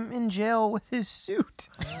let him in jail with his suit?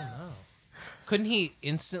 I don't know. Couldn't he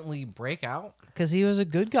instantly break out? Because he was a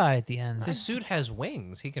good guy at the end. His suit has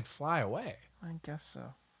wings. He can fly away. I guess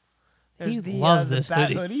so. He loves this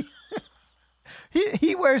bat hoodie.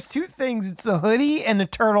 he wears two things. It's the hoodie and a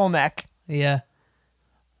turtleneck. Yeah.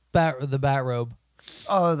 The bat robe.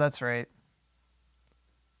 Oh, that's right.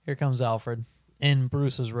 Here comes Alfred in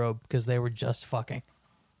Bruce's robe because they were just fucking.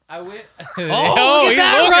 I went. Look at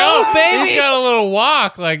that robe, baby! He's got a little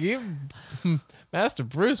walk. Like you, Master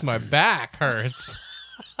Bruce, my back hurts.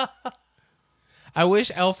 I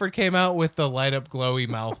wish Alfred came out with the light up glowy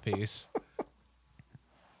mouthpiece.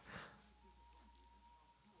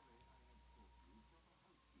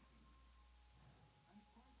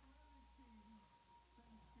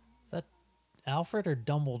 Is that Alfred or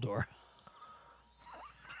Dumbledore?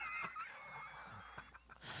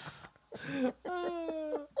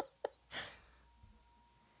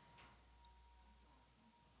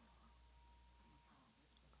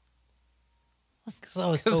 Because I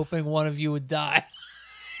was hoping one of you would die.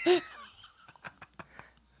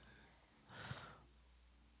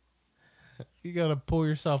 You gotta pull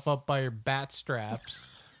yourself up by your bat straps.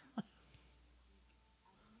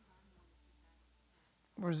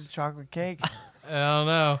 Where's the chocolate cake? I don't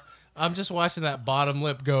know. I'm just watching that bottom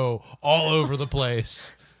lip go all over the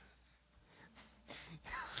place.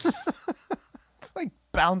 It's like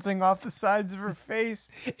bouncing off the sides of her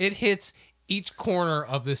face. It hits each corner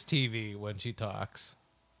of this TV when she talks.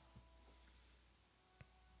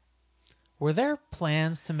 Were there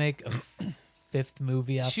plans to make a fifth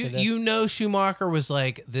movie after this? You know, Schumacher was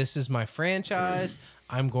like, "This is my franchise.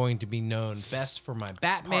 I'm going to be known best for my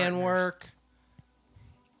Batman Partners. work."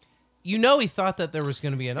 You know, he thought that there was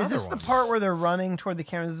going to be another Is this one. the part where they're running toward the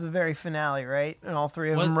camera? This is the very finale, right? And all three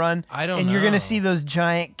of What? them run. I don't And you're know. going to see those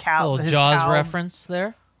giant cow. Little his Jaws cow- reference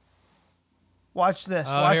there. Watch this.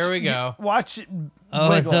 Oh, Watch, here we go. Watch it. Oh,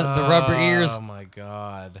 wiggle. the rubber ears. Oh my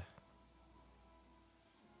god.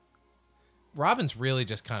 Robin's really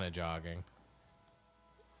just kind of jogging.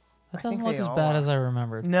 That I think doesn't look they as all bad are. as I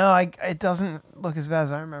remembered. No, it doesn't look as bad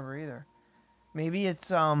as I remember either. Maybe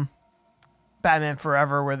it's Batman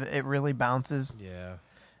Forever where it really bounces. Yeah.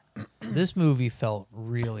 This movie felt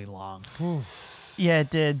really long. Yeah, it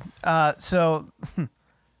did. So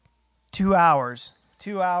 2 hours.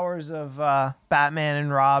 2 hours of Batman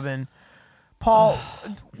and Robin. Paul,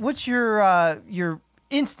 what's your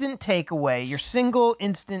instant takeaway? Your single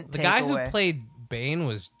instant The takeaway? guy who played Bane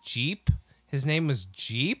was Jeep. His name was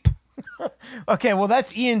Jeep. Okay, well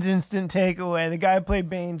that's Ian's instant takeaway. The guy who played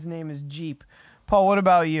Bane's name is Jeep. Paul, what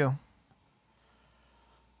about you?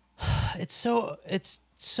 It's so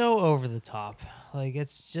over the top. Like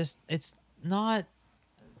it's just not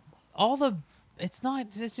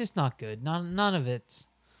good. None of it's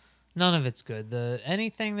good.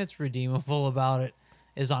 Anything that's redeemable about it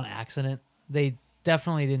is on accident. They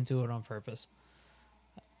definitely didn't do it on purpose.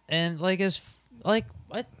 And like I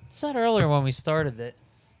said earlier when we started that,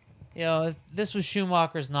 you know, if this was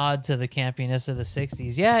Schumacher's nod to the campiness of the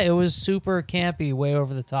 60s, yeah, it was super campy, way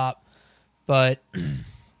over the top. But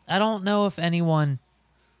I don't know if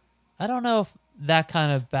that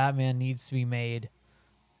kind of Batman needs to be made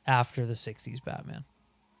after the 60s Batman.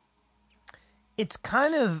 It's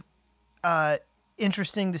kind of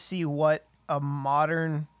interesting to see what a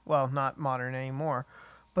modern, well, not modern anymore,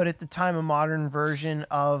 but at the time a modern version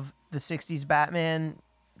of the 60s Batman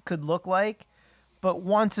could look like. But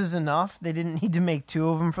once is enough. They didn't need to make two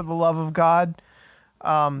of them, for the love of God.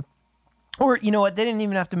 Or, you know what? They didn't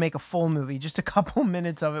even have to make a full movie. Just a couple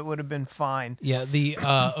minutes of it would have been fine. Yeah, the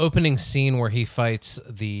opening scene where he fights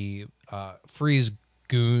the Freeze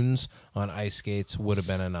goons on ice skates would have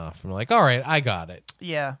been enough. I'm like, all right, I got it.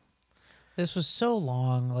 Yeah. This was so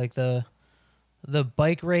long, like the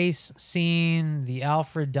bike race scene, the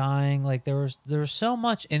Alfred dying, like there was so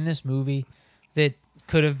much in this movie that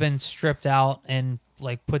could have been stripped out and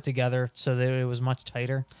like put together so that it was much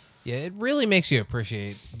tighter. Yeah, it really makes you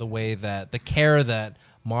appreciate the way that the care that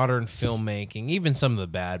modern filmmaking, even some of the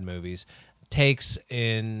bad movies, takes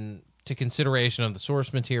into consideration of the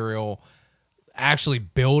source material, actually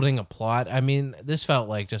building a plot. I mean, this felt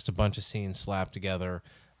like just a bunch of scenes slapped together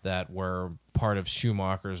that were part of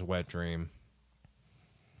Schumacher's wet dream.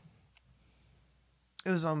 It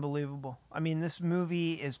was unbelievable. I mean, this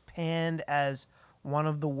movie is panned as one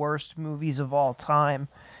of the worst movies of all time.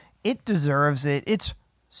 It deserves it. It's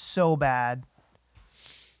so bad.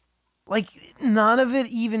 like none of it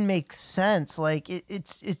even makes sense. Like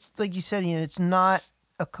it's like you said, it's not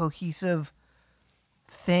a cohesive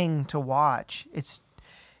thing to watch. It's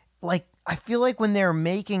like I feel like when they're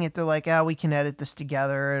making it, they're like, we can edit this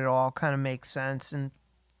together. It all kind of makes sense. And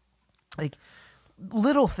like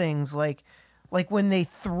little things like when they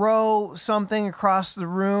throw something across the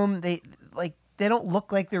room, they don't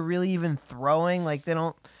look like they're really even throwing. Like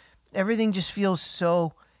everything just feels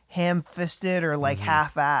so ham-fisted or like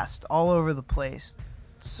half-assed all over the place.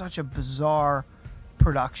 It's such a bizarre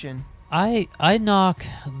production. I knock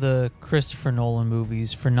the Christopher Nolan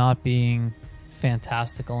movies for not being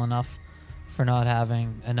fantastical enough, for not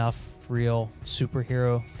having enough real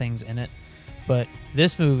superhero things in it. But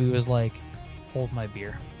this movie was like, hold my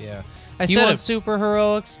beer. Yeah. You want super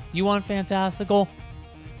heroics? You want fantastical?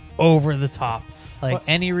 Over the top. Like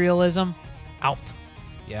any realism, out.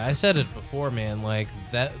 Yeah, I said it before, man. Like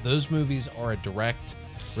those movies are a direct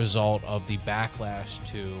result of the backlash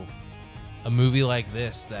to a movie like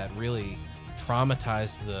this that really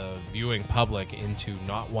traumatized the viewing public into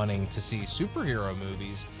not wanting to see superhero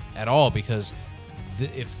movies at all, because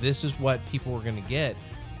if this is what people were going to get,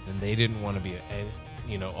 then they didn't want to be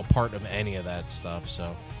a part of any of that stuff.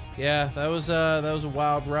 So yeah, that was a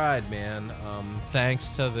wild ride, man. Thanks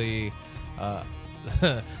to the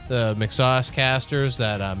the McSauce casters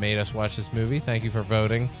that made us watch this movie. Thank you for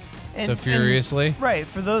voting so furiously. Right.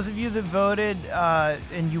 For those of you that voted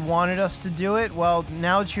and you wanted us to do it, well,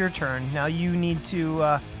 now it's your turn. Now you need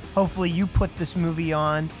to, hopefully you put this movie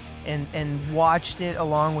on and watched it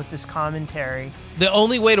along with this commentary. The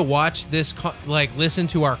only way to watch this, listen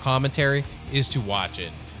to our commentary, is to watch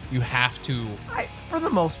it. You have to. For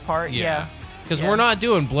the most part, yeah. Because we're not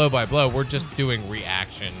doing blow by blow. We're just doing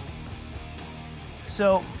reaction.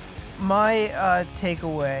 So, my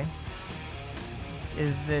takeaway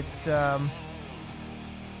is that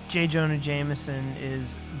J. Jonah Jameson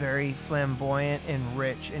is very flamboyant and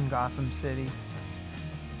rich in Gotham City.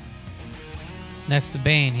 Next to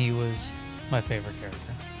Bane, he was my favorite character.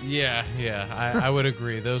 Yeah, I would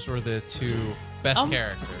agree. Those were the two best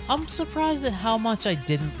characters. I'm surprised at how much I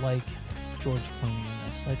didn't like George Clooney in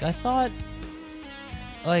this. Like, I thought,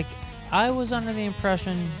 I was under the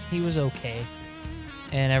impression he was okay,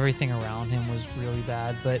 and everything around him was really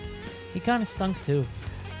bad, but he kind of stunk too.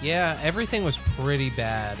 Yeah, everything was pretty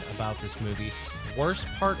bad about this movie. Worst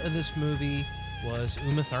part of this movie was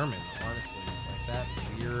Uma Thurman, honestly. Like that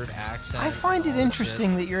weird accent. I find it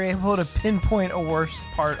interesting that you're able to pinpoint a worst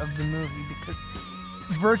part of the movie, because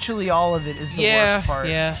virtually all of it is the worst part.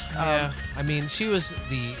 Yeah. I mean, she was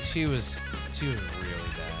really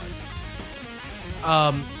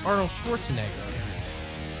bad. Arnold Schwarzenegger,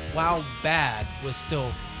 while bad, was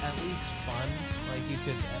still at least fun. Like, you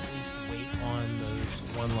could at least wait on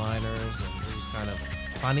those one-liners, and it was kind of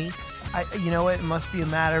funny. You know what? It must be a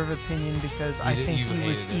matter of opinion, because I think he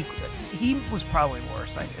was equal. He was probably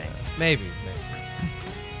worse, I think. Maybe.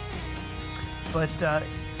 But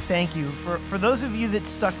thank you for those of you that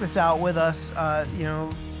stuck this out with us.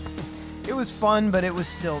 It was fun, but it was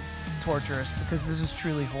still torturous, because this is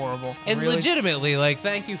truly horrible. And really, legitimately,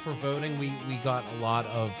 thank you for voting. We got a lot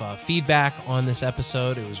of feedback on this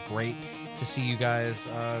episode. It was great to see you guys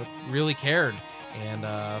really cared and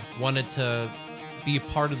wanted to be a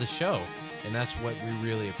part of the show. And that's what we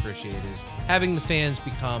really appreciate, is having the fans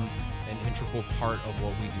become an integral part of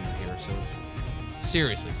what we do here. So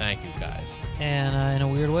seriously, thank you guys. And in a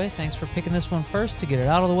weird way, thanks for picking this one first to get it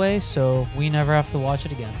out of the way so we never have to watch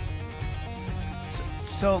it again.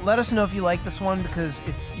 So let us know if you like this one, because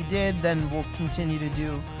if you did, then we'll continue to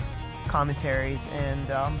do commentaries,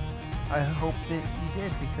 and I hope that you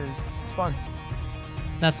did, because it's fun.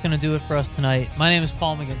 That's going to do it for us tonight. My name is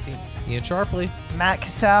Paul McGinty. Ian Sharpley. Matt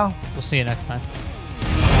Casal. We'll see you next time.